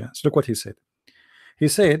intelligence. Look what he said. He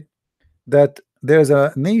said that there's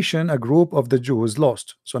a nation, a group of the Jews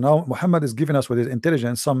lost. So now Muhammad is giving us with his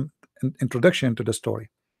intelligence some introduction to the story.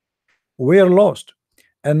 We're lost,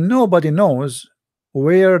 and nobody knows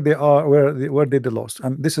where they are, where they lost.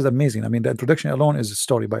 And this is amazing. I mean, the introduction alone is a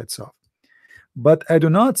story by itself. But I do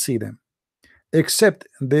not see them, except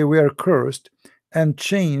they were cursed and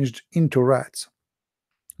changed into rats.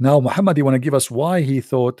 Now Muhammad, you want to give us why he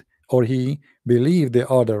thought or he believed they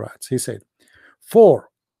are the rats. He said, for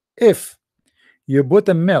if you put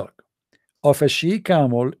the milk of a she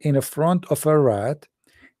camel in front of a rat,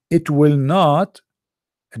 it will not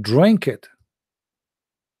drink it.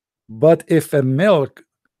 But if a milk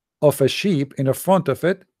of a sheep in front of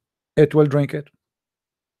it, it will drink it.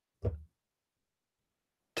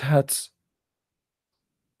 That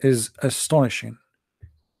is astonishing.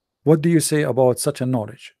 What do you say about such a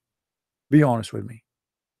knowledge? Be honest with me.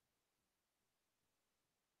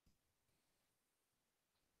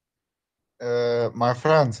 My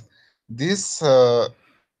friend, this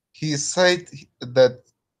he said that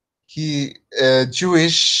he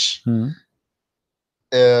Jewish. Hmm.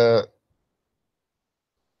 Uh,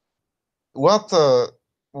 what?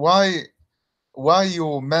 Why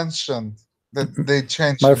you mentioned that they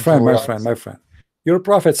change My into friend, my friend, rats? my friend. Your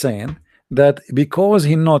prophet saying that because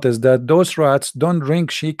he noticed that those rats don't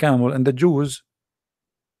drink she camel and the Jews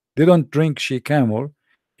they don't drink she camel,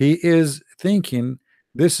 he is thinking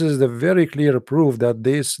this is the very clear proof that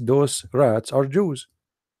those rats are Jews.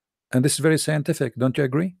 And this is very scientific. Don't you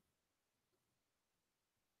agree?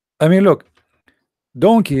 I mean, look,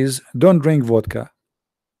 donkeys don't drink vodka,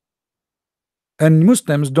 and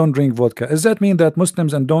Muslims don't drink vodka. Does that mean that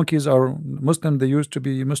Muslims and donkeys are Muslims? They used to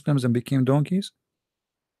be Muslims and became donkeys.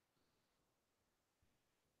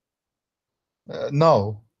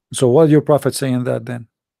 No, So what are your prophet saying that then?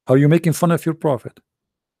 Are you making fun of your prophet?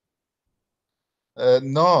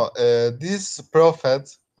 no. This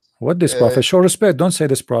prophet. What this Uh, prophet? Show respect. Don't say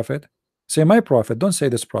this prophet. Say my prophet. Don't say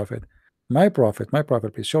this prophet. My prophet,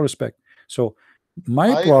 please show respect. So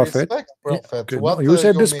my I prophet. respect prophet. Okay, no, What you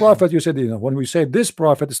said you this mean? prophet. You said, when we say this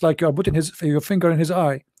prophet, it's like you are putting your finger in his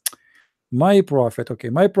eye. My prophet. Okay,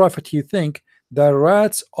 my prophet. He think the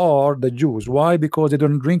rats are the Jews. Why? Because they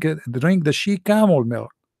don't drink the she camel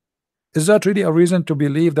milk. Is that really a reason to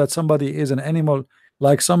believe that somebody is an animal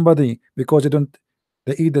like somebody because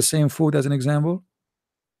they eat the same food? As an example,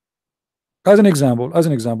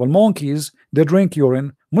 monkeys, they drink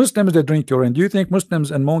urine. Muslims, they drink urine. Do you think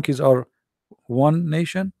Muslims and monkeys are one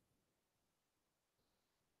nation?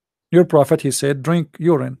 Your prophet, he said, drink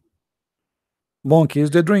urine. Monkeys,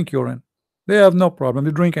 they drink urine. They have no problem.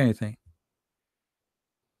 They drink anything.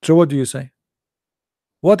 So what do you say?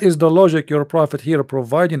 What is the logic your prophet here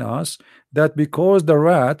providing us, that because the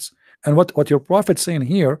rats, and what your prophet saying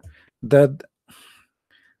here, that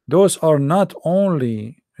those are not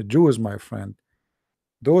only Jews, my friend,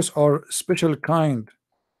 those are special kind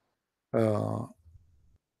uh,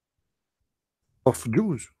 of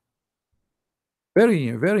Jews,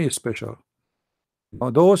 very very special.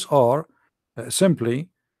 Those are simply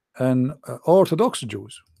an Orthodox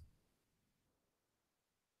Jews.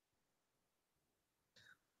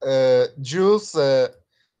 Jews,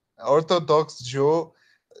 Orthodox Jew.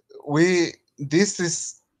 We this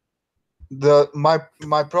is the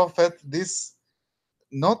my prophet. This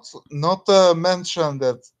not mention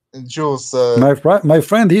that Jews. My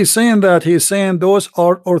friend, he's saying those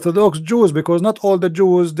are Orthodox Jews, because not all the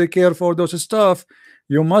Jews they care for those stuff.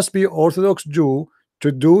 You must be Orthodox Jew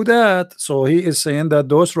to do that. So he is saying that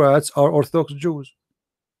those rats are Orthodox Jews.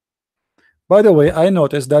 By the way, I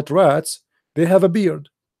noticed that rats, they have a beard.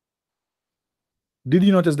 Did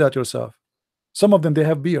you notice that yourself? Some of them, they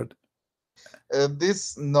have beard.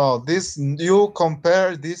 This no, this you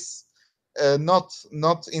compare this not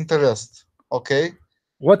interest. Okay.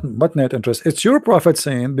 What not interest? It's your prophet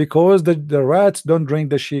saying because the rats don't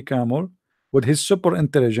drink the she camel, with his super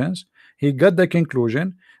intelligence, he got the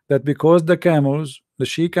conclusion that because the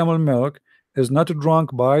she camel milk is not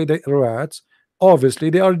drunk by the rats,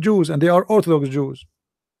 obviously they are Jews, and they are Orthodox Jews.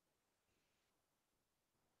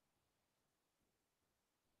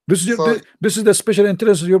 So This is the special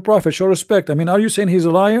interest of your prophet. Show respect. I mean, are you saying he's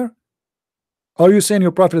a liar? Are you saying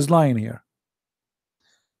your prophet is lying here?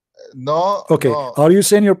 no, Okay. no, Are you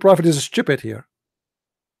saying your prophet is stupid here?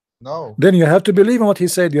 no. Then you have to believe in what he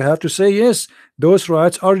said. You have to say, yes, those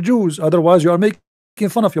rats are Jews. Otherwise, you are making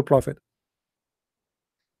fun of your prophet.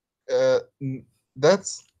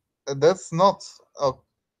 That's that's not uh,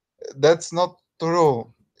 that's not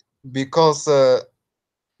true because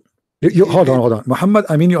he Hold on, did hold on. Muhammad,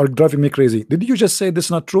 I mean, you are driving me crazy. Did you just say this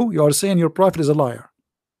is not true? You are saying your prophet is a liar.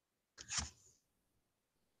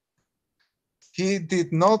 he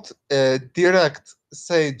did not direct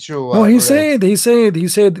say Jew No, red. he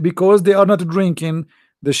said, because they are not drinking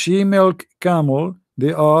the she milk camel,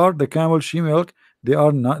 they are the camel she milk, they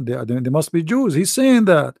are not, they must be Jews. He's saying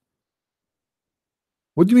that.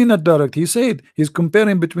 What do you mean not direct? He said he's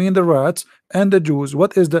comparing between the rats and the Jews.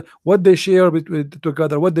 What they share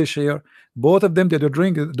together? What they share? Both of them, they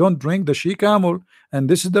don't drink the she camel, and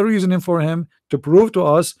this is the reasoning for him to prove to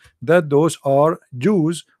us that those are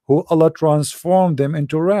Jews who Allah transformed them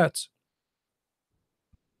into rats.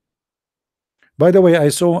 By the way, I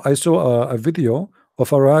saw a video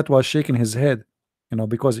of a rat was shaking his head,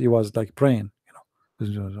 because he was like praying.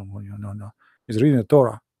 No, he's reading the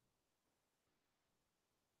Torah.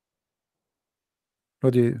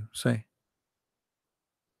 What do you say?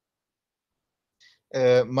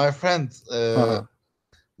 My friend, Uh,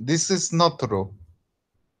 this is not true.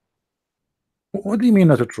 what do you mean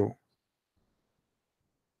not true?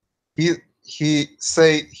 He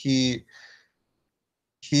say he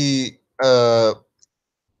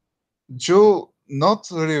Jew not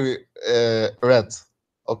really red.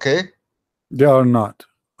 Okay. They are not.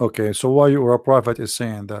 Okay, so why your prophet is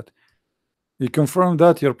saying that? You confirm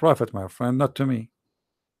that your prophet, my friend, not to me.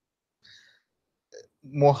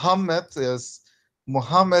 Muhammad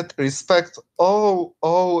respect all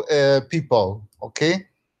people. Okay.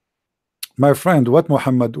 My friend, what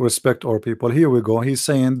Muhammad respect our people? Here we go. He's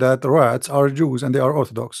saying that rats are Jews and they are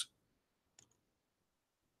Orthodox.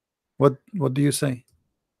 What do you say?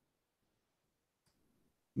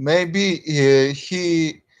 Maybe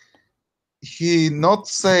he not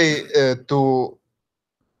say to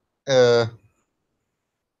uh,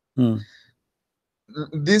 Hmm.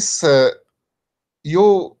 this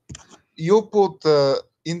you put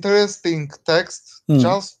interesting text Hmm.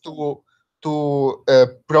 just to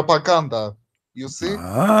propaganda. You see?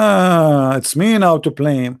 It's me now to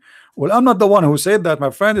blame. Well, I'm not the one who said that, my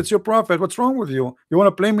friend. It's your prophet. What's wrong with you? You want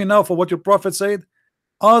to blame me now for what your prophet said?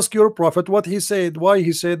 Ask your prophet what he said, why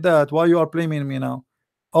he said that, why you are blaming me now.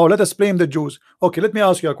 Oh, let us blame the Jews. Okay, let me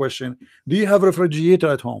ask you a question. Do you have refrigerator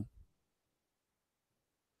at home?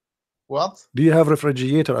 What? Do you have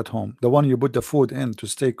refrigerator at home? The one you put the food in to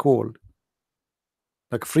stay cold,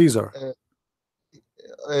 like freezer.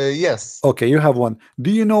 Uh, Yes. Okay, you have one.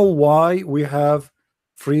 Do you know why we have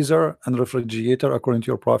freezer and refrigerator according to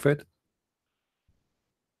your prophet?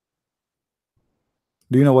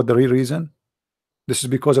 Do you know what the real reason? This is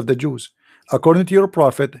because of the Jews. According to your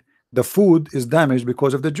prophet, the food is damaged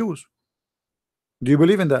because of the Jews. Do you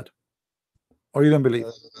believe in that, or you don't believe?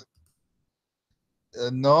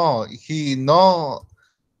 No, he no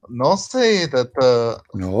say that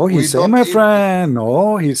No, he we say, don't my eat. friend.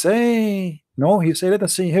 No, he say. No, he say. Let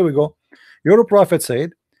us see. Here we go. Your prophet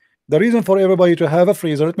said the reason for everybody to have a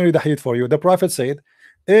freezer. Let me read the hadith for you. The prophet said,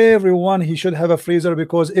 everyone he should have a freezer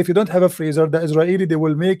because if you don't have a freezer, the Israeli they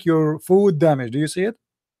will make your food damage. Do you see it?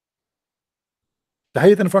 The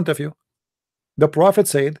hadith in front of you. The prophet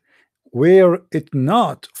said, were it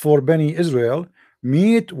not for Bani Israel,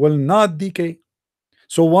 meat will not decay.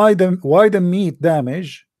 So why the meat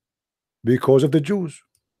damage? Because of the Jews.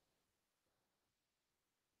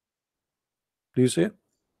 Do you see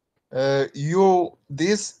it? You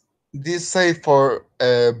this say for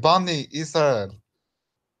Bani Israel.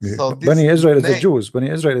 Yeah. So this Bani Israel is the name, Jews. Bani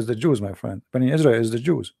Israel is the Jews, my friend. Bani Israel is the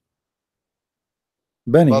Jews.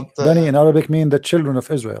 but Bani in Arabic mean the children of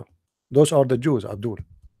Israel. Those are the Jews, Abdul.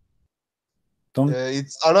 Don't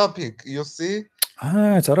it's Arabic. You see,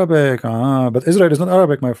 it's Arabic. But Israel is not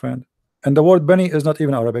Arabic, my friend. And the word Bani is not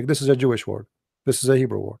even Arabic. This is a Jewish word. This is a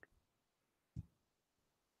Hebrew word.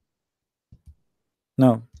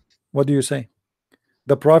 Now, what do you say?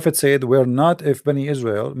 The prophet said, we're not if Bani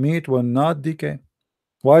Israel, meat will not decay.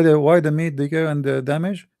 Why the meat decay and the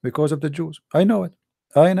damage? Because of the Jews. I know it.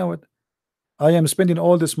 I know it. I am spending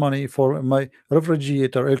all this money for my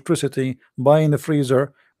refrigerator, electricity, buying the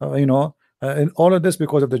freezer, and all of this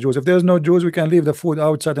because of the Jews. If there's no Jews, we can leave the food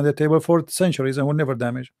outside on the table for centuries and will never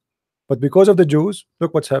damage. But because of the Jews,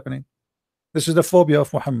 look what's happening. This is the phobia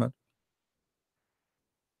of Muhammad.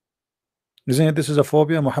 Isn't it? This is a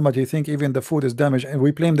phobia. Muhammad, he think even the food is damaged, and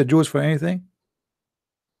we blame the Jews for anything.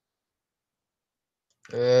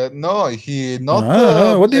 no, he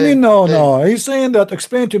not What do you mean? No, blame. no. He's saying that.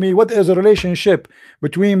 Explain to me what is the relationship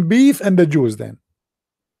between beef and the Jews. Then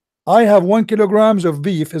I have 1 kilograms of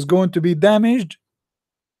beef is going to be damaged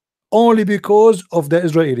only because of the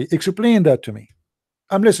Israeli. Explain that to me.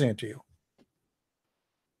 I'm listening to you.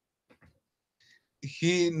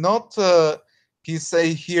 He not he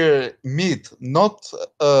say here meat, not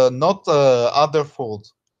other food.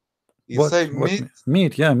 He say What meat.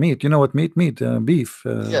 meat? Yeah, meat. You know what meat? Meat, beef,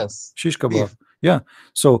 Yes, shish kebab. beef. Yeah.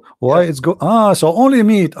 So why Yes. it's go? So only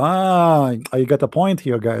meat. I got a point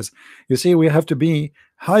here, guys. You see, we have to be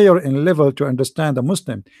higher in level to understand a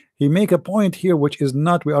Muslim. He make a point here, which is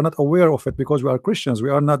not. We are not aware of it because we are Christians. We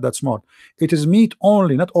are not that smart. It is meat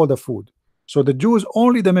only, not all the food. So the Jews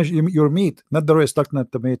only damage your meat, not the rest, like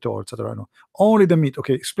not tomato or etc. No, only the meat.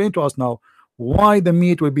 Okay, explain to us now why the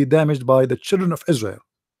meat will be damaged by the children of Israel.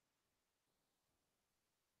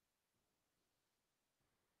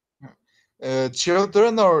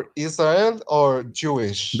 Children or Israel or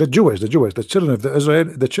Jewish? The children of the Israel.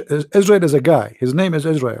 Israel is a guy. His name is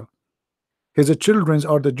Israel. His children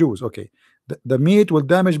are the Jews. Okay, the meat will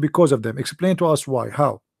damage because of them. Explain to us why.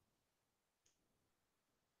 How?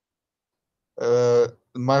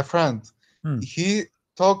 My friend, Hmm. he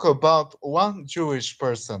talk about one Jewish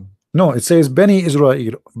person. No, it says Beni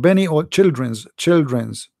Israel. Beni or children's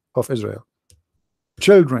of Israel.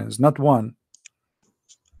 Children's, not one.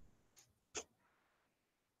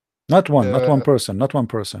 Not Uh, one person. Not one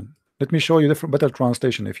person. Let me show you different better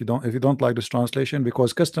translation if you don't like this translation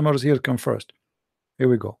because customers here come first. Here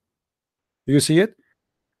we go. You see it?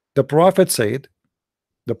 The prophet said.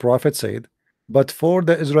 The prophet said, but for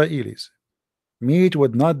the Israelis, meat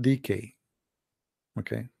would not decay.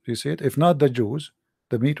 Okay, do you see it? If not the Jews,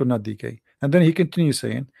 the meat will not decay. And then he continues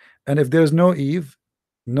saying, and if there's no Eve,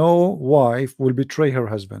 no wife will betray her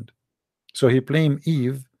husband. So he blamed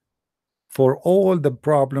Eve for all the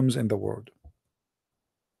problems in the world.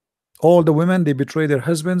 All the women they betray their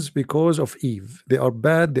husbands because of Eve. They are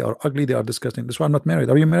bad, they are ugly, they are disgusting. That's why I'm not married.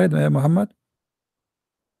 Are you married, Muhammad?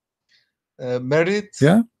 Married?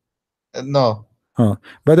 Yeah. No.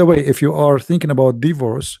 By the way, if you are thinking about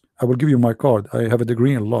divorce, I will give you my card. I have a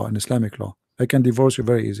degree in law, in Islamic law. I can divorce you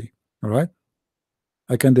very easy. All right.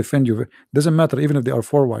 I can defend you. Doesn't matter even if they are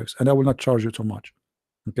 4 wives, and I will not charge you too much.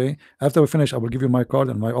 Okay. After we finish, I will give you my card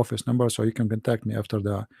and my office number so you can contact me after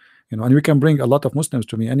the, and we can bring a lot of Muslims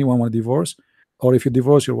to me. Anyone want to divorce, or if you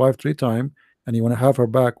divorce your wife 3 times and you want to have her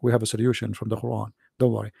back, we have a solution from the Quran.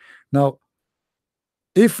 Don't worry. Now,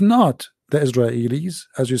 if not the Israelis,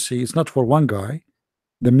 as you see, it's not for one guy.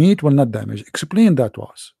 The meat will not damage. Explain that to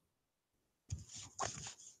us.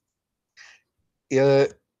 Uh,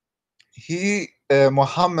 he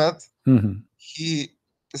Muhammad, Mhm. he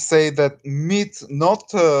say that meat not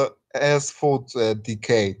as food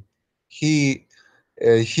decay. He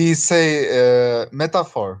he say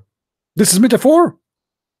metaphor. This is metaphor.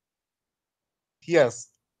 Yes,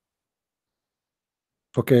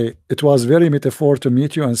 Okay, it was very metaphor to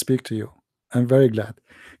meet you and speak to you. I'm very glad.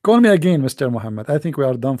 Call me again, Mr. Muhammad. I think we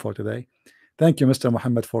are done for today. Thank you, Mr.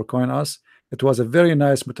 Muhammad, for calling us. It was a very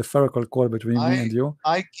nice metaphorical call between me and you.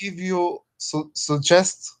 I give you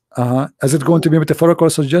suggest Is it going to you be metaphorical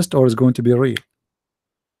suggest or is going to be real?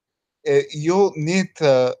 you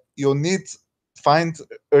need find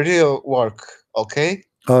real work, okay?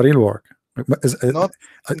 Real work. Is, Not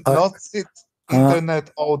sit uh, internet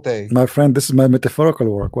all day. my friend, this is my metaphorical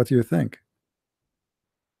work. What do you think?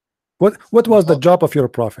 What was the No, job of your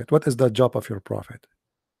prophet? What is the job of your prophet?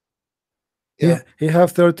 He yeah, he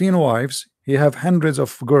have 13 wives. He have hundreds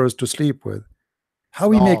of girls to sleep with. How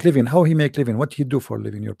he make no, living? How he make living? What he do for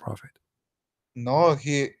living? Your prophet? no.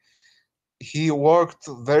 He worked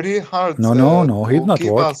very hard No, no, no. He did to not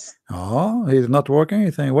give work. us. Oh, he did not work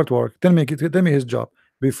anything. What work? Tell me his job.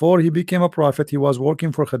 Before he became a prophet, he was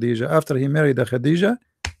working for Khadija. After he married the Khadija,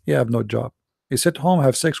 he have no job. He sit home,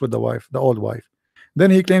 have sex with the wife, the old wife. Then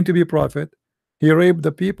he claimed to be prophet. He raped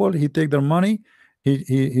the people. He take their money.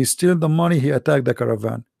 He steal the money. He attacked the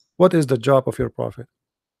caravan. What is the job of your prophet?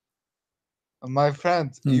 My friend,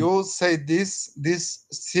 Hmm. you say this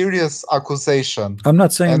serious accusation, I'm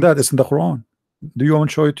not saying and that. It's in the Quran. Do you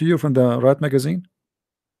want to show it to you from the right magazine?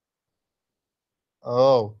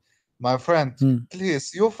 oh, my friend, Hmm.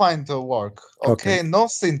 please, you find a work, Okay. okay? No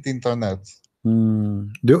synth internet. Hmm.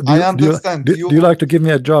 I understand Do you you. like to give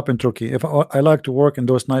me a job in Turkey? If I like to work in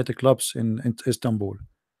those nightclubs in Istanbul,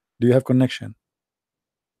 do you have connection?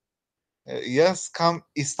 Yes, come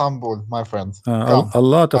Istanbul, my friend. A Come.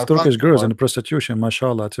 lot I of find Turkish you girls work. in prostitution,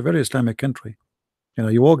 mashallah. It's a very Islamic country. You know,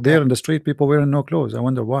 you walk Yeah. there in the street, people wearing no clothes. I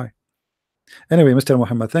wonder why. Anyway, Mr.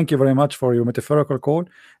 Muhammad, thank you very much for your metaphorical call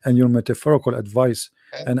and your metaphorical advice.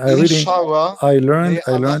 And And inshallah, I may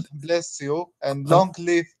Allah learned. bless you and Uh, long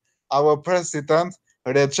live our president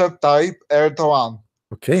Recep Tayyip Erdoğan.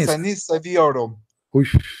 okay. Seni seviyorum.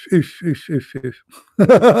 Ush, ish, ish, ish, ish.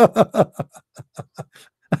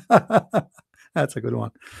 That's a good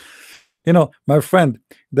one. You know, my friend,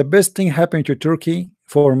 the best thing happening to Turkey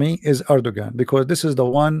for me is Erdogan because this is the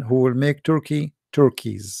one who will make Turkey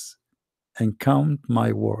Turkeys. And count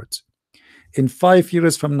my words. In 5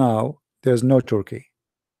 years from now, there's no Turkey.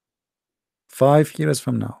 5 years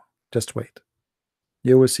from now, just wait.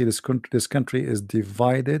 You will see this country is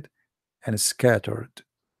divided and scattered.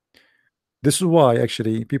 This is why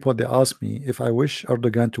actually people they ask me if I wish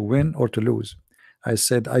Erdogan to win or to lose. I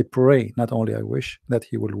said I pray, not only I wish that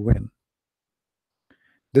he will win.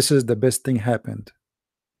 This is the best thing happened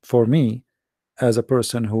for me as a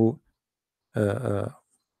person who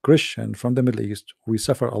Christian from the Middle East. We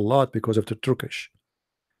suffer a lot because of the Turkish.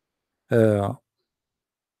 Uh,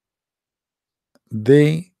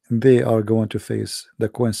 they are going to face the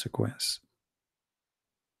consequence.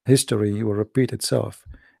 History will repeat itself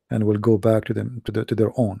and will go back to them to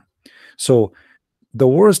their own. So the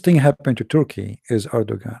worst thing happened to Turkey is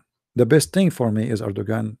Erdogan. The best thing for me is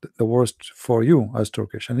Erdogan. The worst for you as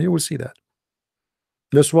Turkish, and you will see that.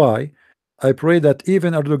 That's why I pray that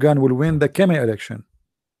even Erdogan will win the coming election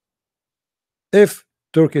if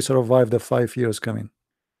Turkey survive the 5 years coming.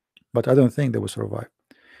 But I don't think they will survive.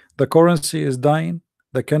 The currency is dying.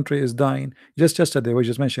 The country is dying. Just yesterday, we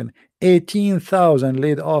just mentioned 18,000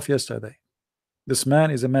 laid off yesterday. This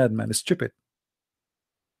man is a madman. He's stupid.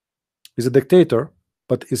 He's a dictator,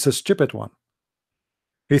 but he's a stupid one.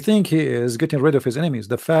 He think he is getting rid of his enemies.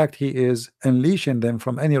 The fact he is unleashing them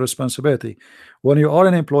from any responsibility. When you are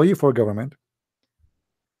an employee for government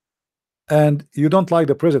and you don't like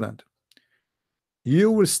the president,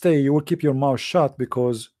 you will stay, you will keep your mouth shut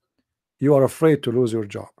because you are afraid to lose your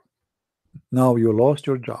job. Now you lost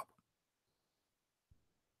your job.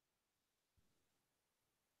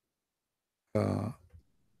 Uh,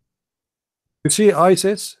 you see,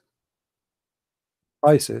 ISIS.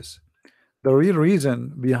 The real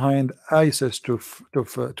reason behind ISIS to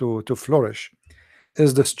flourish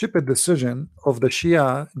is the stupid decision of the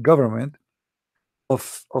Shia government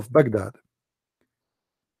of Baghdad.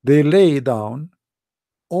 They lay down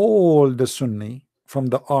all the Sunni from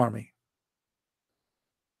the army.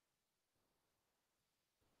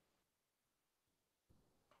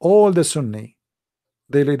 All the Sunni,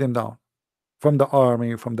 they lay them down from the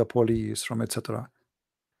army, from the police, from etc.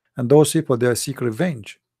 And those people, they seek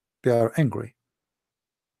revenge. They are angry.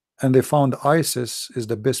 And they found ISIS is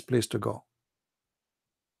the best place to go.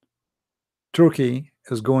 Turkey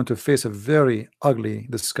is going to face a very ugly,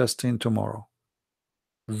 disgusting tomorrow.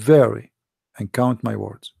 Very, and count my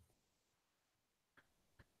words.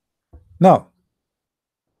 Now,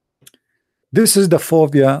 this is the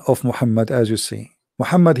phobia of Muhammad, as you see.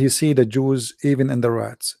 Muhammad, he see the Jews even in the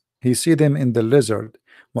rats. He see them in the lizard.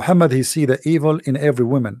 Muhammad, he see the evil in every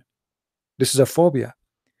woman. This is a phobia.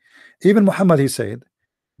 Even Muhammad, he said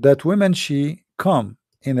that women, she come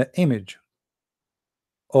in the image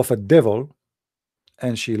of a devil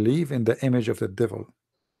and she live in the image of the devil.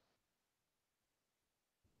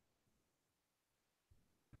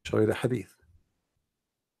 Show you the hadith.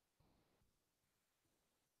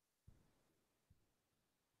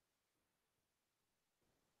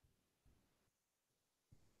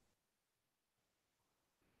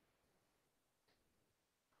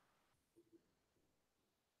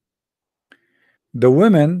 The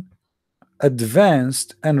women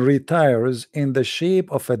advanced and retires in the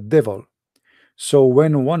shape of a devil. So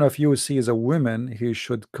when one of you sees a woman, he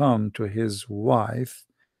should come to his wife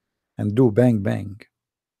and do bang bang.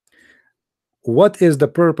 What is the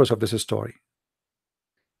purpose of this story?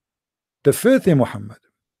 The filthy Muhammad,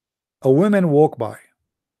 a woman walk by.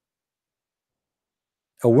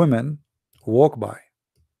 A woman walk by.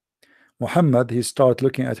 Muhammad, he start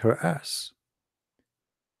looking at her ass,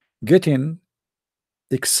 getting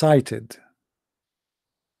excited.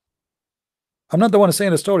 I'm not the one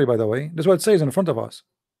saying the story, by the way. This is what it says in front of us.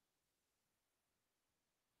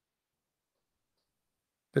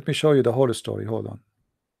 Let me show you the whole story. Hold on.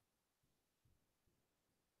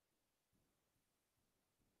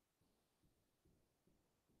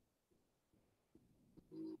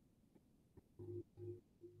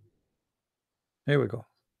 Here we go.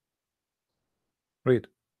 Read.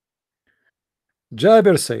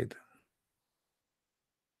 Jabir said.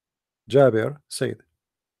 Jabir said,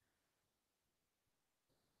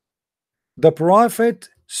 the prophet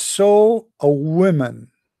saw a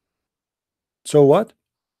woman. So what?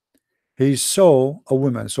 He saw a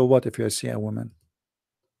woman. So what if you see a woman?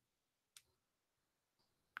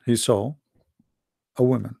 He saw a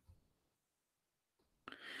woman.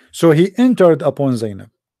 So he entered upon Zainab,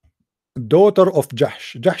 daughter of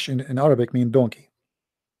Jahsh. Jahsh in Arabic means donkey.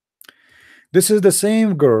 This is the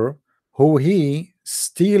same girl who he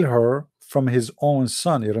steal her from his own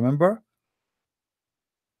son. You remember?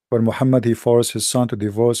 When Muhammad, he forced his son to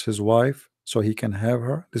divorce his wife so he can have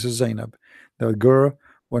her. This is Zainab, the girl.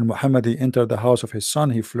 When Muhammad, he entered the house of his son,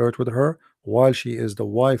 he flirted with her while she is the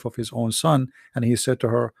wife of his own son, and he said to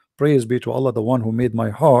her, praise be to Allah, the one who made my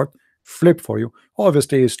heart flip for you.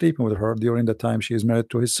 Obviously he is sleeping with her during the time she is married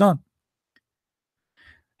to his son.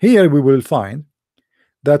 Here we will find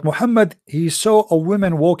that Muhammad, he saw a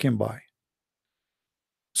woman walking by.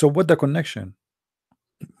 So what the connection?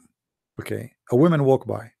 Okay, a woman walk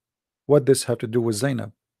by. What this have to do with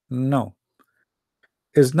Zainab? No,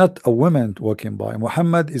 is not a woman walking by.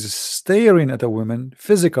 Muhammad is staring at a woman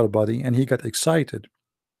physical body and he got excited.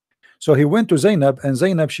 So he went to Zainab, and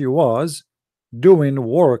Zainab, she was doing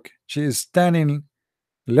work. She is standing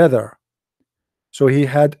leather. So he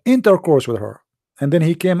had intercourse with her, and then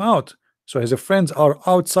he came out. So his friends are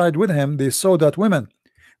outside with him. They saw that woman.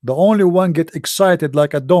 The only one get excited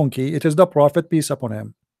like a donkey, it is the prophet, peace upon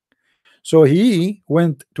him. So he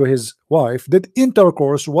went to his wife, did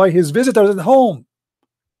intercourse while his visitors at home.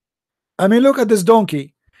 I mean, look at this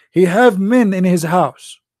donkey. He have men in his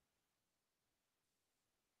house,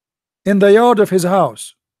 in the yard of his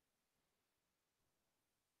house.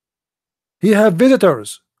 He have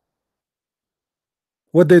visitors.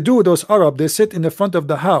 What they do, those Arab, they sit in the front of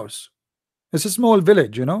the house. It's a small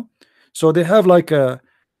village, you know. So they have like a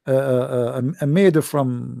made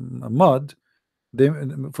from mud, they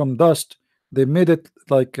from dust. They made it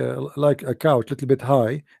like a couch, little bit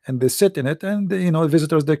high, and they sit in it, and they, you know,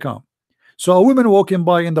 visitors they come. So a woman walking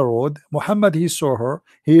by in the road, Muhammad, he saw her.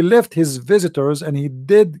 He left his visitors and he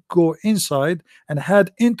did go inside and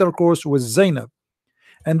had intercourse with Zainab.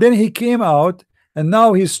 And then he came out, and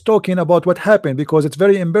now he's talking about what happened because it's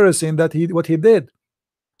very embarrassing that what he did.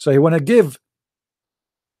 So he want to give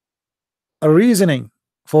a reasoning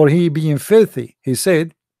for he being filthy. He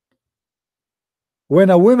said, when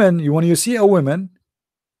a woman, when you see a woman,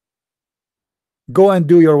 go and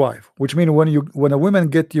do your wife, which means when a woman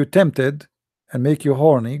get you tempted and make you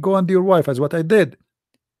horny, go and do your wife, as what I did.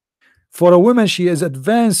 For a woman, she is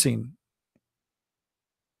advancing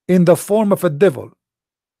in the form of a devil.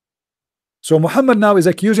 So Muhammad now is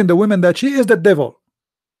accusing the woman that she is the devil.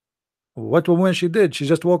 What woman she did? She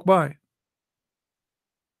just walked by.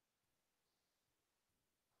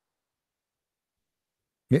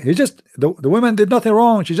 He just the woman did nothing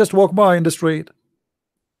wrong. She just walked by in the street.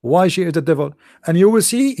 why she is the devil. And you will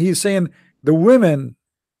see he's saying the women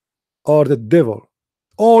are the devil.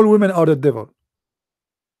 All women are the devil.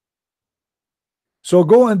 So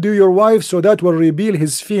go and do your wife, so that will reveal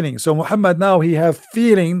his feeling. So Muhammad now he have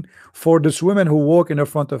feeling for this women who walk in the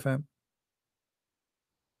front of him.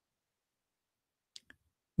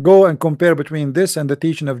 Go and compare between this and the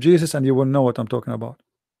teaching of Jesus, and you will know what I'm talking about.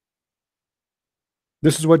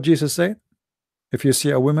 This is what Jesus said. If you see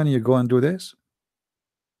a woman, you go and do this.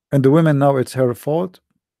 And the women now it's her fault.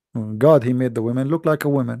 God, he made the women look like a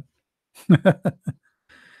woman.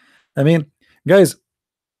 I mean, guys,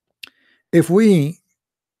 if we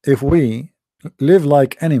if we live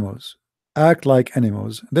like animals, act like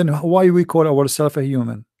animals, then why we call ourselves a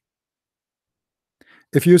human?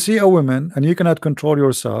 If you see a woman and you cannot control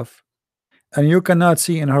yourself and you cannot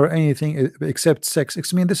see in her anything except sex,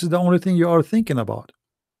 I mean this is the only thing you are thinking about.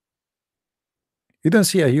 You don't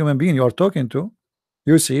see a human being you are talking to,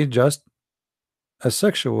 you see just a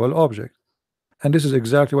sexual object. And this is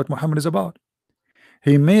exactly what Muhammad is about.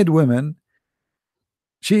 He made women,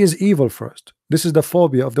 she is evil first. This is the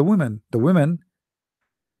phobia of the women. The women,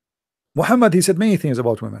 Muhammad, he said many things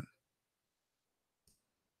about women.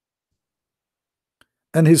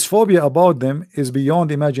 And his phobia about them is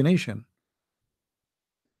beyond imagination.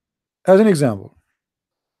 As an example,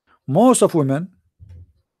 most of women,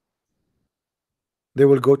 they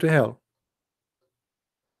will go to hell.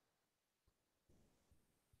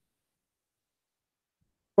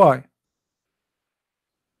 Why?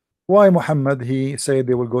 Why Muhammad he said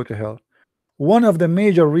they will go to hell? One of the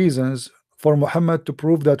major reasons for Muhammad to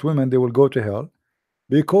prove that women they will go to hell,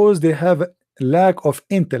 because they have lack of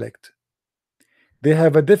intellect. They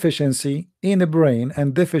have a deficiency in the brain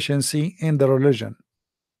and deficiency in the religion.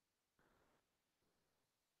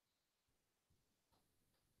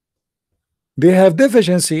 They have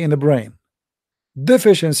deficiency in the brain,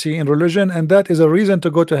 deficiency in religion, and that is a reason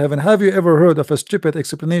to go to heaven. Have you ever heard of a stupid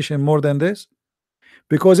explanation more than this?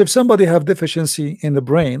 Because if somebody have deficiency in the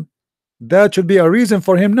brain, that should be a reason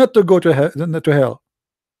for him not to go to hell.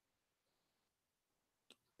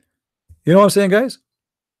 You know what I'm saying, guys?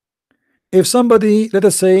 If somebody, let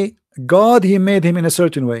us say, God, he made him in a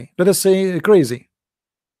certain way, let us say crazy,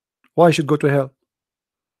 why should go to hell?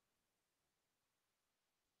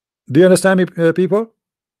 Do you understand me, people?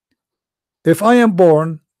 If I am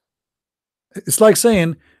born, it's like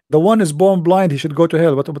saying the one is born blind, he should go to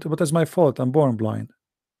hell. What is my fault? I'm born blind.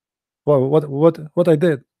 Well, what I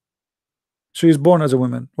did? She is born as a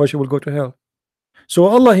woman. Why she will go to hell? So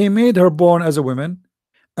Allah he made her born as a woman,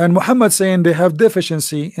 and Muhammad saying they have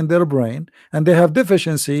deficiency in their brain and they have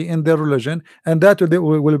deficiency in their religion, and that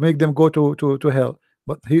will make them go to hell.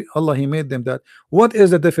 But Allah he made them that. What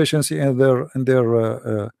is the deficiency in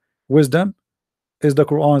their wisdom? Is the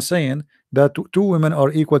Quran saying that two women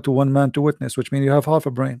are equal to one man to witness, which means you have half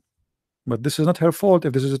a brain. But this is not her fault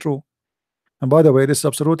if this is true. And by the way, this is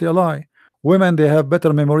absolutely a lie. Women they have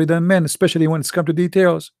better memory than men, especially when it's come to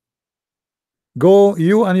details. Go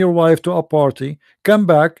you and your wife to a party, come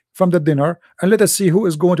back from the dinner, and let us see who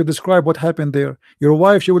is going to describe what happened there. Your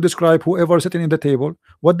wife, she will describe whoever sitting in the table,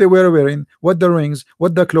 what they were wearing, what the rings,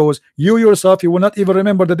 what the clothes. You yourself, you will not even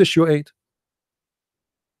remember the dish you ate.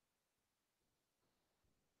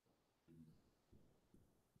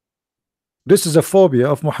 This is a phobia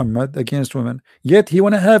of Muhammad against women. Yet he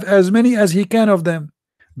want to have as many as he can of them.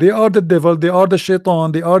 They are the devil, they are the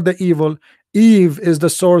shaitan, they are the evil. Eve is the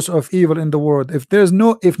source of evil in the world. If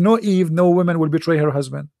no Eve, no woman will betray her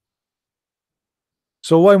husband.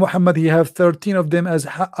 So why Muhammad he have 13 of them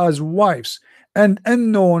as wives and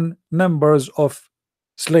unknown numbers of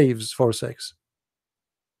slaves for sex?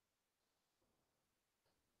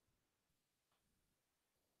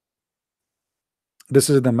 This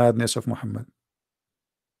is the madness of Muhammad.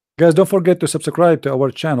 Guys, don't forget to subscribe to our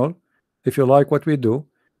channel if you like what we do,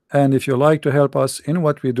 and if you like to help us in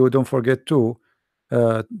what we do, don't forget to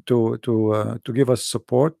give us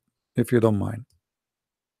support if you don't mind.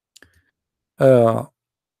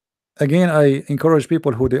 Again, I encourage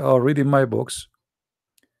people who they are reading my books,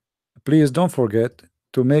 please don't forget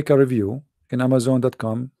to make a review in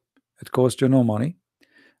Amazon.com. It costs you no money,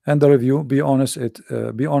 and the review, be honest.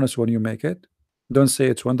 Be honest when you make it. Don't say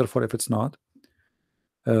it's wonderful if it's not.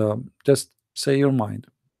 Just say your mind.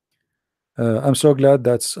 I'm so glad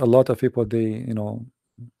that's a lot of people. They,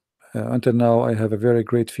 until now, I have a very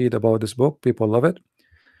great feed about this book. People love it,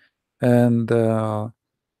 and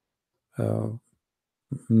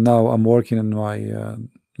now I'm working on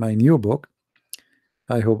my new book.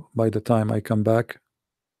 I hope by the time I come back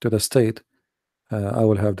to the state, I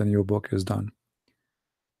will have the new book is done.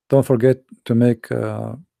 Don't forget to make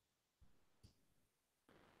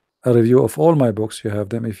a review of all my books. You have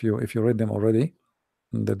them if you read them already.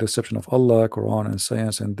 The Deception of Allah, Quran and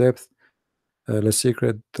Science in Depth, Le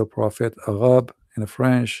Secret, The Prophet Arab in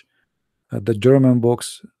French, the German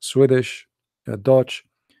books, Swedish, Dutch.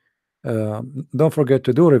 Don't forget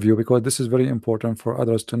to do review, because this is very important for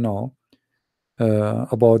others to know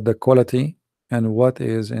about the quality and what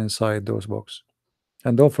is inside those books.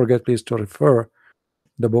 And don't forget, please, to refer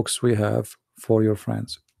the books we have for your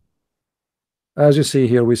friends. As you see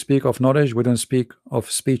here, we speak of knowledge, we don't speak of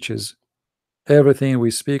speeches. Everything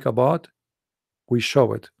we speak about, we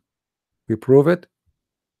show it, we prove it,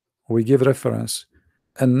 we give reference,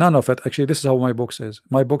 and none of it. Actually, this is how my books is.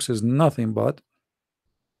 My books is nothing but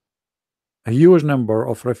a huge number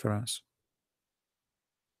of reference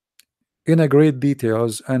in a great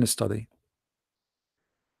details and study.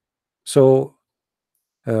 So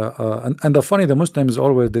and the funny, the Muslims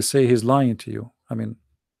always, they say he's lying to you. I mean,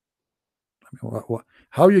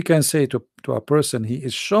 how you can say to a person, he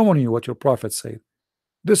is showing you what your prophet said,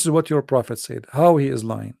 this is what your prophet said, how he is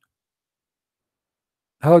lying?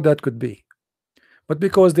 How that could be? But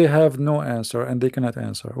because they have no answer and they cannot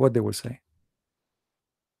answer, what they will say?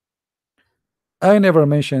 I never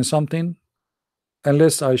mention something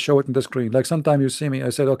unless I show it in the screen. Like sometimes you see me, I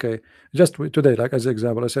said, okay, just today, like as an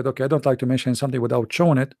example, I said, okay, I don't like to mention something without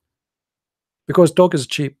showing it, because talk is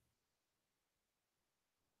cheap.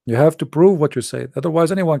 You have to prove what you say,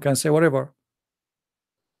 otherwise anyone can say whatever,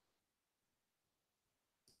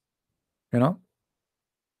 you know.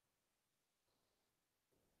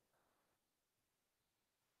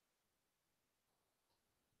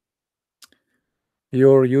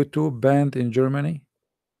 Your YouTube banned in Germany?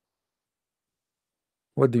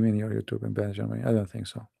 What do you mean your YouTube banned in Germany? I don't think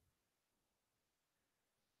so.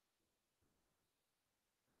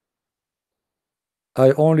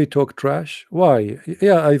 I only talk trash. Why?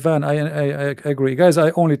 Yeah, Ivan, I agree, guys.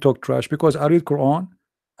 I only talk trash because I read Quran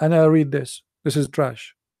and I read this. This is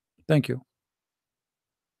trash. Thank you.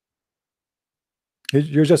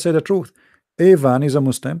 You just said the truth. Ivan is a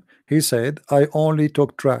Muslim. He said, I only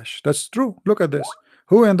talk trash. That's true. Look at this.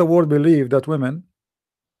 Who in the world believe that women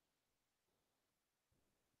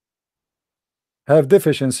have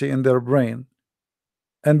deficiency in their brain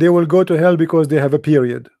and they will go to hell because they have a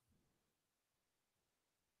period?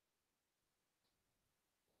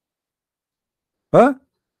 Huh?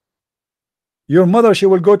 Your mother, she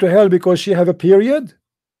will go to hell because she have a period?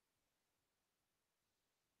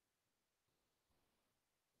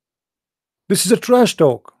 This is a trash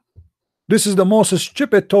talk. This is the most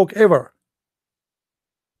stupid talk ever.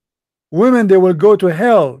 Women, they will go to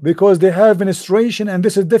hell because they have menstruation and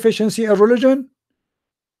this is deficiency in religion?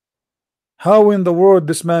 How in the world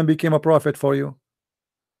this man became a prophet for you?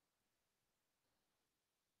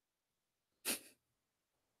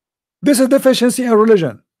 This is deficiency in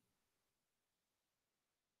religion.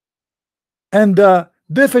 And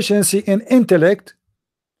deficiency in intellect,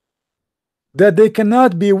 that they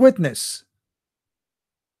cannot be witness.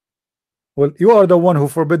 Well, you are the one who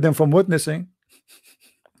forbid them from witnessing.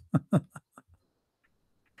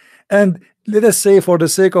 And let us say, for the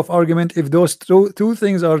sake of argument, if those two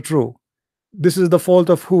things are true, this is the fault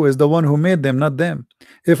of who? Is the one who made them, not them.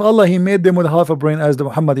 If Allah, he made them with half a brain, as the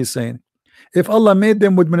Muhammad is saying, if Allah made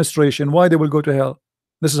them with menstruation, why they will go to hell?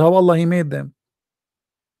 This is how Allah, he made them.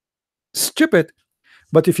 Stupid.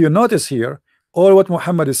 But if you notice here, all what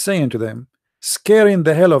Muhammad is saying to them, scaring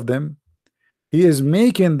the hell of them, he is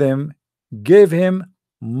making them give him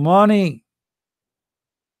money.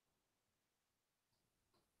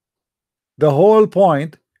 The whole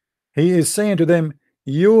point, he is saying to them,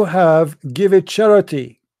 you have give it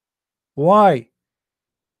charity. Why?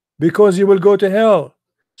 Because you will go to hell.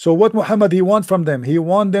 So what Muhammad he want from them? He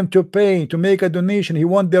want them to pay, to make a donation. He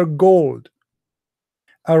want their gold.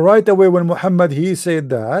 And right away when Muhammad he said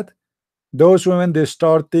that, those women, they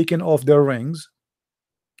start taking off their rings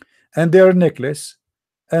and their necklace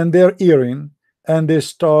and their earring, and they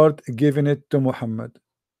start giving it to Muhammad.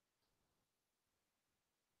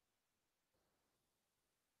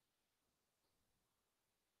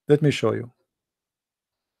 Let me show you.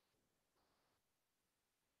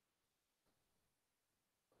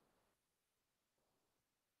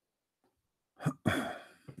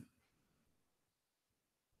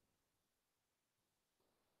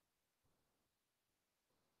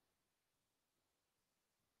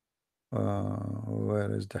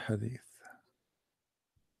 Where is the hadith?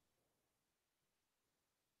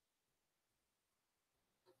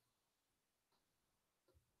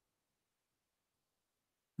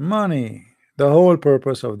 Money. The whole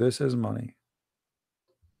purpose of this is money.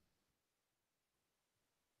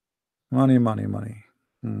 Money, money, money.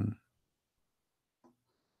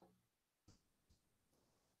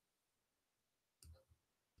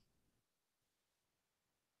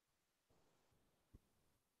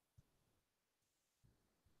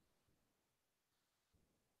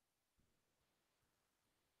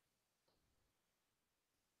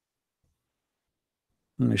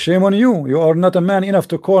 Shame on you. You are not a man enough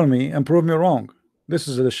to call me and prove me wrong. This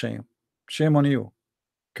is the shame. Shame on you,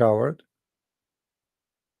 coward.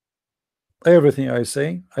 Everything I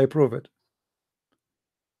say, I prove it.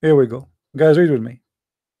 Here we go. Guys, read with me.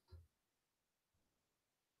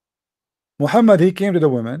 Muhammad, he came to the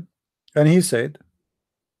women and he said,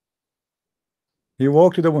 he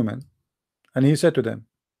walked to the women and he said to them,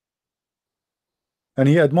 and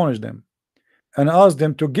he admonished them and asked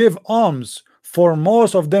them to give alms, for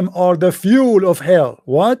most of them are the fuel of hell.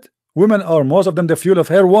 What? Women are most of them the fuel of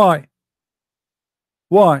hell. Why?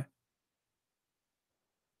 Why?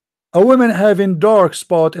 A woman having dark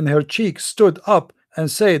spot in her cheek stood up and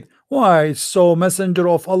said, why, so messenger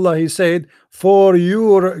of Allah, he said, for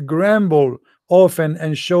your grumble often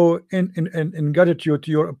and show ingratitude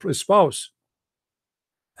to your spouse.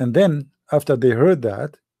 And then after they heard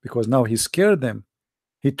that, because now he scared them,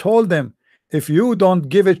 he told them, if you don't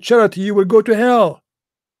give it charity, you will go to hell.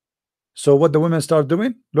 So what the women start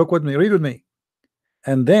doing? Look with me, read with me.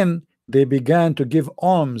 And then they began to give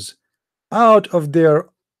alms out of their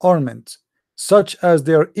ornaments, such as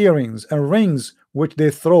their earrings and rings, which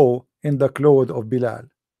they throw in the clothes of Bilal.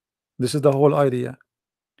 This is the whole idea.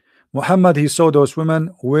 Muhammad, he saw those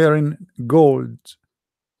women wearing gold,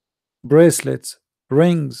 bracelets,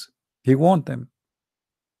 rings. He want them.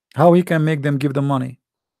 How he can make them give the money?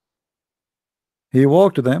 He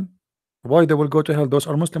walked to them. Why they will go to hell? Those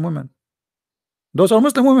are Muslim women. Those are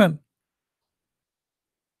Muslim women.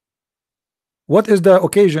 What is the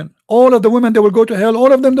occasion? All of the women, they will go to hell.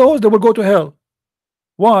 All of them, those, they will go to hell.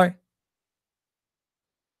 Why?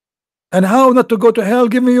 And how not to go to hell?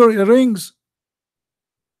 Give me your rings.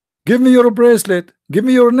 Give me your bracelet. Give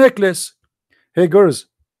me your necklace. Hey girls,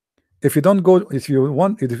 if you don't go, if you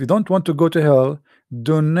don't want to go to hell,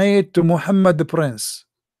 donate to Muhammad the Prince.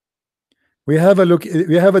 We have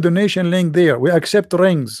a donation link there. We accept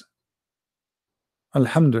rings.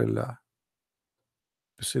 Alhamdulillah.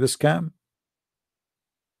 You see the scam?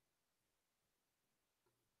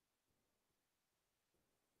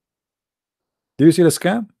 Do you see the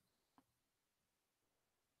scam?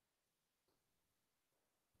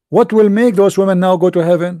 What will make those women now go to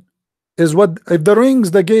heaven is what if the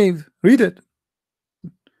rings they gave. Read it.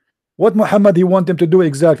 What Muhammad he want them to do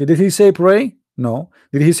exactly? Did he say pray? No.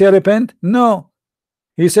 Did he say repent? No.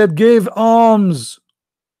 He said give alms.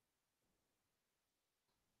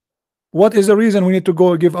 What is the reason we need to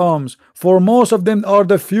go give alms? For most of them are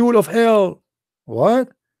the fuel of hell. What?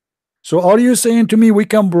 So are you saying to me we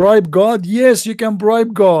can bribe God? Yes, you can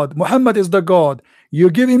bribe God. Muhammad is the God. You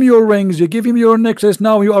give him your rings, you give him your necklace,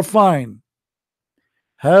 now you are fine.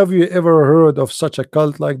 Have you ever heard of such a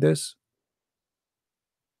cult like this?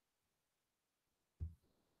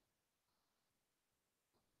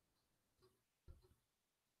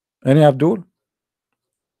 Any Abdul?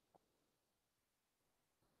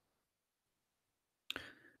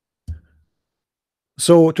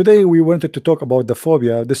 So today we wanted to talk about the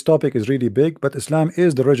phobia. This topic is really big, but Islam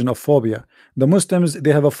is the origin of phobia. The Muslims,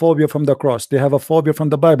 they have a phobia from the cross. They have a phobia from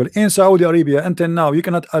the Bible. In Saudi Arabia, until now, you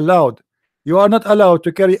are not allowed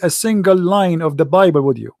to carry a single line of the Bible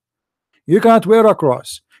with you. You cannot wear a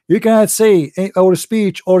cross. You cannot say or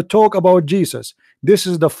speech or talk about Jesus. This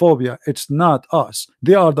is the phobia. It's not us.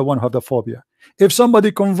 They are the one who have the phobia. If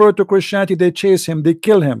somebody convert to Christianity, they chase him, they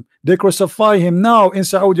kill him, they crucify him now in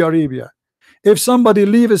Saudi Arabia. If somebody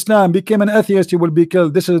leave Islam, became an atheist, he will be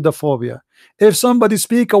killed. This is the phobia. If somebody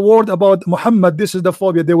speak a word about Muhammad, this is the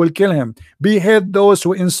phobia. They will kill him. Behead those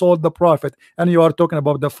who insult the prophet. And you are talking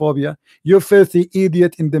about the phobia. You filthy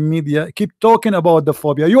idiot in the media. Keep talking about the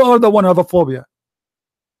phobia. You are the one who have a phobia.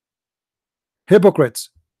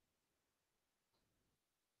 Hypocrites.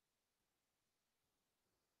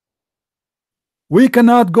 We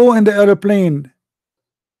cannot go in the airplane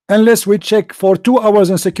unless we check for 2 hours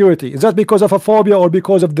in security. Is that because of a phobia or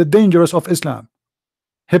because of the dangers of Islam?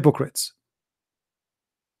 Hypocrites.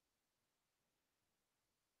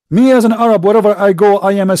 Me as an Arab, wherever I go,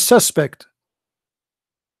 I am a suspect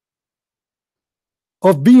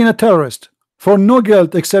of being a terrorist for no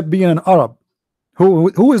guilt except being an Arab.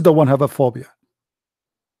 Who is the one have a phobia?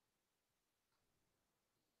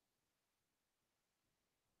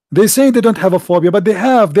 They say they don't have a phobia, but they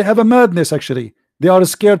have a madness actually. They are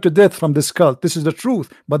scared to death from this cult. This is the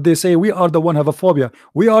truth. But they say we are the one have a phobia.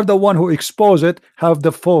 We are the one who expose it, have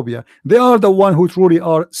the phobia. They are the one who truly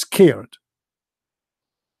are scared.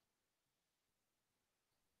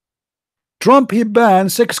 Trump, he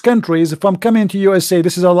banned 6 countries from coming to USA.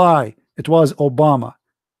 This is a lie. It was Obama.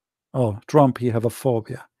 Oh, Trump, he have a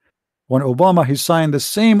phobia. When Obama, he signed the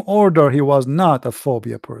same order, he was not a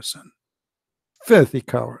phobia person. Filthy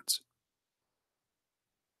cowards.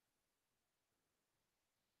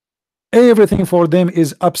 Everything for them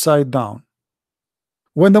is upside down.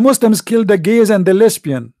 When the Muslims killed the gays and the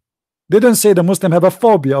lesbian, they don't say the Muslim have a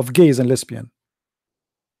phobia of gays and lesbian.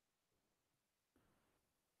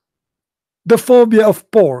 The phobia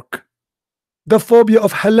of pork, the phobia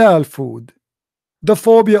of halal food, the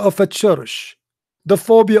phobia of a church, the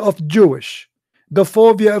phobia of Jewish, the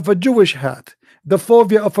phobia of a Jewish hat, the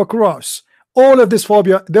phobia of a cross, all of this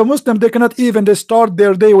phobia, the Muslim, they cannot even they start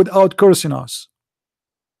their day without cursing us.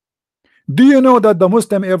 Do you know that the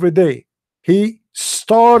Muslim every day he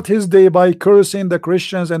start his day by cursing the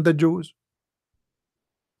Christians and the Jews?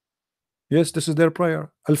 Yes, this is their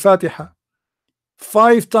prayer. Al-Fatiha.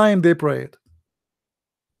 5 times they pray it.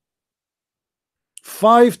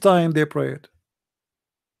 5 times they pray it.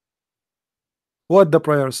 What the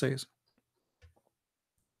prayer says.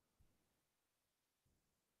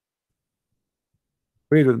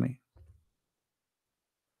 Read with me.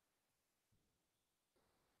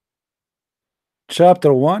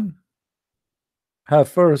 Chapter 1 have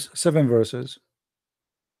first 7 verses.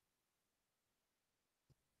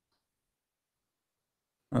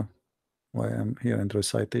 Oh, why I'm here in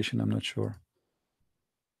recitation, I'm not sure.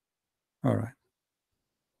 All right.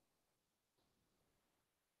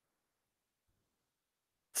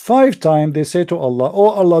 5 times they say to Allah, oh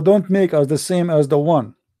Allah, don't make us the same as the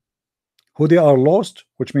one who they are lost,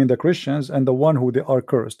 which mean the Christians, and the one who they are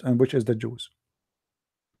cursed, and which is the Jews.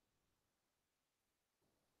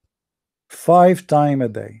 5 times a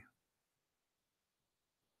day.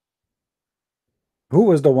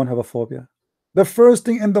 Who is the one have a phobia? The first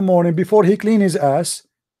thing in the morning before he clean his ass,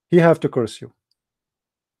 he have to curse you.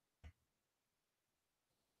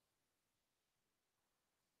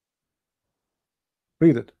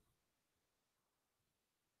 Read it.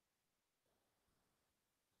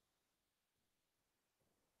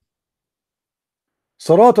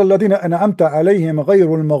 صراط الذين أنعمت عليهم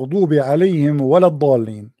غير المغضوب عليهم ولا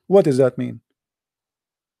الضالين. What does that mean?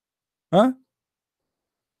 Huh?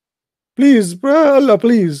 Please, Allah,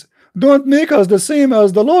 please don't make us the same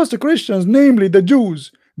as the lost Christians, namely the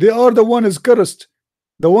Jews. They are the one is cursed,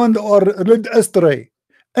 the one that are led astray,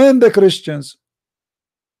 and the Christians.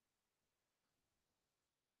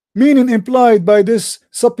 Meaning implied by this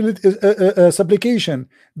supplication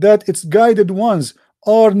that its guided ones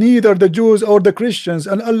are neither the Jews or the Christians,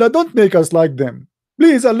 and Allah, don't make us like them.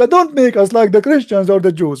 Please, Allah, don't make us like the Christians or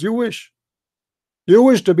the Jews. You wish. You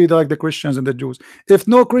wish to be like the Christians and the Jews. If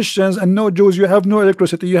no Christians and no Jews, you have no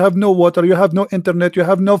electricity, you have no water, you have no internet, you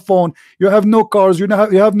have no phone, you have no cars, you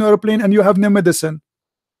have no airplane, and you have no medicine.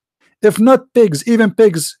 If not pigs, even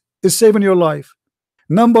pigs is saving your life.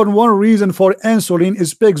 Number one reason for insulin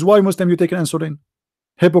is pigs. Why Muslim you take insulin?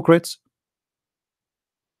 Hypocrites.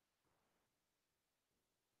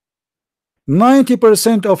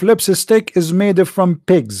 90% of lipstick is made from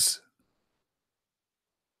pigs.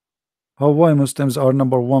 Why Muslims are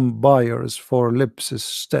number one buyers for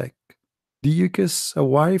lipstick? Do you kiss a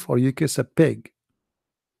wife or you kiss a pig?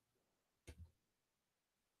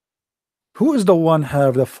 Who is the one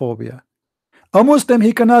have the phobia? A Muslim,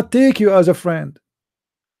 he cannot take you as a friend.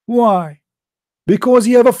 Why? Because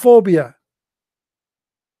he have a phobia.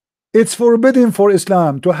 It's forbidden for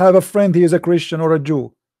Islam to have a friend he is a Christian or a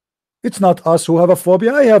Jew. It's not us who have a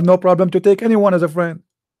phobia. I have no problem to take anyone as a friend.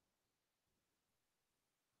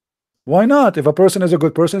 Why not? If a person is a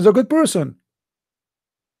good person, is a good person.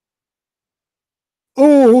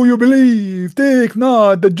 Oh, who you believe? Take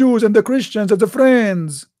not the Jews and the Christians as the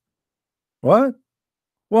friends. What?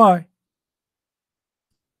 Why?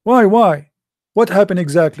 Why? What happened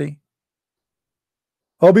exactly?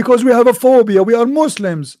 Oh, because we have a phobia. We are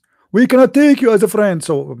Muslims. We cannot take you as a friend.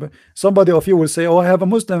 So somebody of you will say, oh, I have a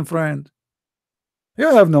Muslim friend. You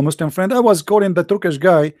have no Muslim friend. I was calling the Turkish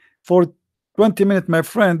guy for 20 minutes my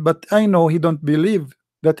friend, but I know he don't believe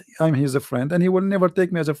that I'm his a friend, and he will never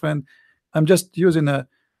take me as a friend. I'm just using a,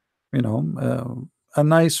 you know, a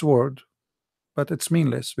nice word, but it's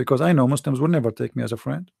meaningless because I know Muslims will never take me as a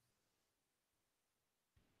friend.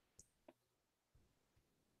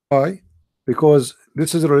 Why? Because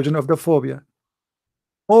this is the religion of the phobia.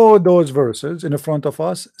 All those verses in front of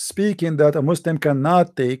us speaking that a Muslim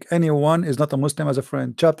cannot take anyone is not a Muslim as a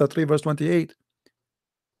friend. Chapter 3 verse 28.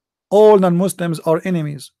 All non-Muslims are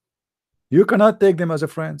enemies. You cannot take them as a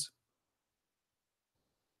friends.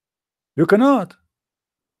 You cannot.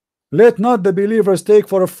 Let not the believers take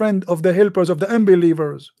for a friend of the helpers of the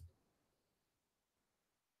unbelievers.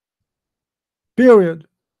 Period.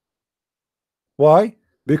 Why?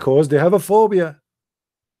 Because they have a phobia.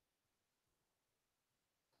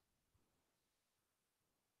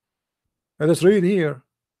 Let us read here.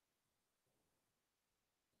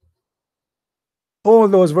 All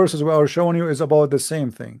those verses we are showing you is about the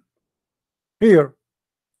same thing. Here,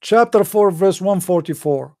 chapter 4, verse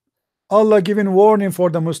 144. Allah giving warning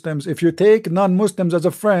for the Muslims. If you take non-Muslims as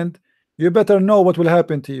a friend, you better know what will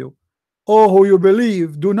happen to you. Oh, who you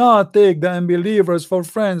believe, do not take the unbelievers for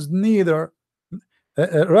friends, neither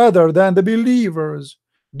rather than the believers.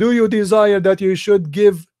 Do you desire that you should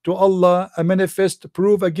give to Allah a manifest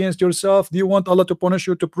proof against yourself? Do you want Allah to punish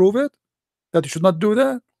you to prove it? That you should not do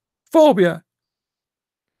that? Phobia.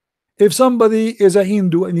 If somebody is a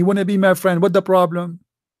Hindu and you want to be my friend, what the problem?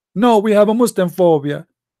 No, we have a Muslim phobia.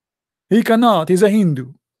 He cannot, he's a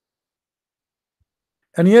Hindu.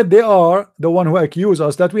 And yet they are the one who accuse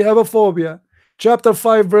us that we have a phobia. Chapter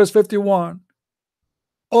 5, verse 51.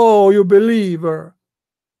 Oh, you believer.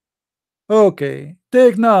 Okay,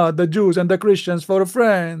 take not the Jews and the Christians for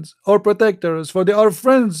friends or protectors, for they are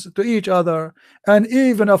friends to each other. And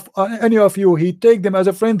even if any of you, he take them as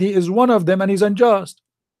a friend, he is one of them and he's unjust.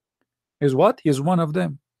 Is what? He is one of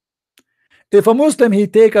them. If a Muslim, he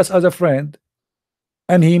take us as a friend,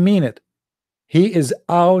 and he mean it, he is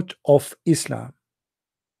out of Islam.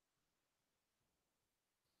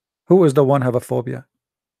 Who is the one have a phobia?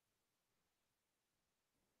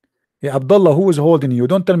 Yeah, Abdullah, who is holding you?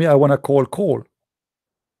 Don't tell me I want to call.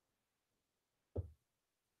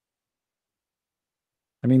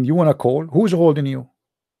 I mean, you want to call? Who's holding you?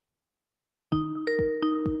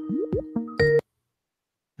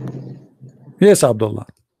 Yes, Abdullah.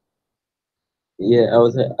 Yeah, I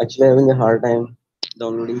was actually having a hard time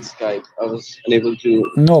downloading Skype. I was unable to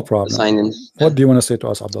No problem. sign in. What do you want to say to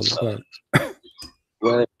us, Abdullah? Well,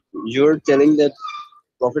 Well, you're telling that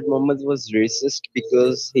Prophet Muhammad was racist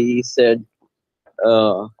because he said,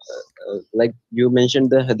 like you mentioned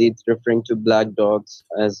the hadith referring to black dogs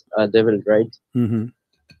as a devil, right?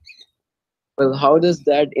 Well, how does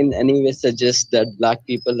that in any way suggest that black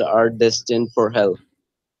people are destined for hell?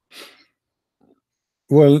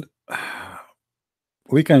 well,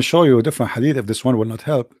 we can show you a different hadith if this one will not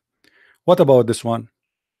help. What about this one?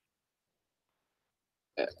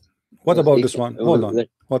 What about this one? Hold on.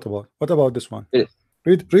 What about this one?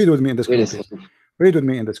 Read with me in the screen, please. Read with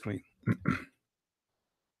me in the screen.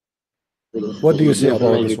 What do you say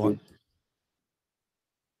about this one?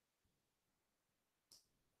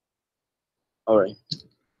 All right.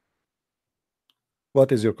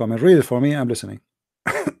 What is your comment? Read it for me. I'm listening.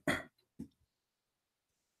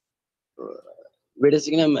 Wait a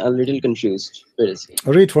second, I'm a little confused. Wait a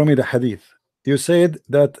second. Read for me the hadith. You said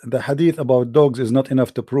that the hadith about dogs is not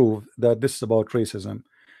enough to prove that this is about racism.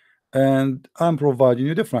 And I'm providing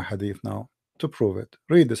you different hadith now to prove it.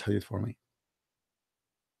 Read this hadith for me.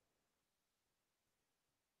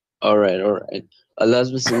 All right.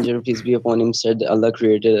 Allah's messenger, peace be upon him, said Allah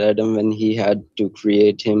created Adam when he had to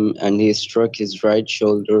create him, and he struck his right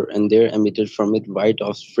shoulder, and there emitted from it white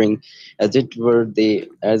offspring, as if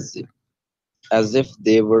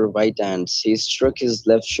they were white ants. He struck his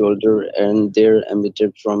left shoulder, and there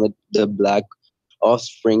emitted from it the black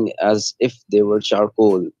offspring, as if they were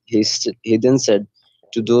charcoal. He then said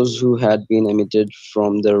to those who had been emitted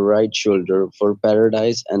from the right shoulder, for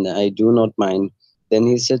paradise, and I do not mind. Then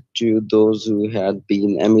he said to those who had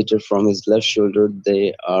been emitted from his left shoulder,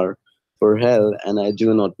 they are for hell, and I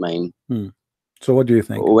do not mind. So what do you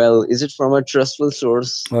think? Well, is it from a trustful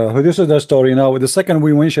source? This is the story. Now the second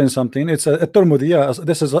we mention something, it's a Tirmidhi. Yeah,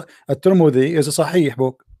 this is a Tirmidhi is a Sahih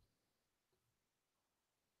book.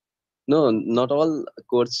 No, not all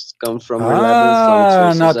quotes come from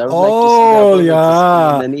reliable sources. Not all.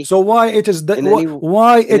 Yeah. So why it is that?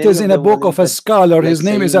 Why it is in a book of a scholar? His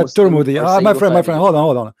name is at-Tirmidhi. My friend. Hold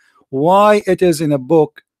on. Why it is in a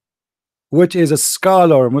book which is a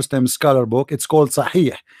scholar, Muslim scholar book? It's called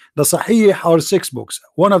Sahih. The Sahih are 6 books.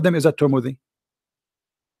 One of them is at-Tirmidhi.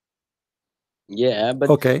 Yeah, but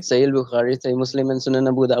okay. Sahih Bukhari, Sahih Muslim, and Sunan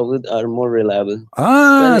Abu Dawud are more reliable.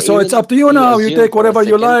 So it's up to you now. You take whatever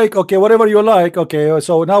you like. Okay, whatever you like. Okay,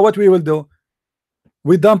 so now what we will do?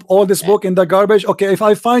 We dump all this book in the garbage. Okay, if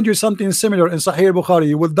I find you something similar in Sahih Bukhari,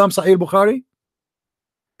 you will dump Sahih Bukhari?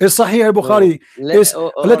 Is Sahih Bukhari?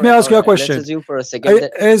 Let me ask you a question. Let's assume for a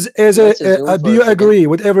second. Do you agree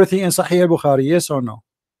with everything in Sahih Bukhari? Yes or no?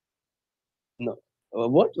 No.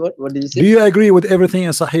 What did you say? Do you agree with everything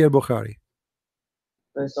in Sahih Bukhari?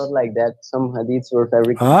 It's not like that. Some hadiths were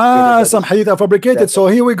fabricated. Some hadith are fabricated. So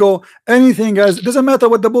here we go. Anything, guys. It doesn't matter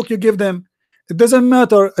what the book you give them. It doesn't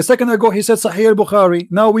matter. A second ago he said Sahih Bukhari.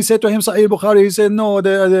 Now we said to him Sahih Bukhari. He said no,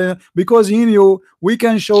 because he knew we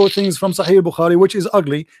can show things from Sahih Bukhari which is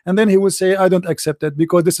ugly, and then he would say I don't accept it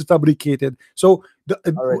because this is fabricated. So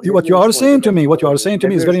what you are saying to me,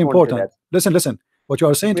 is very important. Listen. What you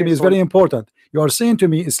are saying to me is very important. You are saying to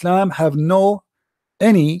me Islam have no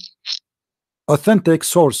any authentic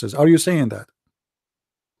sources. Are you saying that?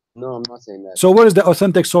 No, I'm not saying that. So where is the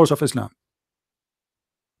authentic source of Islam?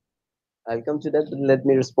 I'll come to that, but let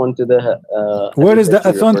me respond to the Where hadith is the that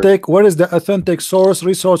you referred. authentic? Where is the authentic source,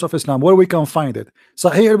 resource of Islam? Where we can find it?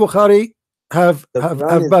 Sahih al-Bukhari have The Quran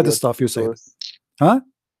have is bad the stuff. You said, source. huh?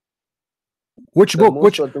 Which The book?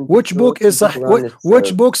 most authentic Which book source is the Sahih? Quran Which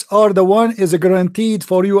itself. books are the one is guaranteed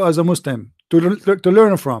for you as a Muslim to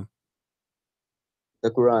learn from?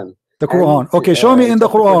 The Quran. The Quran. Okay, show me in the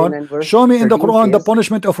chapter Quran. 49 verse Show me in the 13 Quran the says,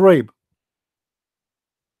 punishment of rape.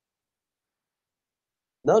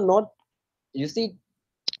 no, not, you see,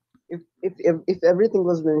 if everything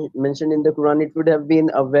was mentioned in the Quran, it would have been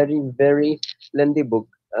a very lengthy book.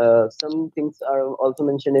 Some things are also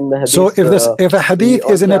mentioned in the So hadith. if a We hadith is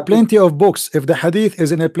also in a have to, plenty of books, if the hadith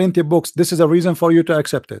is in a plenty of books, this is a reason for you to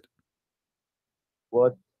accept it.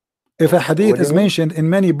 what If a what hadith do you is mean? mentioned in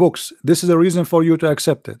many books, this is a reason for you to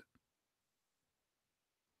accept it.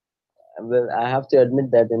 Well, I have to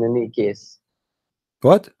admit that in any case.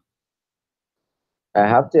 What? I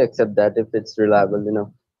have to accept that if it's reliable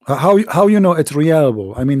enough. How you know it's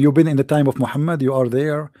reliable? I mean, you've been in the time of Muhammad, you are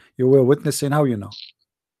there, you were witnessing. How you know?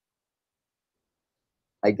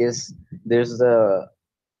 I guess there's a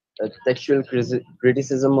textual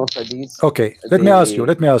criticism of hadith. Okay, let me ask you.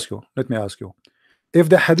 Let me ask you. Let me ask you. If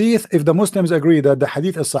the hadith, if the Muslims agree that the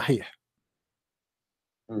hadith is sahih,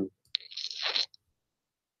 Hmm.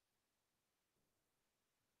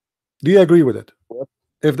 do you agree with it? What?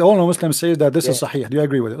 If the all Muslims say that this is sahih, do you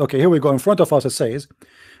agree with it? Okay, here we go. In front of us it says,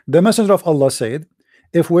 the Messenger of Allah said,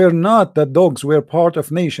 if we're not that dogs were part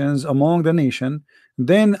of nations among the nation,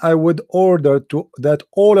 then I would order to that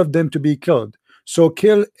all of them to be killed. So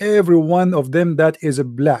kill every one of them that is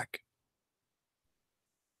black.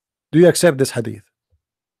 Do you accept this hadith?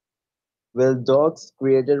 Well, dogs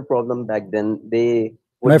created a problem back then. They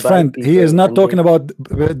would My bite friend, he is people not and talking they,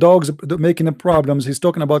 about dogs making the problems. He's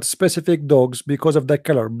talking about specific dogs because of the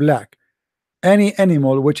color, black. Any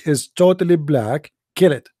animal which is totally black,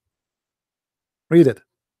 kill it. Read it.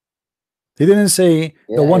 He didn't say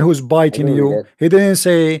the yeah, one who's I biting can read you. it. He didn't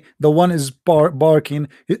say the one is barking.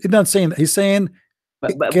 He's not saying that. He's saying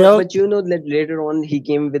kill. But you know that later on he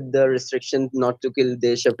came with the restriction not to kill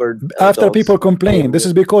the shepherd After dogs. people complain, Came this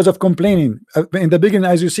is with, because of complaining. In the beginning,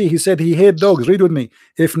 as you see, he said he hate dogs. Read with me.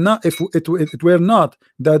 If not, if it were not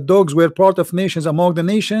that dogs were part of nations among the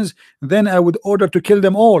nations, then I would order to kill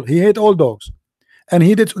them all. He hate all dogs, and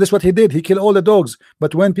he did. That's what he did. He killed all the dogs.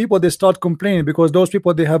 But when people they start complaining because those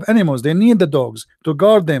people they have animals, they need the dogs to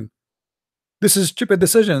guard them. This is stupid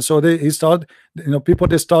decision. So he start, people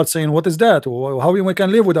they start saying, what is that? How we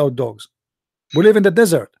can live without dogs? We live in the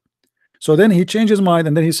desert. So then he changed his mind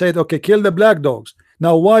and then he said, okay, kill the black dogs.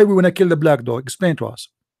 Now why we want to kill the black dog? Explain to us.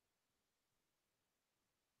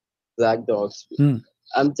 black dogs. Hmm.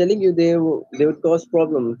 I'm telling you, they would cause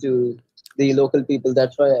problem to the local people.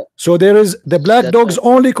 That's why. So there is the black That's dogs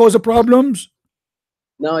why. only cause the problems.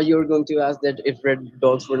 Now you're going to ask that if red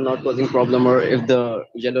dogs were not causing problem or if the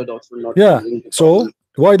yellow dogs were not Yeah. causing the So problem.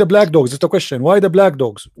 why the black dogs? It's the question. Why the black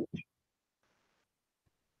dogs?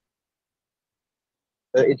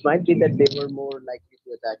 It might be that they were more likely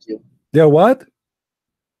to attack you. They're what?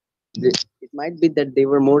 It might be that they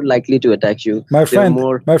were more likely to attack you. My They're friend,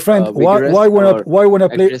 more why vigorous why wanna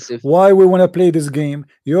play aggressive. why we wanna play this game?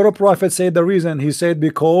 Your prophet said the reason. He said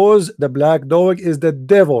because the black dog is the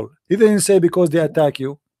devil. He didn't say because they attack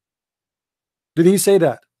you. Did he say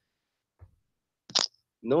that?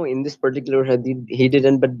 No, in this particular hadith, he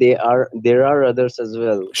didn't, but there are others as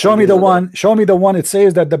well. Show me the one. Show me the one. It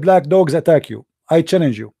says that the black dogs attack you. I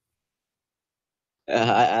challenge you.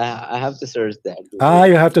 I have to search that.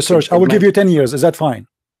 You have to search. I will give you 10 years. Is that fine?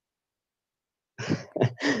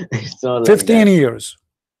 It's not 15 like that. years.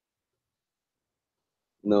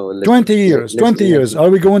 No, 20 years. 20 years. Are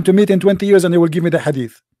we going to meet in 20 years and they will give me the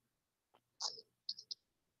hadith?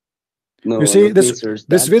 No, you see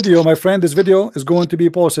this video, my friend, this video is going to be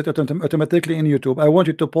posted automatically in YouTube. I want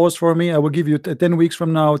you to post for me. I will give you 10 weeks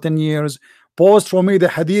from now, 10 years. Post for me the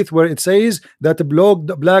hadith where it says that the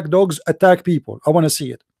black dogs attack people. I want to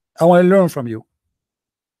see it. I want to learn from you.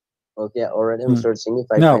 Okay, already I'm searching. If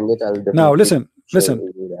I now, find it, I'll definitely now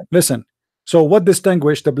listen. So what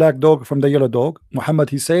distinguished the black dog from the yellow dog?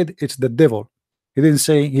 Muhammad, he said it's the devil. He didn't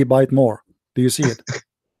say he bite more. Do you see it?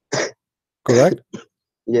 Correct?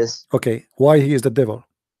 Yes. Okay. Why he is the devil?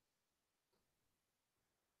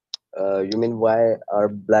 You mean why are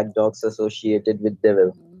black dogs associated with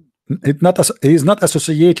devil? He's not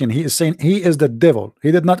associating. He is saying he is the devil.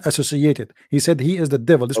 He did not associate it. He said he is the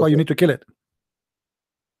devil. That's why you need to kill it.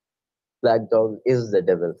 Black dog is the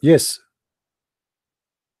devil. Yes.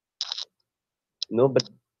 No, but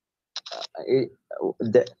it,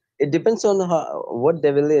 it depends on how, what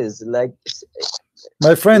devil is like.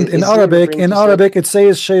 My friend, in Is he Arabic, referring in to say? Arabic it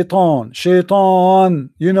says shaitan. Shaitan.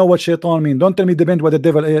 You know what shaitan mean. Don't tell me depend what the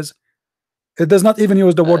devil is. It does not even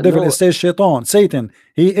use the word devil. It No, says shaitan. Satan.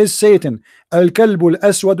 He is Satan. Al-kalbu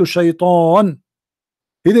al-aswadu shaitan.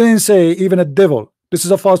 He didn't say even a devil. This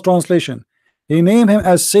is a false translation. He named him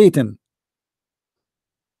as Satan.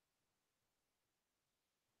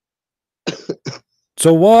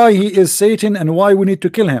 So why he is Satan and why we need to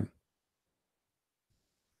kill him?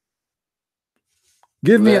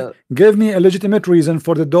 well, Give me a legitimate reason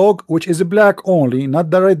for the dog, which is black only, not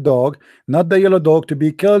the red dog, not the yellow dog, to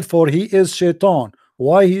be killed, for he is shaitan.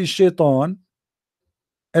 Why he is shaitan?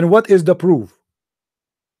 And what is the proof?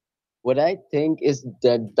 what I think is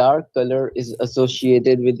that dark color is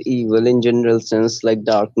associated with evil in general sense, like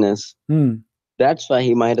darkness. Hmm. That's why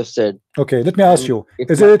he might have said. Okay, let me ask And you, it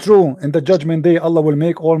is might, it true in the judgment day Allah will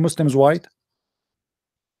make all Muslims white?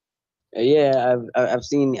 yeah, I've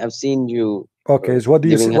seen you Okay, so what do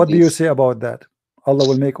you say, giving what do you hadiths. say about that? Allah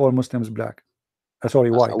will make all Muslims black. Sorry,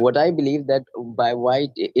 white. What I believe that by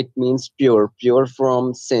white it means pure, pure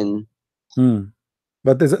from sin. Hmm.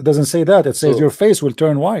 But it doesn't say that. It says So your face will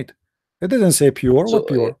turn white. It doesn't say pure. so What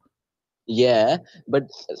pure? yeah, but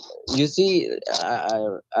you see,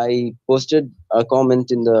 I posted a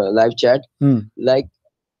comment in the live chat, Hmm. like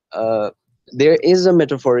uh, there is a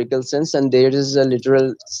metaphorical sense and there is a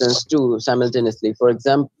literal sense too simultaneously. For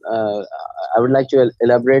example, I would like to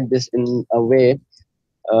elaborate this in a way.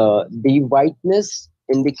 The whiteness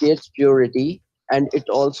indicates purity, and it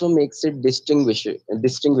also makes it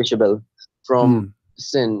distinguishable from Hmm.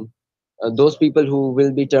 sin. Those people who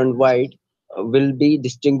will be turned white will be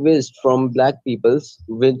distinguished from black peoples,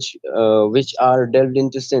 which are delved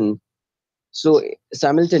into sin. So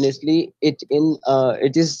simultaneously, it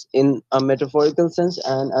is in a metaphorical sense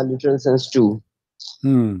and a literal sense too.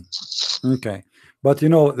 Hmm. Okay, but you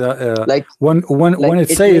know the Like when it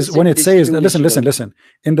says, makes it distinguishable. listen,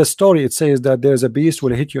 in the story it says that there's a beast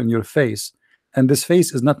will hit you in your face, and this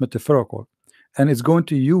face is not metaphorical, and it's going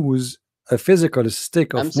to use a physical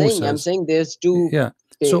stick of I'm Moses. saying Yeah.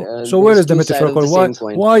 So where there's is the two sides of metaphorical? the same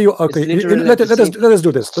coin. Why you It's okay? literal at the same. Let us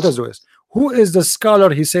do this. Let us do this. Who is the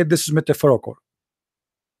scholar? He said this is metaphorical.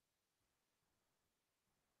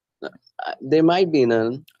 There might be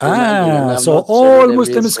none. There might be none. Ah, I've so not studied all every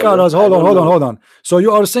Muslim scholar. scholars, I hold on, don't hold on, know. hold on. So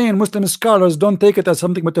you are saying Muslim scholars don't take it as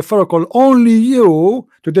something metaphorical. Only you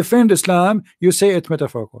to defend Islam, you say it's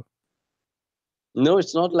metaphorical. No,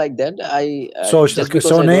 it's not like that. I So, just okay, because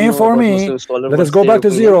so I don't name know for about me. Muslim scholar, Let us what's go their back to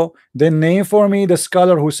opinion? zero. Then name for me the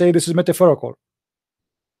scholar who say this is metaphorical.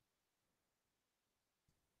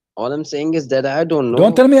 All I'm saying is that I don't Don't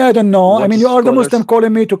know tell me I don't know. I what mean, you are the Muslim scholars.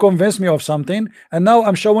 calling me to convince me of something, and now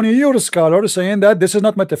I'm showing you your scholar saying that this is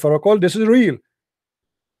not metaphorical, this is real.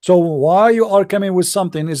 So why you are coming with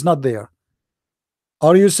something is not there?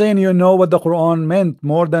 Are you saying you know what the Quran meant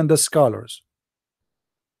more than the scholars?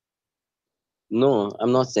 No,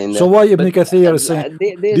 I'm not saying So that. why Ibn But Kathir is saying?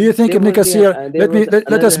 Do you think there Ibn was Kathir? there was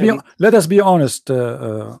another hadith. Let us be honest,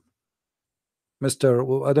 Mister.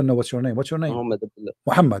 I don't know what's your name. What's your name? Muhammad Abdullah.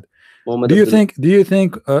 Muhammad. Muhammad Abdullah. Do you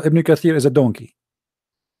think Ibn Kathir is a donkey?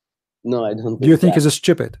 No, I don't Do you think think that. he's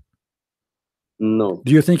stupid? No,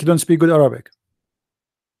 Do you think he don't speak good Arabic?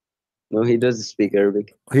 no, he does speak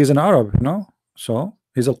Arabic. He's an Arab, no? So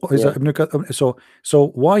he's a Yeah. Ibn Kathir. So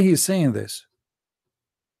why he's saying this?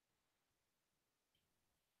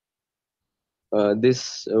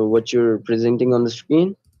 This what you're presenting on the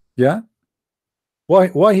screen. Yeah.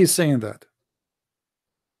 Why he's saying that?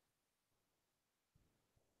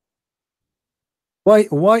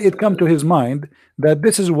 Why it come to his mind that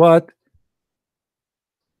this is what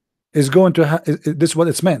is going to this is what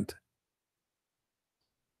it's meant?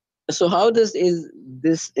 So how does is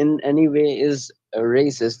this in any way is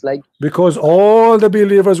racist? Like, Because all the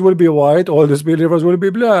believers will be white, all these believers will be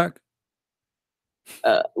black.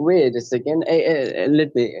 wait a second.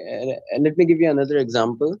 Let me give you another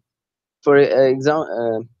example. For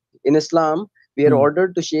example, in Islam, we are Hmm.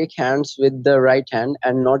 ordered to shake hands with the right hand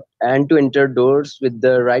and not and to enter doors with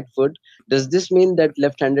the right foot. Does this mean that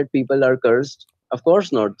left-handed people are cursed? Of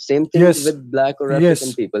course not. Same thing Yes, with black or African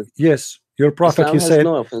yes, people. yes. Your prophet, Islam he has said,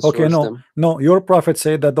 no offense okay, towards no, them. no. Your prophet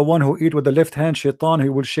said that the one who eat with the left hand, shaitan, he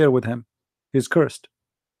will share with him. He's cursed.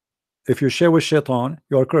 If you share with shaitan,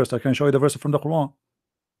 you are cursed. I can show you the verse from the Quran.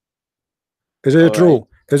 Is it All right. true?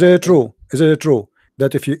 Is it Okay. true? Is it true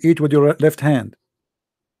that if you eat with your left hand,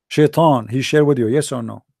 shaitan, he share with you? Yes or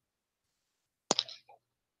no?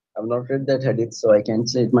 I've not read that hadith, so I can't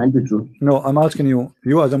say it might be true. No, I'm asking you.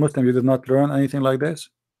 You as a Muslim, you did not learn anything like this.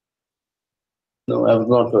 No, I was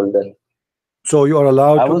not told that. So you are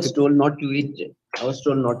allowed I to. was told not to eat. I was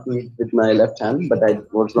told not to eat with my left hand, but I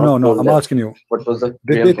was No, not no. told I'm that asking you. what was the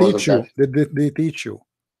Did real they cause of teach you? that. Did they teach you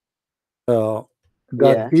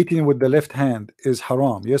that Yeah. eating with the left hand is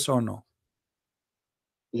haram? Yes or no?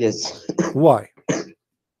 Yes. Why?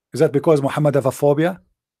 Is that because Muhammad have a phobia?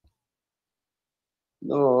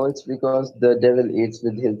 No, it's because the devil eats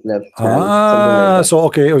with his left hand, something like Ah, that. so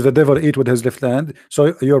okay, if the devil eat with his left hand,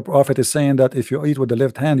 so your prophet is saying that if you eat with the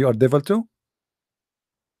left hand, you are devil too?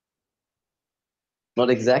 Not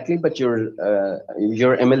exactly, but you're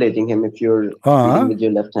emulating him if you're eating Ah, with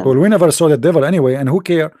your left hand. well, we never saw the devil anyway, and who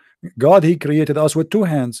care? God, He created us with two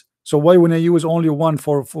hands. So why when I use only one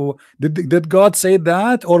for did God say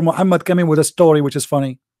that, or Muhammad coming with a story which is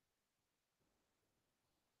funny?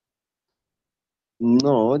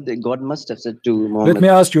 No, God must have said to Let me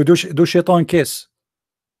Muhammad. ask you, do shaitan kiss?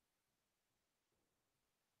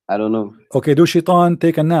 I don't know. Okay, do shaitan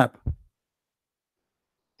take a nap?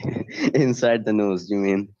 Inside the nose, you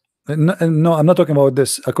mean? No, no, I'm not talking about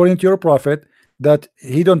this. According to your prophet, that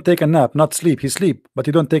he don't take a nap, not sleep. He sleep, but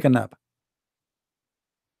he don't take a nap.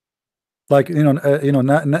 Like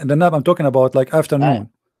the nap I'm talking about, like I afternoon.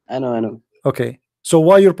 I know. Okay, so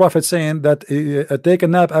why your prophet saying that take a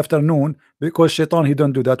nap afternoon? Because shaitan he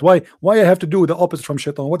don't do that. Why I have to do the opposite from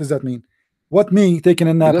shaitan? What does that mean? What me taking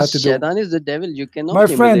a nap have Because to do? Shaitan is the devil. You My cannot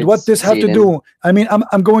friend, emulate what this have to Satan. do? I mean,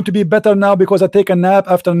 I'm going to be better now because I take a nap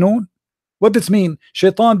afternoon. What does mean?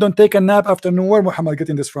 Shaitan don't take a nap afternoon. Where Muhammad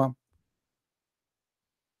getting this from?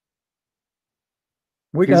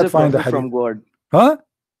 We He's cannot a find the prophet hadith. from God. Huh?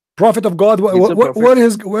 Prophet of God. He's a prophet.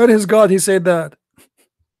 Where is God? He said that.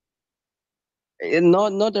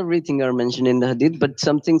 Not everything are mentioned in the hadith, but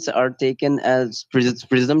some things are taken as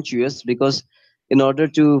presumptuous because in order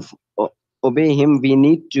to obey him, we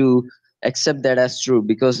need to accept that as true.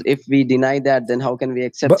 Because if we deny that, then how can we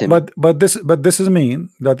accept him? But this is mean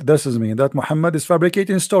that Muhammad is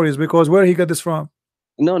fabricating stories because where he got this from?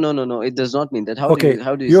 No. It does not mean that. Okay,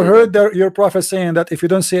 How do you you say that? heard your prophet saying that if you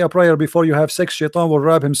don't say a prayer before you have sex, shaitan will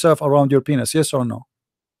wrap himself around your penis. Yes or no?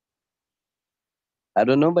 I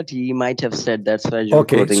don't know, but he might have said that's why you're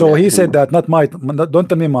Okay, quoting so that. he said that, not might. Don't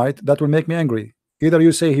tell me might. That will make me angry. Either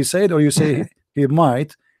you say he said or you say he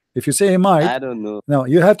might. If you say he might, I don't know. no,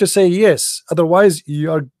 you have to say yes. Otherwise,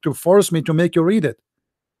 you are to force me to make you read it.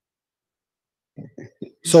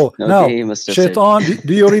 So Okay, now, he must have said. shaitan,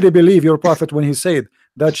 do you really believe your prophet when he said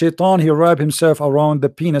that shaitan he wrap himself around the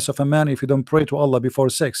penis of a man if you don't pray to Allah before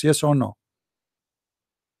sex? Yes or no?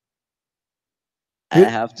 I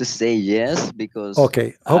have to say yes because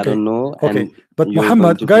Okay, I okay, don't know, okay. and But you're going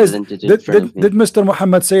Muhammad, to guys, present it in did, front did, of me. did Mr.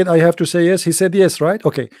 Muhammad said I have to say yes? He said yes, right?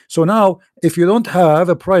 Okay. So now, if you don't have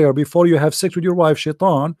a prayer before you have sex with your wife,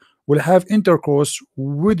 shaitan will have intercourse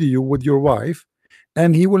with you, with your wife,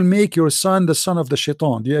 and he will make your son the son of the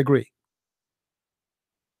shaitan. Do you agree?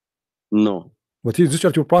 No. What is this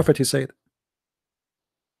what your prophet he said?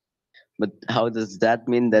 But how does that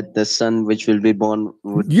mean that the son which will be born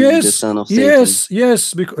would be the Yes, son of Satan?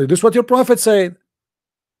 yes, because this is what your prophet said.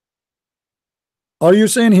 Are you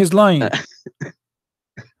saying he's lying?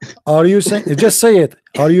 Are you saying just say it?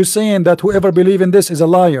 Are you saying that whoever believe in this is a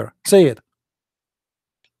liar? Say it.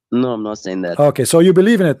 No, I'm not saying that. Okay, so you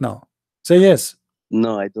believe in it now. Say yes.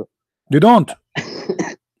 No, I don't. You don't.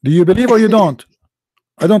 Do you believe or you don't?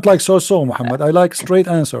 I don't like so Muhammad. I like straight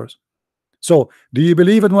answers. So do you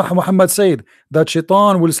believe in what Muhammad said that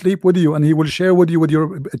shaitan will sleep with you and he will share with you with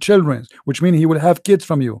your children, which means he will have kids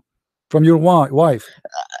from you, from your wife?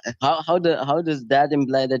 How does that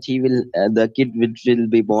imply that he will the kid which will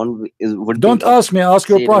be born would be Don't of ask me, ask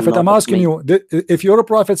your Satan, prophet. not I'm of asking me? you, if your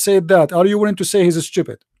prophet said that, are you willing to say he's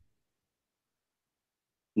stupid?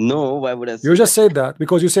 No, why would I You say just that? said that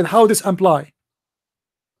because you said how this imply.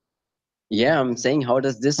 Yeah, I'm saying how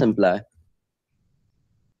does this imply?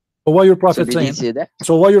 So why your So prophet did he saying? say that?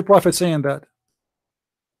 So why your prophet saying that?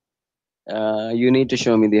 You need to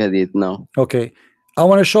show me the hadith now. Okay, I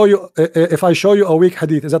want to show you. If I show you a weak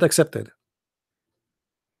hadith, is that accepted?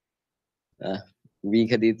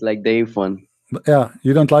 Weak hadith like the one. Yeah,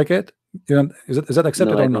 you don't like it. You don't. Is that No,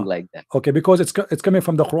 accepted I or don't not? like that. Okay, because it's coming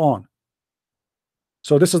from the Quran.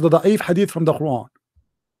 So this is the da'if hadith from the Quran.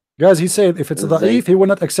 Guys, he said if it's Zaif. da'if, he will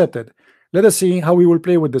not accept it. Let us see how we will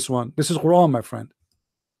play with this one. This is Quran, my friend.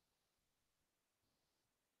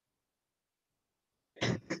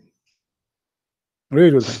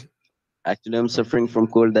 Read with me. Actually, I'm suffering from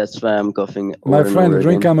cold. That's why I'm coughing My over and over friend,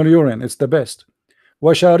 drink again. camel urine. It's the best.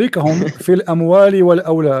 وَشَارِكَهُمْ فِي الْأَمْوَالِ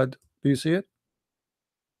وَالْأَوْلَادِ. Do you see it?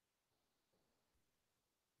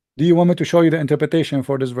 Do you want me to show you the interpretation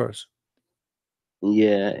for this verse?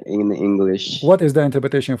 Yeah, in English. What is the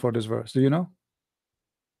interpretation for this verse? Do you know?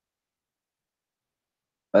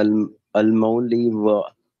 Al-Mawli wa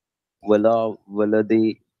wala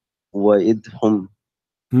waladi wa idhum.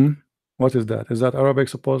 Hmm? What is that? Is that Arabic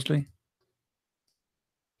supposedly?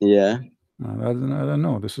 Yeah, I don't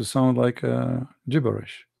know. This is sound like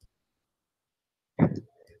gibberish.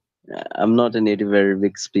 I'm not a native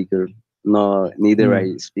Arabic speaker. No, neither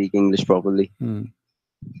Hmm. I speak English properly. Hmm.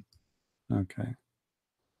 Okay.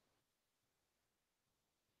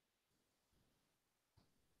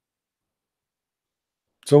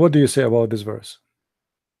 So what do you say about this verse?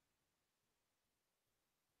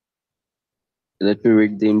 Let me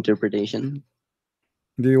read the interpretation.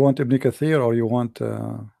 Do you want Ibn Kathir or you want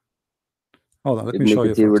hold on, let me Ibn show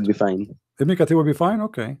you Kathir would first. be fine. Ibn Kathir will be fine?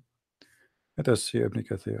 Okay. Let us see Ibn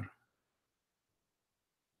Kathir.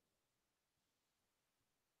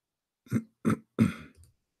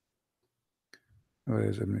 Where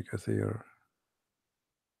is Ibn Kathir?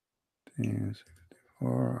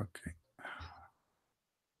 1064. Okay.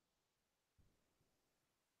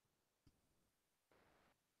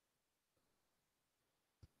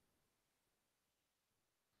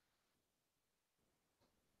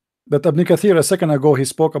 But Ibn Kathir a second ago he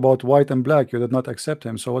spoke about white and black. You did not accept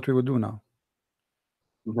him. So what we will do now?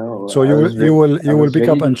 No, So I you will was pick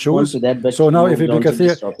ready up to and respond choose. to that, but So he now moved on to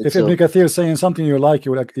this topic. if So Ibn Kathir is saying something you like,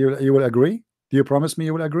 you will agree? Do you promise me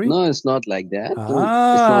you will agree? no, it's not like that. Don't.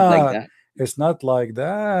 It's not like Ah, that. it's not like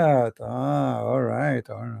that. Ah, all right,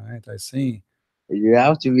 all right. I see. You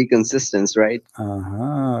have to be consistent, right?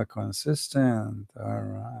 Consistent. All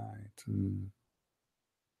right. Hmm.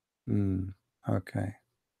 Hmm. Okay.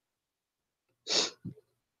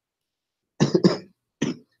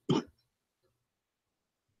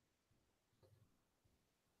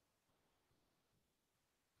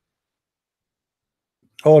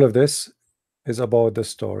 All of this is about the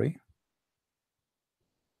story.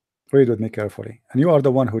 Read with me carefully. And you are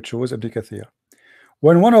the one who chose Ibn Kathir.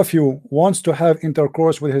 When one of you wants to have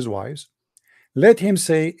intercourse with his wives, let him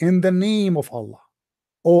say, in the name of Allah,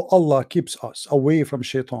 oh Allah keeps us away from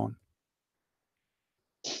shaitan,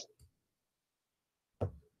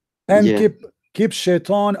 and Yeah. keep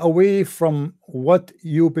shaitan away from what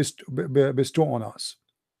you bestow on us.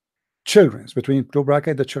 Children's, between two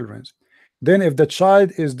bracket, the children's. Then if the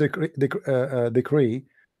child is decree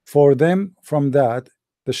for them from that,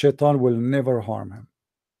 the shaitan will never harm him.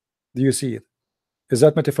 Do you see it? Is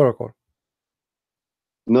that metaphorical?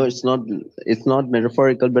 No, it's not. It's not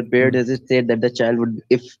metaphorical. But where Hmm. does it say that the child would,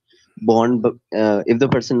 if born, if the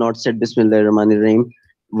person not said Bismillah Rahman Rahim,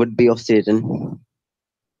 would be of Satan?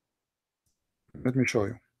 Let me show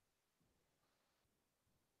you.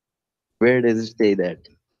 Where does it say that?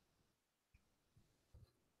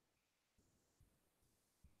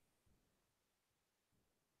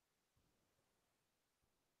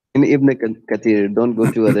 In Ibn Kathir, don't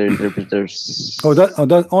go to other interpreters. Oh,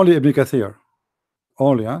 that only Ibn Kathir.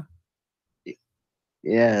 Only, huh?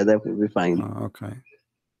 Yeah, that would be fine. Okay.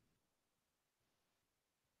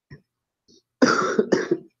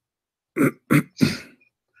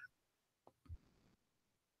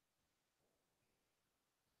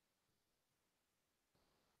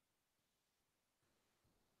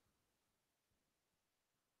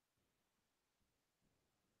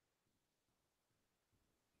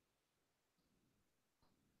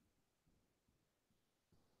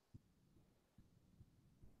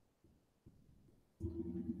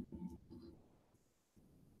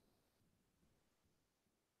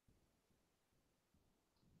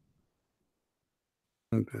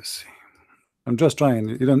 Let's see. I'm just trying.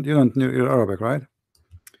 You don't know you're Arabic, right?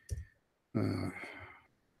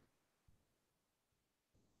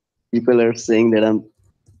 People are saying that I'm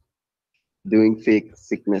doing fake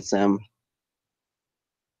sickness.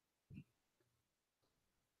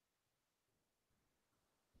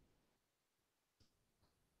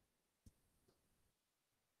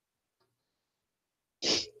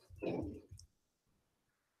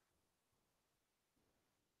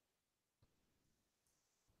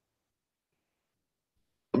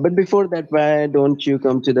 But before that, why don't you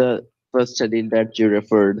come to the first study that you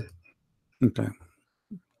referred? Okay.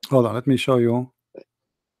 Hold on. Let me show you.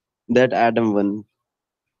 That Adam one.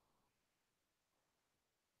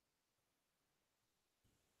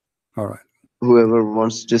 All right. Whoever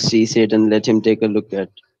wants to see Satan, let him take a look at.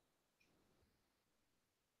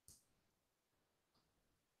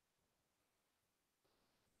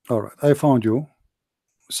 All right. I found you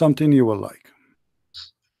something you will like.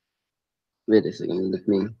 Wait a second, let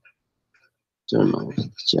me turn off the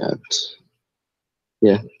chat.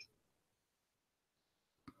 Yeah.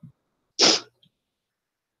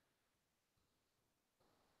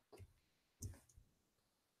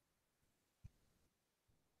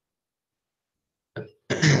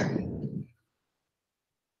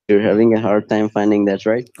 You're having a hard time finding that,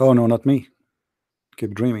 right? Oh no, not me.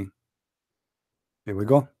 Keep dreaming. Here we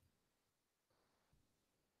go.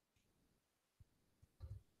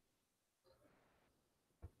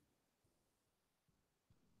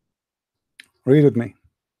 Read with me.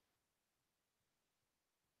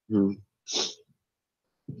 Hmm.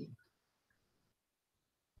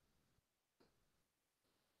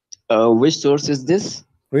 Which source is this?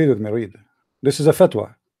 Read with me. Read. This is a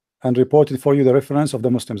fatwa, and reported for you the reference of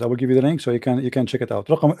the Muslims. I will give you the link so you can check it out.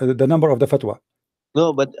 The number of the fatwa.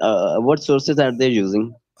 No, but what sources are they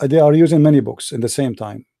using? They are using many books in the same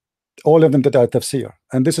time. All of them that are tafsir.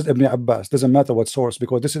 And this is Ibn Abbas. Doesn't matter what source,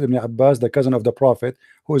 because this is Ibn Abbas, the cousin of the Prophet,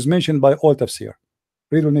 who is mentioned by all tafsir.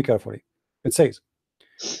 Read with me carefully. It says,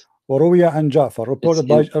 وروي عن جعفر, It's reported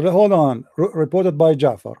by, in. hold on, reported by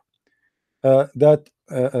Ja'far, that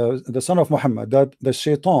the son of Muhammad, that the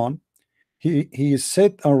shaitan, he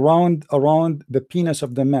sit around the penis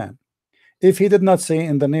of the man, if he did not say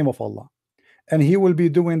in the name of Allah, and he will be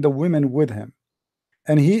doing the women with him,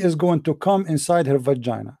 and he is going to come inside her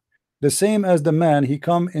vagina, the same as the man he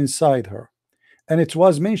come inside her. And it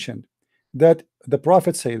was mentioned that the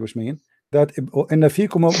Prophet said, which means that inna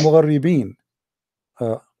fikum mugharribin,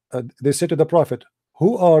 they said to the Prophet,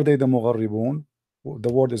 who are they, the mugharribun? The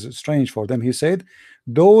word is strange for them. He said,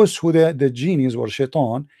 those who the genies or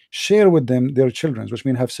shaitan share with them their children, which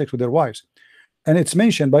means have sex with their wives. And it's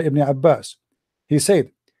mentioned by Ibn Abbas. He said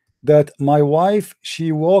that my wife,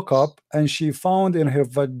 she woke up and she found in her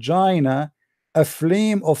vagina a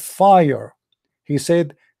flame of fire. He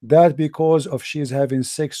said that because of she is having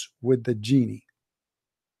sex with the genie.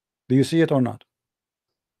 Do you see it or not?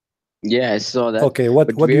 Yeah, I saw that. Okay,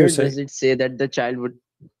 But what do you where say? does it say that the child would?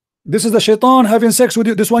 This is the shaitan having sex with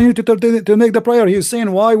you. This one you need to make the prayer. He's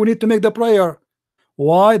saying why we need to make the prayer.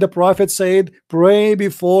 Why? The Prophet said, pray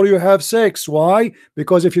before you have sex. Why?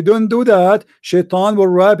 Because if you don't do that, shaitan will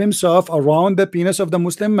wrap himself around the penis of the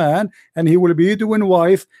Muslim man, and he will be doing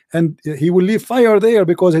wife, and he will leave fire there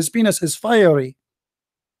because his penis is fiery.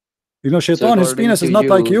 You know, So shaitan, his according penis to is not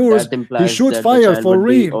like you, yours. that He implies shoots that the fire child for would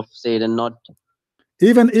be real. of Satan, not.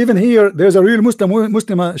 Even here, there's a real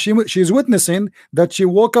Muslim. She's witnessing that she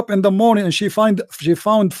woke up in the morning and she found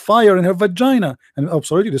fire in her vagina. And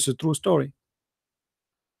absolutely, this is a true story.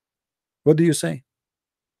 What do you say?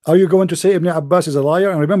 Are you going to say Ibn Abbas is a liar?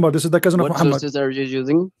 And remember, this is the cousin of What Muhammad. sources are you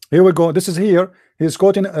using? Here we go. This is here. He's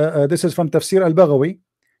quoting. This is from Tafsir al-Baghawi,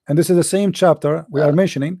 and this is the same chapter we are Uh,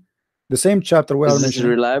 mentioning. The same chapter we are is this mentioning.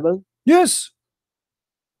 reliable? Yes.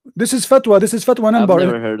 This is fatwa. This is fatwa I've number.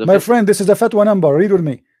 never heard of My it. friend, this is a fatwa number. Read with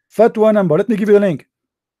me. Fatwa number. Let me give you the link.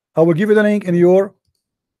 I will give you the link in your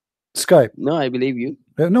Skype. No, I believe you,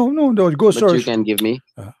 No. Go but you search. can give me.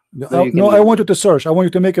 No, you No, can I give want me. you to search. I want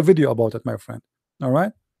you to make a video about it, my friend. All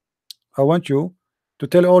right. I want you to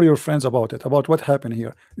tell all your friends about it, about what happened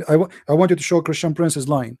here. I want you to show Christian Prince is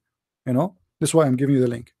lying. You know, this is why I'm giving you the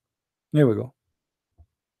link. Here we go.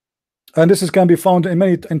 And this is can be found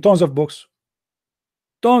in tons of books.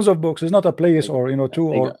 Tons of books. It's not a place or two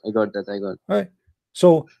or I got that. I got. right.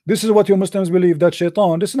 So this is what you Muslims believe, that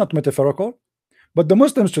shaitan. This is not metaphorical, but the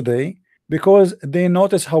Muslims today, because they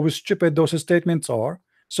notice how stupid those statements are,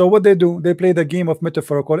 so what they do, they play the game of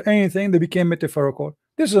metaphorical. Anything they became metaphorical.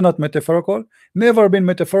 This is not metaphorical. Never been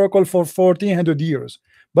metaphorical for 1400 years.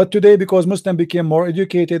 But today, because Muslim became more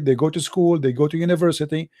educated, they go to school, they go to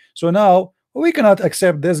university. So now we cannot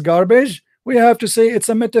accept this garbage. We have to say it's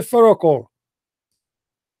a metaphorical.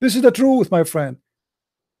 This is the truth, my friend.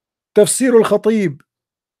 Tafsir al-Khatib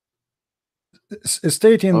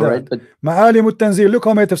stating All right, that but معالم التنزيل. Look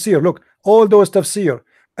how many tafsir. Look, all those tafsir.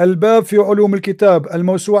 الباب في علوم الكتاب،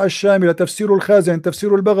 الموسوعة الشاملة، تفسير الخازن،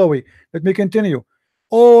 تفسير البغوي. Let me continue.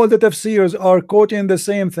 All the tafsirs are quoting the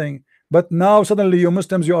same thing, but now suddenly you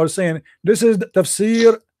Muslims, you are saying this is the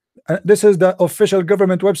tafsir, this is the official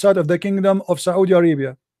government website of the Kingdom of Saudi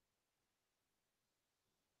Arabia.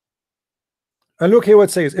 And look here what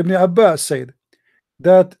it says. Ibn Abbas said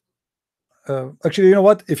that actually, you know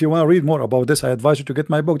what, if you want to read more about this, I advise you to get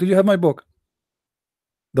my book. Did you have my book,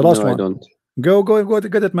 the last no, I one? don't. Go to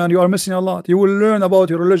get it, man. You are missing a lot. You will learn about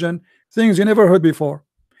your religion, things you never heard before.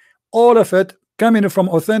 All of it coming from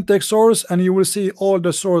authentic source, and you will see all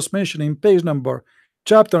the source mentioning page number,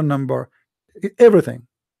 chapter number, everything.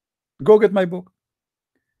 Go get my book,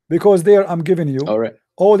 because there I'm giving you All right.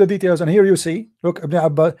 all the details. And here you see, look, Ibn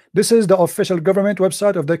Abbas, this is the official government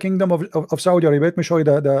website of the Kingdom of Saudi Arabia. Let me show you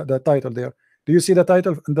the title there. Do you see the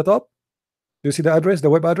title in the top? Do you see the address, the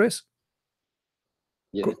web address?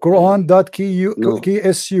 Yeah.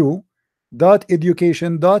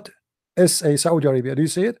 Quran.ksu.education.sa Saudi Arabia. Do you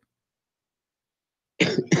see it?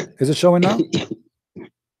 Is it showing now?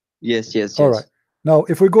 Yes, yes, All right. yes. Now,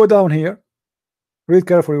 if we go down here, read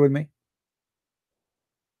carefully with me.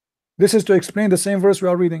 This is to explain the same verse we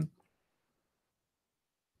are reading.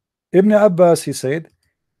 Ibn Abbas, he said,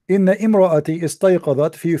 إن امرأتي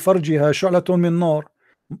استيقظت في فرجها شعلة من نار.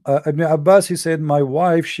 Ibn Abbas, he said, my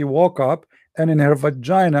wife, she woke up and in her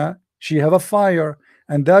vagina she have a fire,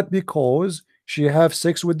 and that because she have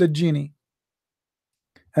sex with the genie.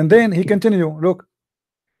 And then he continue, look,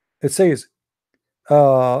 it says,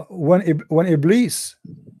 when Iblis,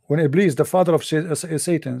 the father of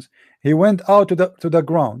Satan's, he went out to the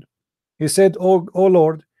ground. He said, oh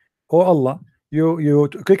Lord, oh Allah, you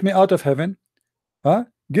kick me out of heaven, huh?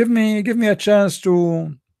 Give me a chance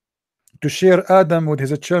to share Adam with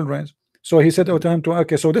his children. So he said to him,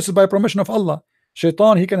 okay, so this is by permission of Allah.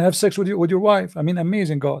 Shaitan, he can have sex with you, with your wife. I mean,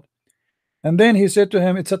 amazing God. And then he said to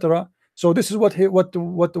him, etc. So this is what the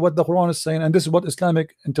Quran is saying, and this is what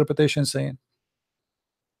Islamic interpretation is saying.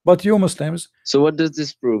 But you Muslims, So what does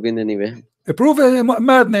this prove in any way? prove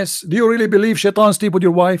madness. Do you really believe Shaitan sleep with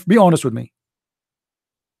your wife? Be honest with me.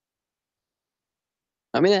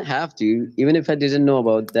 I mean, I have to, even if I didn't know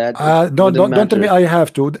about that, it Don't wouldn't don't tell me matter. I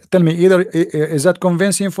have to. Tell me either is that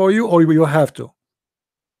convincing for you or you have to.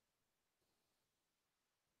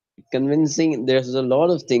 Convincing, there's a lot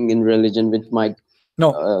of thing in religion which might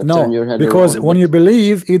No, turn your head because around. when But you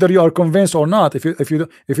believe, either you are convinced or not. If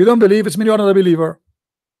you don't believe, it's mean you are not a believer.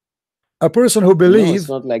 A person who no, it's believes,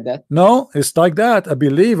 not like that. no, it's like that. A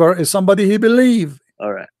believer is somebody he believe.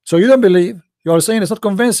 All right. So you don't believe. You are saying it's not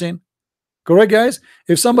convincing. Correct, guys?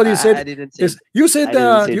 If somebody I said, didn't say you said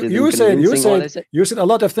I didn't say that it isn't convincing. All I said, you said a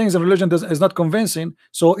lot of things in religion is not convincing.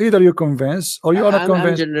 So either you're convinced or you are not I'm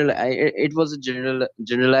convinced. general. It was a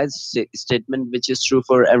generalized statement which is true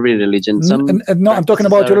for every religion. Some No, I'm talking practices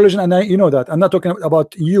about your are religion, and you know that. I'm not talking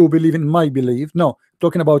about you believing my belief. No, I'm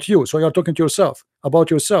talking about you. So you're talking to yourself about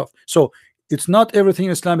yourself. So it's not everything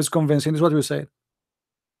in Islam is convincing. Is what we say.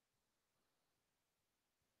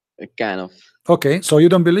 kind of. Okay, so you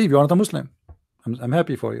don't believe you are not a Muslim. I'm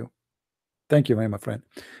happy for you. Thank you, my friend.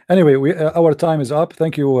 Anyway, our time is up.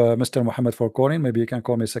 Thank you, Mr. Muhammad, for calling. Maybe you can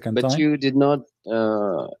call me a second But time. you did not.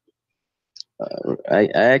 I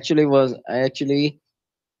actually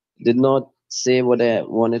did not say what I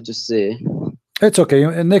wanted to say. It's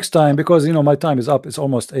okay. Next time, because you know my time is up. It's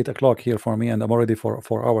almost 8 o'clock here for me, and I'm already for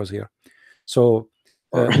 4 hours here. So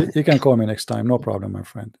you can call me next time, no problem, my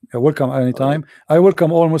friend. You're welcome anytime. I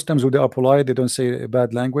welcome all Muslims who they are polite. They don't say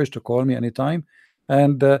bad language to call me anytime.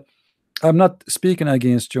 And I'm not speaking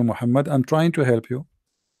against you, Muhammad. I'm trying to help you.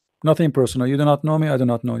 Nothing personal. You do not know me. I do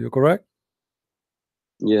not know you. Correct?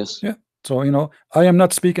 Yes. Yeah. So you know, I am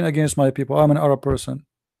not speaking against my people. I'm an Arab person.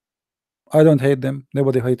 I don't hate them.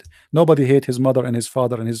 Nobody hate his mother and his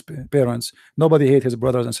father and his parents. Nobody hate his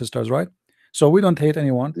brothers and sisters, right? So we don't hate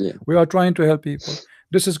anyone. Yeah. We are trying to help people.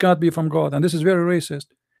 This is cannot be from God, and this is very racist.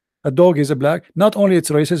 A dog is a black. Not only it's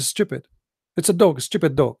racist, it's stupid. It's a dog, a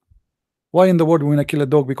stupid dog. Why in the world we wanna kill a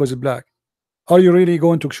dog because it's black? Are you really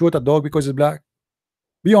going to shoot a dog because it's black?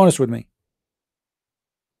 Be honest with me.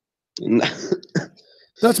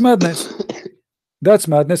 That's madness. That's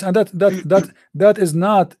madness, and that is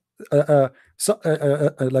not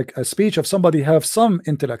like a speech of somebody have some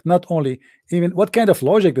intellect. Not only even what kind of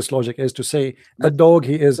logic this logic is to say a But dog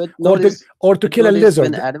he is, notice, or to kill a when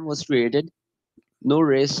lizard. Adam was created, no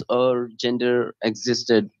race or gender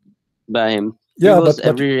existed by him. He Yeah, was but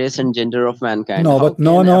every race and gender of mankind. no, How but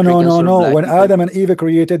no, can no, no, Africans no, or no. black When people? Adam and Eve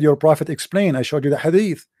created, your prophet explained. I showed you the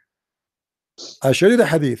hadith. I showed you the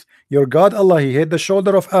hadith. Your God Allah, he hit the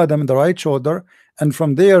shoulder of Adam, the right shoulder, and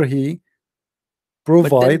from there he But then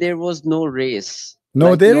provide. there was no race,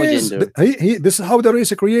 No, like there no is. gender. This is how the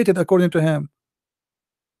race is created according to him.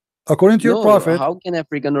 According to your No, prophet. how can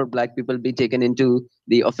African or black people be taken into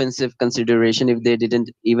the offensive consideration if they didn't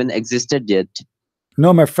even existed yet?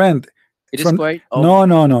 No, my friend. It is From quite no,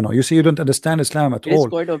 no, no, no. You see, you don't understand Islam at it is all.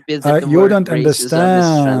 quite obvious that the You word don't race is a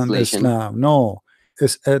understand mistranslation. Islam. No,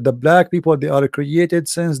 it's, the black people, they are created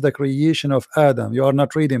since the creation of Adam. You are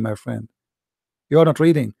not reading, my friend. You are not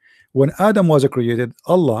reading. When Adam was created,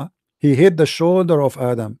 Allah, he hit the shoulder of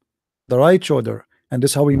Adam, the right shoulder, and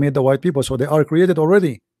this is how he made the white people. So they are created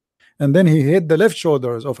already. And then he hit the left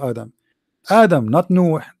shoulders of Adam. Adam, not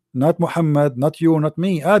Noah, not Muhammad, not you, not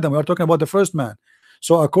me. Adam, we are talking about the first man.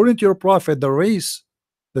 So according to your prophet, the race,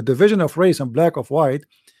 the division of race and black of white,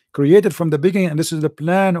 created from the beginning, and this is the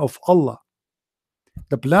plan of Allah.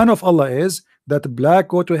 The plan of Allah is that black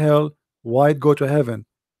go to hell, white go to heaven.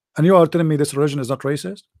 And you are telling me this religion is not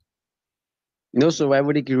racist? No, so why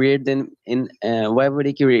would he create them in? Why would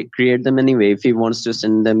he create them anyway if he wants to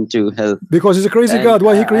send them to hell? Because he's a crazy And God.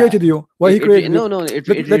 Why he created you? Why he created you? no, no, it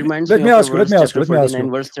Let, it let, reminds let me me of a ask you. Let verse, me ask you. chapter Let me ask 49,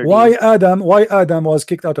 you. verse 13, Why Adam was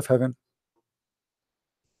kicked out of heaven?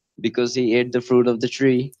 because he ate the fruit of the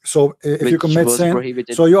tree, So if you which commit was sin,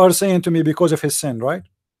 prohibited. so you are saying to me because of his sin, right?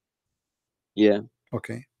 Yeah.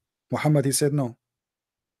 Okay. Muhammad, he said no.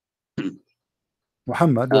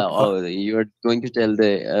 Muhammad, you're, Oh, you're going to tell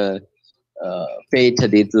the fate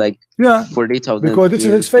hadith like yeah, 40,000 because this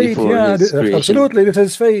is his years fate. before Yeah, his creation. absolutely, this is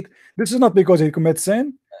his fate. This is not because he commits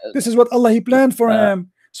sin. This is what Allah he planned for Uh,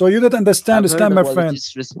 him. So you don't understand I've heard Islam, my friend.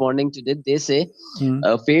 apologists responding to that. They say Hmm.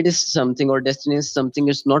 fate is something or destiny is something.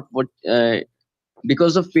 It's not what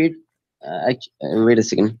because of fate. Wait a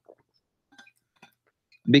second.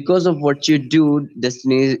 Because of what you do,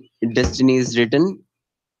 destiny is written.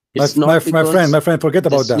 It's not My because friend, forget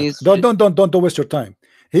about destiny that. is Don't waste your time.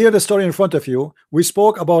 Here, the story in front of you. We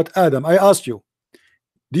spoke about Adam. I asked you,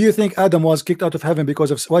 do you think Adam was kicked out of heaven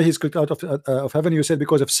because of why he's kicked out of heaven? You said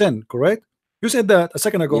because of sin, correct? You said that a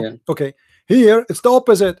second ago. yeah. Okay. Here, it's the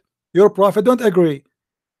opposite. Your prophet don't agree.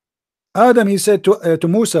 Adam, he said to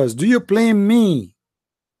Moses, do you blame me?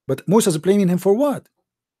 But Moses blaming him for what?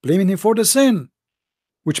 Blaming him for the sin,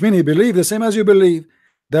 which means he believed the same as you believe,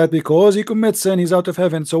 that because he commits sin, he's out of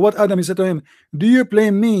heaven. So what Adam, he said to him, do you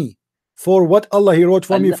blame me for what Allah he wrote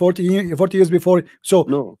for me Allah, 40 years before? So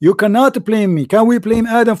no, you cannot blame me. Can we blame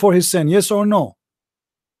Adam for his sin? Yes or no?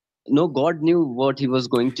 no. God knew what He was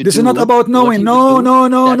going to This is not do, about what knowing. He would No, do. no,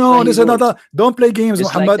 no, That's why no. He This is not wrote. a, don't play games,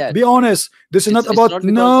 It's like Muhammad. that. Be honest. This is not It's about, not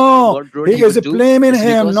because no. God wrote He He is would do. blaming It's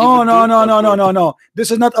him. because He No, would no, do. no, God no, no, wrote. no, no.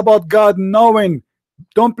 This is not about God knowing.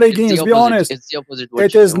 Don't play It's the games. Be opposite. honest. It's the opposite.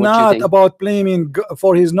 It is What you not think? about blaming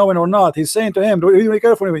for his knowing or not. He's saying to him, be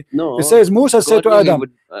careful. He No, says, Musa said God to knew He Adam,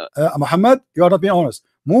 would. Muhammad, you are not being honest.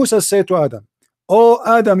 Musa said to Adam, oh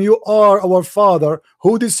Adam, you are our father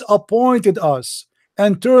who disappointed us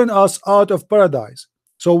and turned us out of paradise.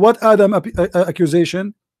 So what Adam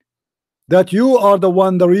accusation? That you are the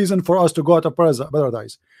one, the reason for us to go out of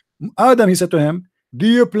paradise. Adam, he said to him, do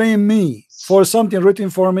you blame me for something written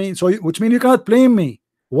for me? So which means you cannot blame me.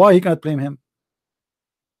 Why he cannot blame him?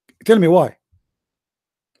 Tell me why.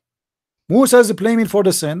 Musa is blaming for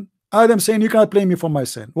the sin. Adam saying you cannot blame me for my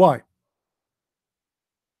sin. Why?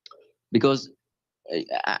 Because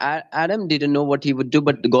Adam didn't know what he would do,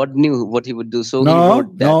 but God knew what he would do, so He No,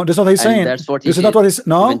 wrote that, no, that's not what he's and saying. that's what He This is not did what he's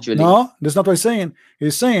eventually. no, that's not what he's saying.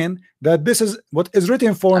 He's saying that this is what is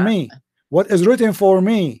written for Uh, me. What is written for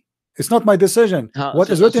me. It's not my decision. What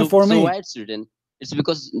is written for so me. why it's written? It's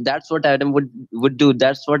because that's what Adam would do.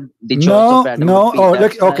 That's what the choice of No, Adam would no. be. Oh,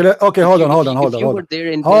 That's why okay. if Hold you on, hold on, hold if on, you hold were on,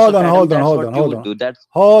 there in place hold of on, Adam, hold on, that's hold what on, you hold would on, do. That's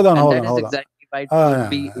hold on, and hold that on, is hold on. exactly why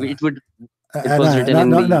it would it was written No, in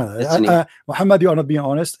no, the no. destiny. Muhammad, you are not being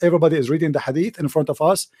honest. Everybody is reading the hadith in front of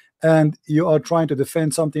us, and you are trying to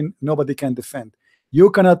defend something nobody can defend.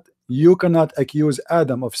 You cannot accuse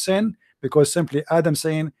Adam of sin because simply Adam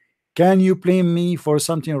saying, "Can you blame me for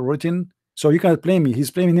something written?" So you cannot blame me.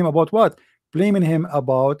 He's blaming him about what? Blaming him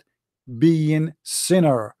about being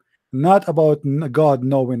sinner, not about God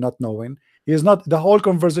knowing, not knowing. He is not the whole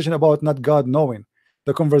conversation about not God knowing.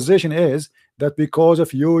 The conversation is that because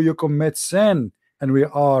of you, you commit sin, and we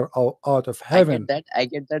are out of heaven. I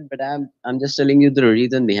get that, but I'm just telling you the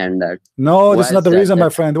reason behind that. No, this Why is not is the that? reason, my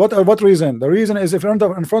friend. What reason? The reason is in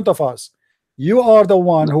front of us. You are the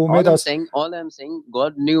one No, who made us. all I'm saying,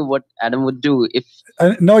 God knew what Adam would do if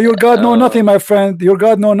No, your God know uh, nothing, my friend. Your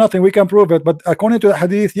God know nothing. We can prove it. But according to the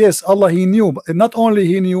hadith, yes, Allah He knew. But not only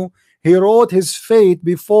He knew, He wrote His fate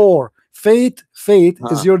before. Fate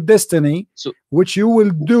is huh? your destiny, So which you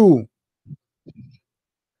will do.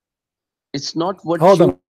 it's not what Hold you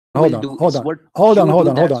on, will do; it's what you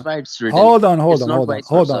do. That's why it's written. It's not vice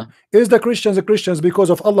versa. Is the Christians because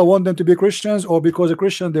of Allah want them to be Christians, or because a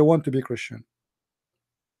Christian they want to be Christian?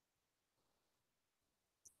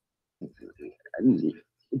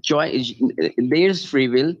 Choice. There's free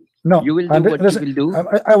will. No, You will do and what you listen, will do, I and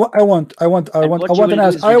want, I what you want will an do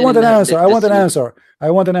answer. is written in the I want an destiny. answer.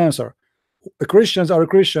 I want an answer. The Christians are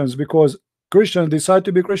Christians because Christians decide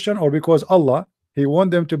to be Christian, or because Allah He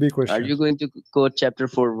want them to be Are you Christians. going to quote chapter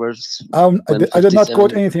 4, verse I did not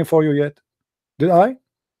quote 157? anything for you yet. Did I?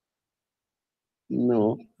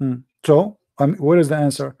 No, So, what is the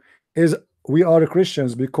answer? Is we are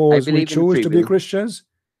Christians I because we believe in choose free to be will. Christians?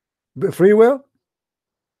 Free will?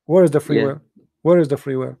 Where is the free Yeah. will? Where is the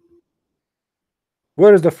free will?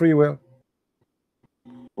 Where is the free will?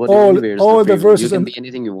 What do you All mean? Where's the all the free will? You verses can and be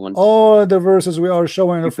anything you want. all the verses we are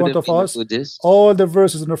showing in You could front have of been a us, Buddhist. all the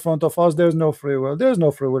verses in front of us, there's no free will. There's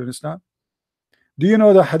no free will in Islam. Do you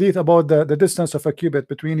know the hadith about the distance of a cubit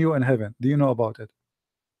between you and heaven? Do you know about it?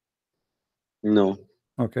 No.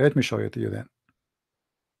 Okay, let me show it to you then.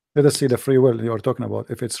 Let us see the free will you are talking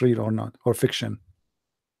about, if it's real or not, or fiction.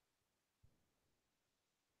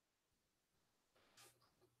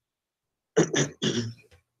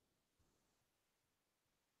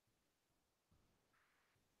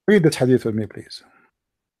 Read this hadith with me, please.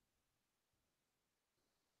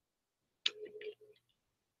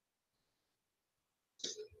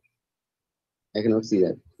 I cannot see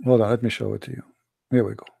that. Hold on, let me show it to you. Here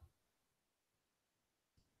we go.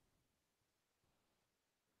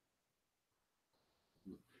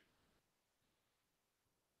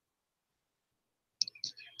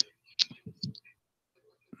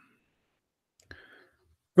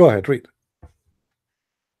 Go ahead, read.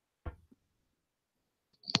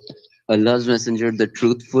 Allah's messenger, the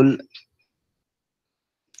truthful.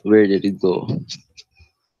 Where did it go?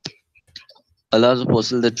 Allah's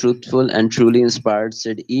apostle, the truthful and truly inspired,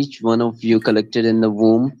 said, each one of you collected in the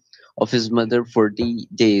womb of his mother 40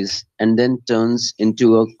 days, and then turns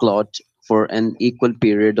into a clot for an equal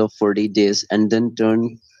period of 40 days, and then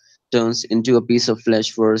turns into a piece of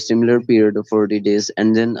flesh for a similar period of 40 days,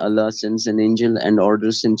 and then Allah sends an angel and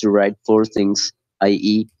orders him to write 4 things,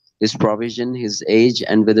 i.e., his provision, his age,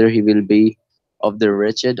 and whether he will be of the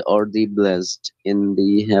wretched or the blessed in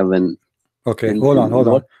the heaven. Okay, hold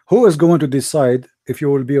on. Who is going to decide if you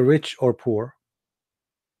will be rich or poor?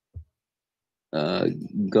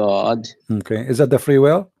 God. Okay, is that the free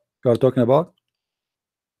will you are talking about?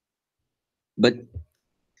 But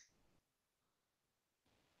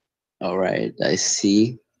all right, I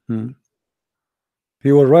see.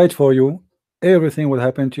 He will write for you everything will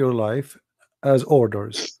happen to your life as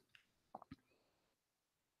orders.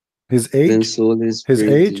 His age,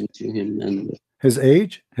 his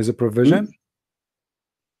age, his provision,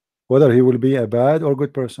 whether he will be a bad or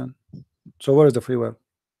good person. So where is the free will?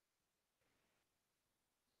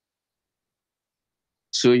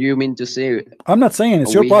 So you mean to say? I'm not saying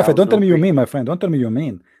it's your prophet. Don't tell me you mean, my friend. Don't tell me you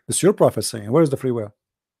mean. It's your prophet saying. Where is the free will?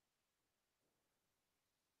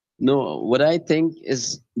 No, what I think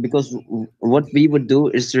is because what we would do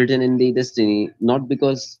is written in the destiny, not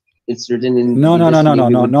because it's written in no. Read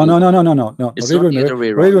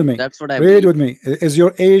with me. That's what I read with me. Is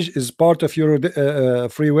your age is part of your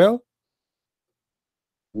free will?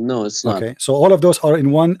 No, it's not. Okay, so all of those are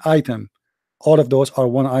in one item. All of those are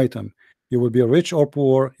one item. You will be rich or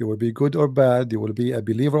poor, you will be good or bad, you will be a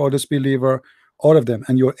believer or disbeliever, all of them,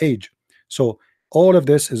 and your age. So all of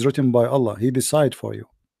this is written by Allah. He decides for you.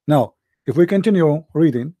 Now, if we continue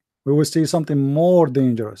reading, we will see something more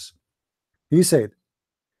dangerous. He said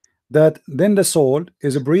that then the soul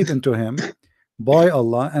is breathed into him by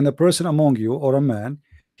Allah, and a person among you, or a man,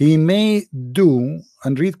 he may do,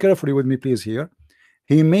 and read carefully with me please here,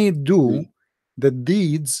 he may do the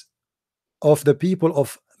deeds of the people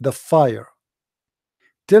of the fire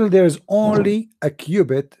till there is only a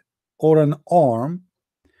cubit or an arm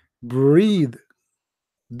breathe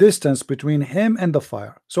distance between him and the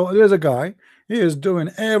fire. So there's a guy, he is doing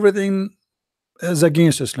everything as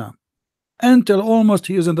against Islam until almost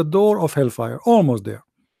he is in the door of hellfire, almost there.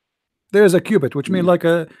 There's a cubit, which means like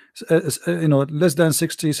a you know, less than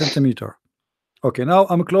 60 centimeter. Okay, now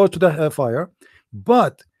I'm close to the fire,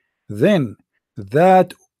 but then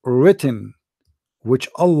that written which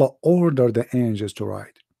Allah ordered the angels to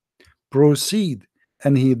write proceed,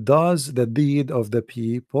 and he does the deed of the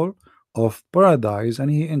people of paradise,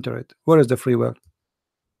 and he enter it. Where is the free will?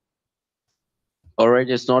 All right,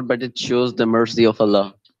 it's not, but it shows the mercy of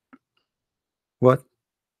Allah. What?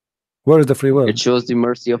 Where is the free will? It shows the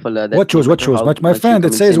mercy of Allah. What shows? What shows? My friend,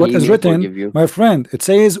 it says what is written. My friend, it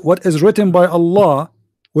says what is written by Allah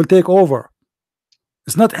will take over.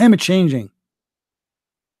 It's not him changing.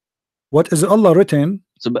 What is Allah written?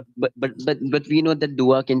 So, but we know that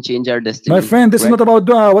dua can change our destiny. My friend, this is not about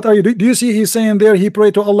dua. What are you? Do you see? He's saying there, he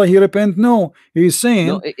pray to Allah, he repent. No, he's saying.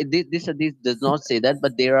 No, this does not say that,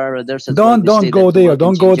 but there are others. Don't go there.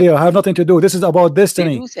 Don't go there. I have nothing to do. This is about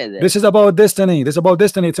destiny. This is about destiny. This is about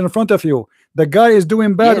destiny. It's in front of you. The guy is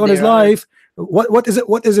doing bad on his life. What is it?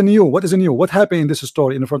 What is new? What is new? What happened in this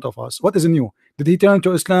story in front of us? What is new? Did he turn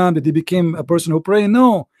to Islam? Did he become a person who pray?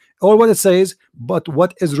 No. All what it says, but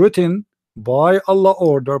what is written by Allah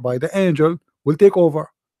order, by the angel, will take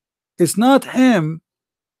over. It's not him.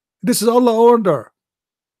 This is Allah order.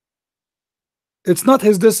 It's not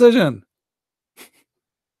his decision.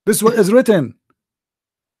 This is what is written.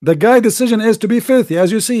 The guy decision is to be filthy.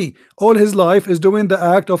 As you see, all his life is doing the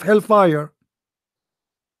act of hellfire.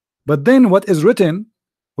 But then what is written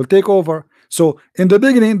will take over. So in the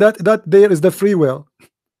beginning, that there is the free will.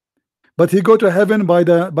 but he go to heaven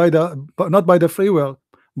not by the free will,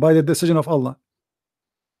 by the decision of Allah.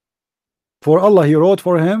 For Allah, he wrote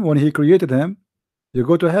for him when he created him, you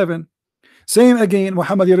go to heaven. Same again,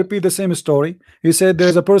 Muhammad, he repeat the same story. He said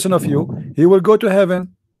there's a person of you, he will go to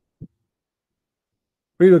heaven.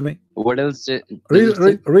 Read with me. What else did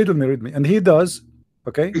Read with me. And he does.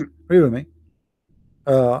 Okay, read with me.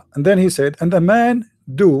 And then he said, and the man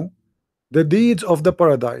do the deeds of the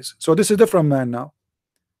paradise. So this is different man now.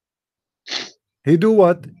 He do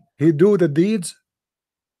what? He do the deeds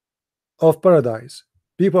of paradise,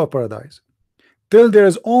 people of paradise, till there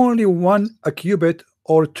is only a cubit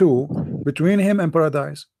or two between him and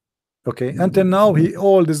paradise. Okay, until now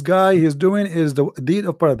all this guy is doing is the deed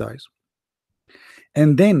of paradise.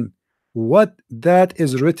 And then what that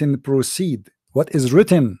is written proceed. What is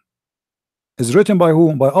written by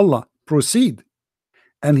whom? By Allah. Proceed.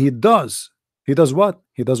 And he does what?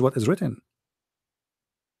 He does what is written.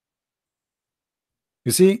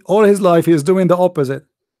 You see, all his life he is doing the opposite.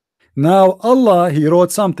 Now Allah, he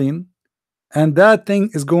wrote something, and that thing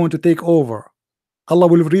is going to take over. Allah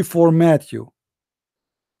will reformat you.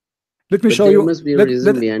 Let me show you. Must be a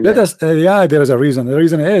reason behind let that. us. Yeah, there is a reason. The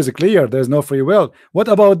reason is clear. There is no free will. What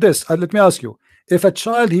about this? Let me ask you. If a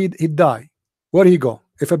child he die, where he go?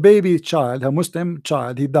 If a baby child, a Muslim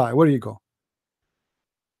child, he die, where he go?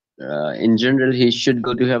 In general, he should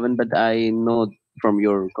go to heaven, but I know from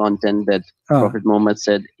your content that Prophet Muhammad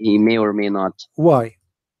said he may or may not. Why?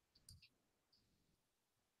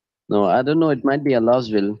 No, I don't know. It might be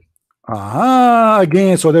Allah's will.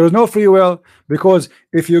 Again, so there is no free will, because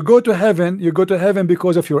if you go to heaven, you go to heaven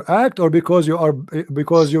because of your act, or because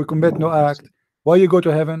you commit no act. Why you go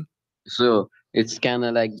to heaven? So it's kind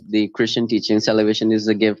of like the Christian teaching: salvation is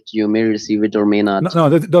a gift; you may receive it or may not.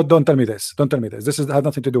 No, don't tell me this. Don't tell me this. This has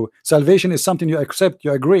nothing to do. Salvation is something you accept,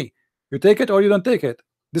 you agree. You take it or you don't take it.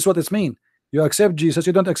 This is what it's mean. You accept Jesus,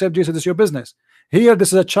 you don't accept Jesus. It's your business. Here,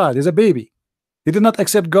 this is a child. He's a baby. He did not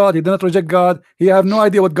accept God. He did not reject God. He have no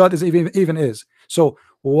idea what God is even is. So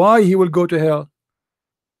why he will go to hell?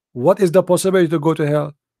 What is the possibility to go to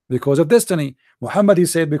hell? Because of destiny. Muhammad, he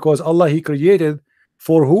said, because Allah, he created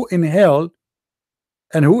for who in hell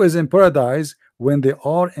and who is in paradise when they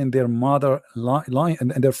are in their mother line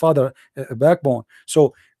and their father backbone.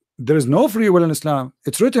 So there is no free will in Islam.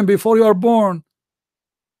 It's written before you are born.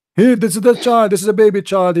 Here, this is the child. This is a baby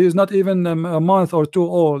child. He is not even a month or two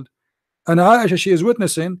old. And Aisha, she is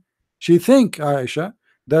witnessing. She think, Aisha,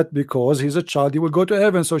 that because he's a child, he will go to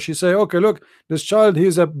heaven. So she say, okay, look, this child,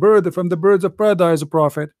 he's a bird from the birds of paradise, a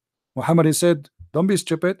prophet. Muhammad, he said, don't be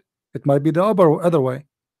stupid. It might be the other way.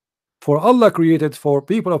 For Allah created for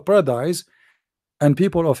people of paradise and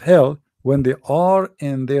people of hell when they are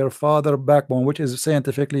in their father backbone, which is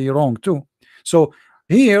scientifically wrong too. So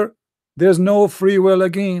here, there's no free will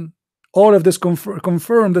again. All of this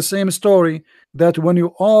confirm the same story, that when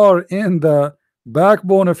you are in the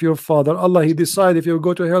backbone of your father, Allah, he decide if you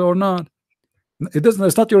go to hell or not. It doesn't.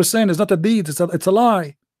 It's not your sin. It's not a deed. It's a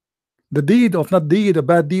lie. The deed of not deed, a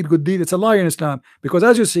bad deed, good deed. It's a lie in Islam, because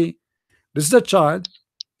as you see, this is a child.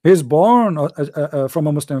 He's born from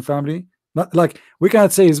a Muslim family. Not like we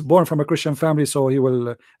can't say he's born from a Christian family, so he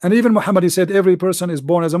will. And even Muhammad, he said every person is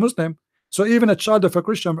born as a Muslim. So even a child of a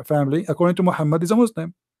Christian family, according to Muhammad, is a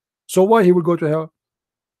Muslim. So why he will go to hell?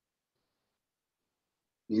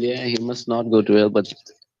 Yeah, he must not go to hell,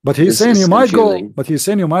 but he's saying you might go. But he's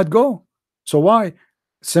saying you might go. So why?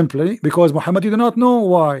 Simply because Muhammad, you do not know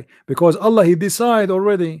why. Because Allah, he decide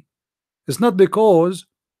already. It's not because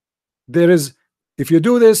there is. If you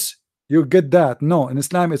do this, you get that. No, in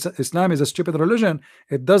Islam, Islam is a stupid religion.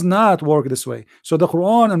 It does not work this way. So the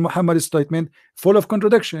Quran and Muhammad's statement full of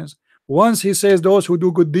contradictions. Once he says those who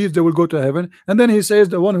do good deeds, they will go to heaven, and then he says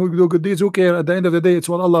the one who do good deeds, who care? At the end of the day, it's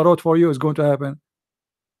what Allah wrote for you is going to happen.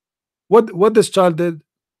 What this child did?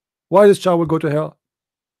 Why this child will go to hell?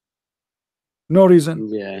 No reason.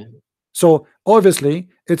 Yeah. So obviously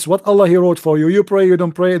it's what Allah he wrote for you. You pray, you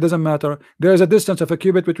don't pray, it doesn't matter. There is a distance of a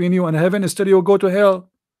cubit between you and heaven, still you go to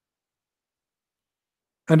hell.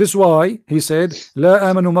 And this is why he said, La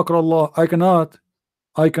amanu makr Allah.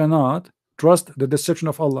 I cannot trust the deception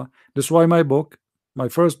of Allah. This is why my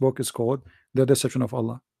first book is called The Deception of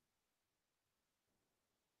Allah.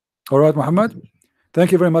 All right, Muhammad,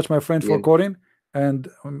 thank you very much, my friend, for calling, and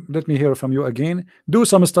let me hear from you again. Do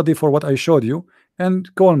some study for what I showed you and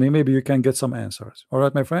call me. Maybe you can get some answers. All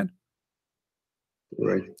right, my friend.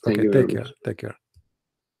 Right. Okay, take care.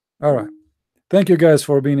 All right, thank you guys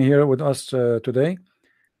for being here with us today.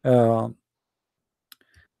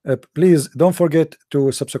 Please don't forget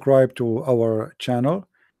to subscribe to our channel,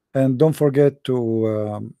 and don't forget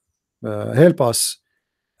to help us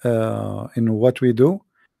in what we do.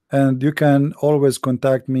 And you can always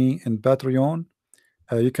contact me in Patreon.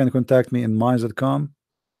 You can contact me in minds.com.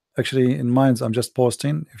 Actually, in Minds, I'm just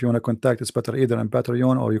posting. If you want to contact, it's better either in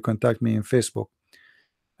Patreon or you contact me in Facebook.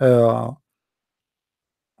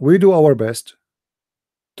 We do our best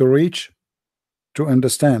to reach to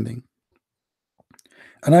understanding.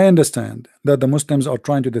 And I understand that the Muslims are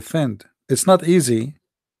trying to defend. It's not easy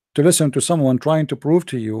to listen to someone trying to prove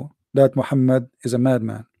to you that Muhammad is a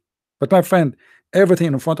madman. But my friend, everything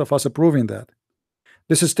in front of us is proving that.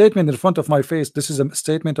 This is statement in front of my face. This is a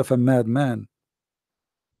statement of a madman,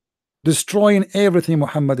 destroying everything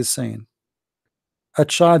Muhammad is saying. A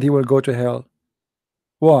child, he will go to hell.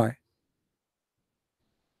 Why?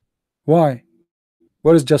 Why?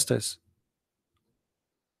 Where is justice?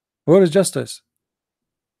 Where is justice?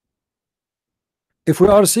 If we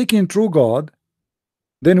are seeking true God,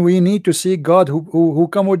 then we need to seek God who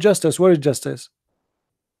come with justice. Where is justice?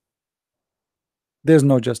 There's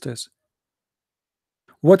no justice.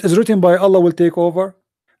 What is written by Allah will take over.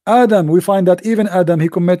 Adam, we find that even Adam, he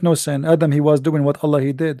commit no sin. Adam, he was doing what Allah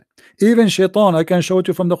he did. Even Shaitan, I can show it to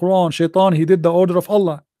you from the Quran. Shaitan, he did the order of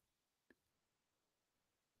Allah.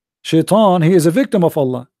 Shaitan, he is a victim of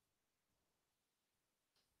Allah.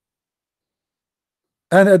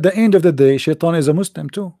 And at the end of the day, Shaitan is a Muslim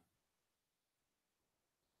too.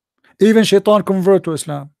 Even Shaitan convert to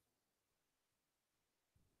Islam.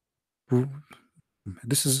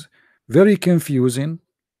 This is very confusing,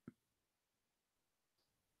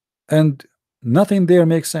 and nothing there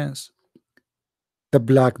makes sense. The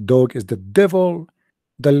black dog is the devil.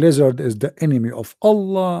 The lizard is the enemy of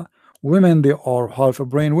Allah. Women, they are half a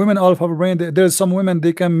brain. Women are half a brain. There's some women,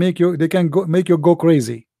 they can make you, make you go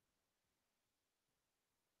crazy.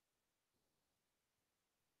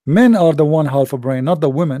 Men are the one half a brain, not the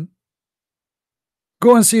women.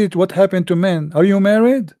 Go and see what happened to men. Are you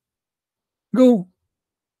married? Go.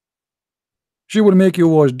 She will make you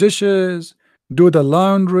wash dishes, do the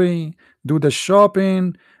laundry, do the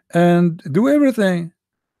shopping, and do everything.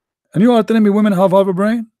 And you are telling me women have half a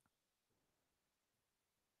brain?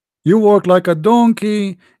 You work like a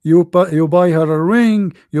donkey. You buy her a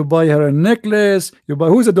ring. You buy her a necklace. You buy.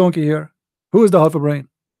 Who's a donkey here? Who is the half a brain?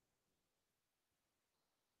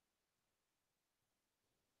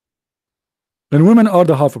 Then women are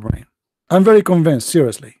the half a brain. I'm very convinced,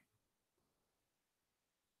 seriously.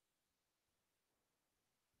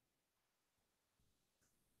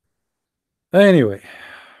 Anyway,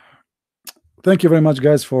 thank you very much,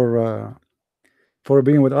 guys, for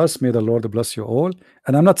being with us. May the Lord bless you all.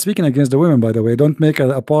 And I'm not speaking against the women, by the way. Don't make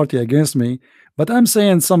a party against me. But I'm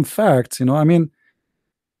saying some facts. You know, I mean,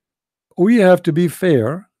 we have to be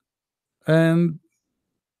fair. And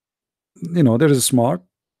you know, there is a smart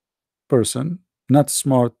person, not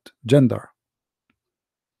smart gender.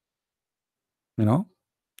 You know,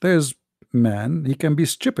 there's man, he can be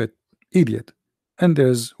stupid, idiot. And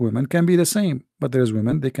there's women can be the same. But there's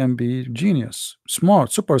women, they can be genius,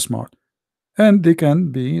 smart, super smart. And they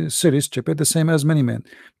can be silly, stupid, the same as many men.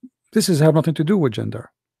 This is have nothing to do with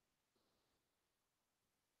gender.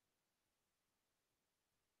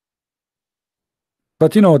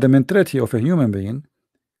 But you know, the mentality of a human being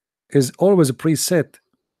is always a preset.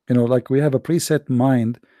 You know, like we have a preset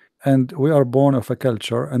mind, and we are born of a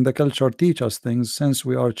culture, and the culture teach us things since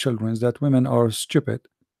we are children that women are stupid.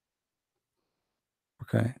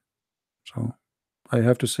 Okay, so I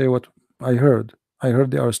have to say what I heard. I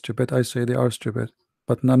heard they are stupid. I say they are stupid,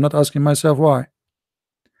 but I'm not asking myself why.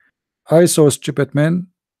 I saw stupid men.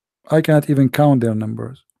 I cannot even count their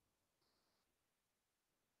numbers.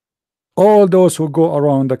 All those who go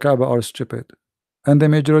around the Kaaba are stupid, and the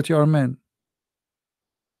majority are men.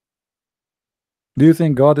 Do you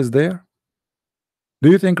think God is there?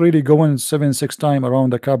 Do you think really going 7-6 times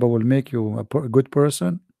around the Kaaba will make you a good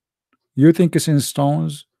person? You think kissing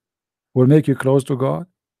stones will make you close to God?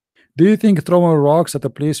 Do you think throwing rocks at a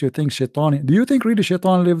place you think Shaitan? Do you think really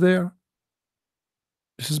Shaitan live there?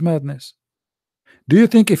 This is madness. Do you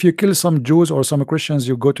think if you kill some Jews or some Christians,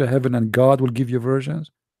 you go to heaven and God will give you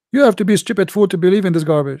virgins? You have to be a stupid fool to believe in this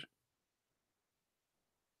garbage.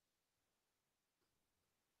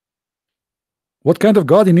 What kind of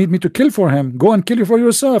God you need me to kill for him? Go and kill you for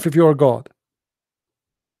yourself if you are God.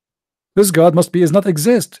 This God must be is not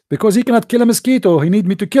exist, because he cannot kill a mosquito. He need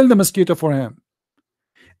me to kill the mosquito for him.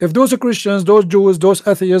 If those are Christians, those Jews, those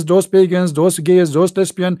atheists, those pagans, those gays, those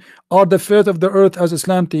lesbian are the fifth of the earth as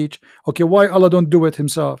Islam teach, okay, why Allah don't do it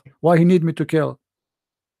himself? Why he need me to kill?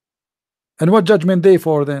 And what judgment day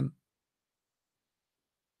for then?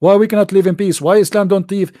 Why we cannot live in peace? Why Islam don't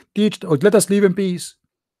teach or let us live in peace?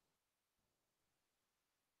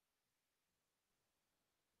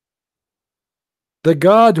 The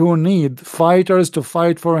God who need fighters to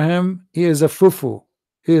fight for him, he is a fufu.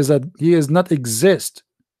 He is not exist.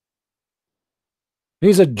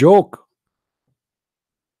 He's a joke.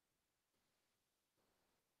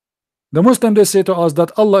 The Muslim, they say to us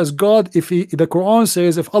that Allah is God. If the Quran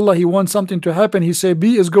says if Allah he wants something to happen, he say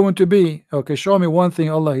be is going to be. Okay, show me one thing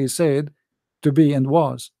Allah he said to be and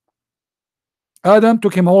was. Adam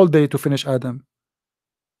took him all day to finish Adam.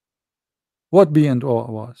 What be and all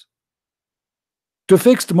was? To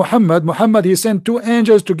fix Muhammad he sent two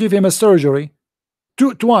angels to give him a surgery.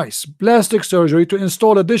 Twice plastic surgery to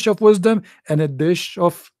install a dish of wisdom and a dish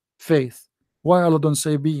of faith. Why Allah don't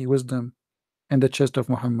say be wisdom in the chest of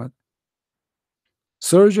Muhammad?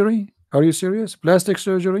 Surgery? Are you serious? Plastic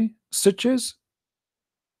surgery? Stitches?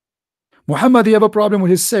 Muhammad he have a problem with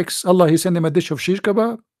his sex. Allah he sent him a dish of shish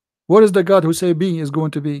kebab. What is the God who say be is going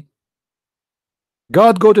to be?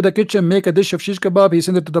 God go to the kitchen, make a dish of shish kebab, he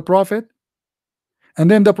send it to the Prophet, and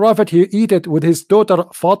then the Prophet he eat it with his daughter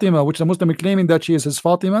Fatima, which the Muslim claiming that she is his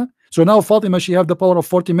Fatima. So now Fatima she have the power of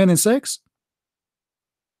 40 men in sex.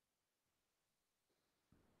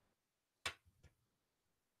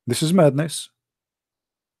 This is madness.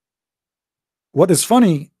 What is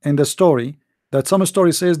funny in the story that some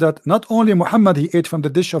story says that not only Muhammad he ate from the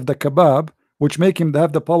dish of the kebab, which make him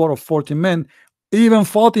have the power of 40 men, even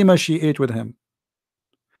Fatima she ate with him.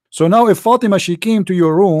 So now if Fatima she came to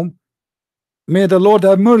your room, may the Lord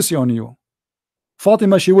have mercy on you.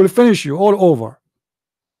 Fatima she will finish you all over.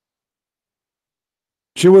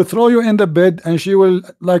 She will throw you in the bed and she will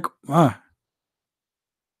like I'm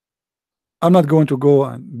not going to go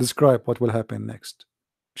and describe what will happen next.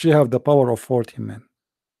 She have the power of 40 men.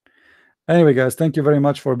 Anyway guys, thank you very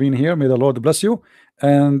much for being here. May the Lord bless you.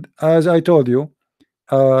 And as I told you,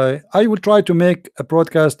 I will try to make a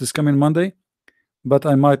broadcast this coming Monday, but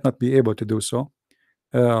I might not be able to do so.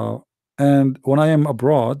 And when I am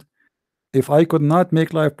abroad, if I could not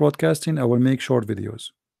make live broadcasting, I will make short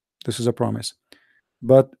videos. This is a promise.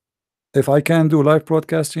 But if I can do live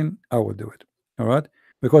broadcasting, I will do it. All right,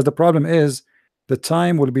 because the problem is the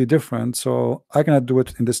time will be different, so I cannot do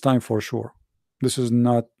it in this time for sure. This is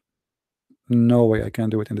not, no way I can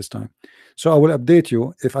do it in this time. So I will update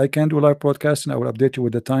you. If I can do live broadcasting, I will update you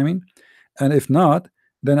with the timing, and if not,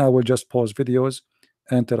 then I will just pause videos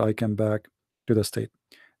until I come back to the state.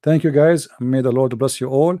 Thank you guys. May the Lord bless you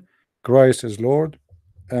all. Christ is Lord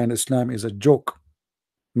and Islam is a joke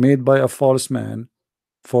made by a false man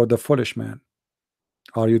for the foolish man.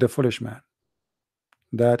 Are you the foolish man?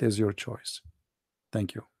 That is your choice.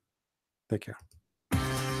 Thank you. Take care.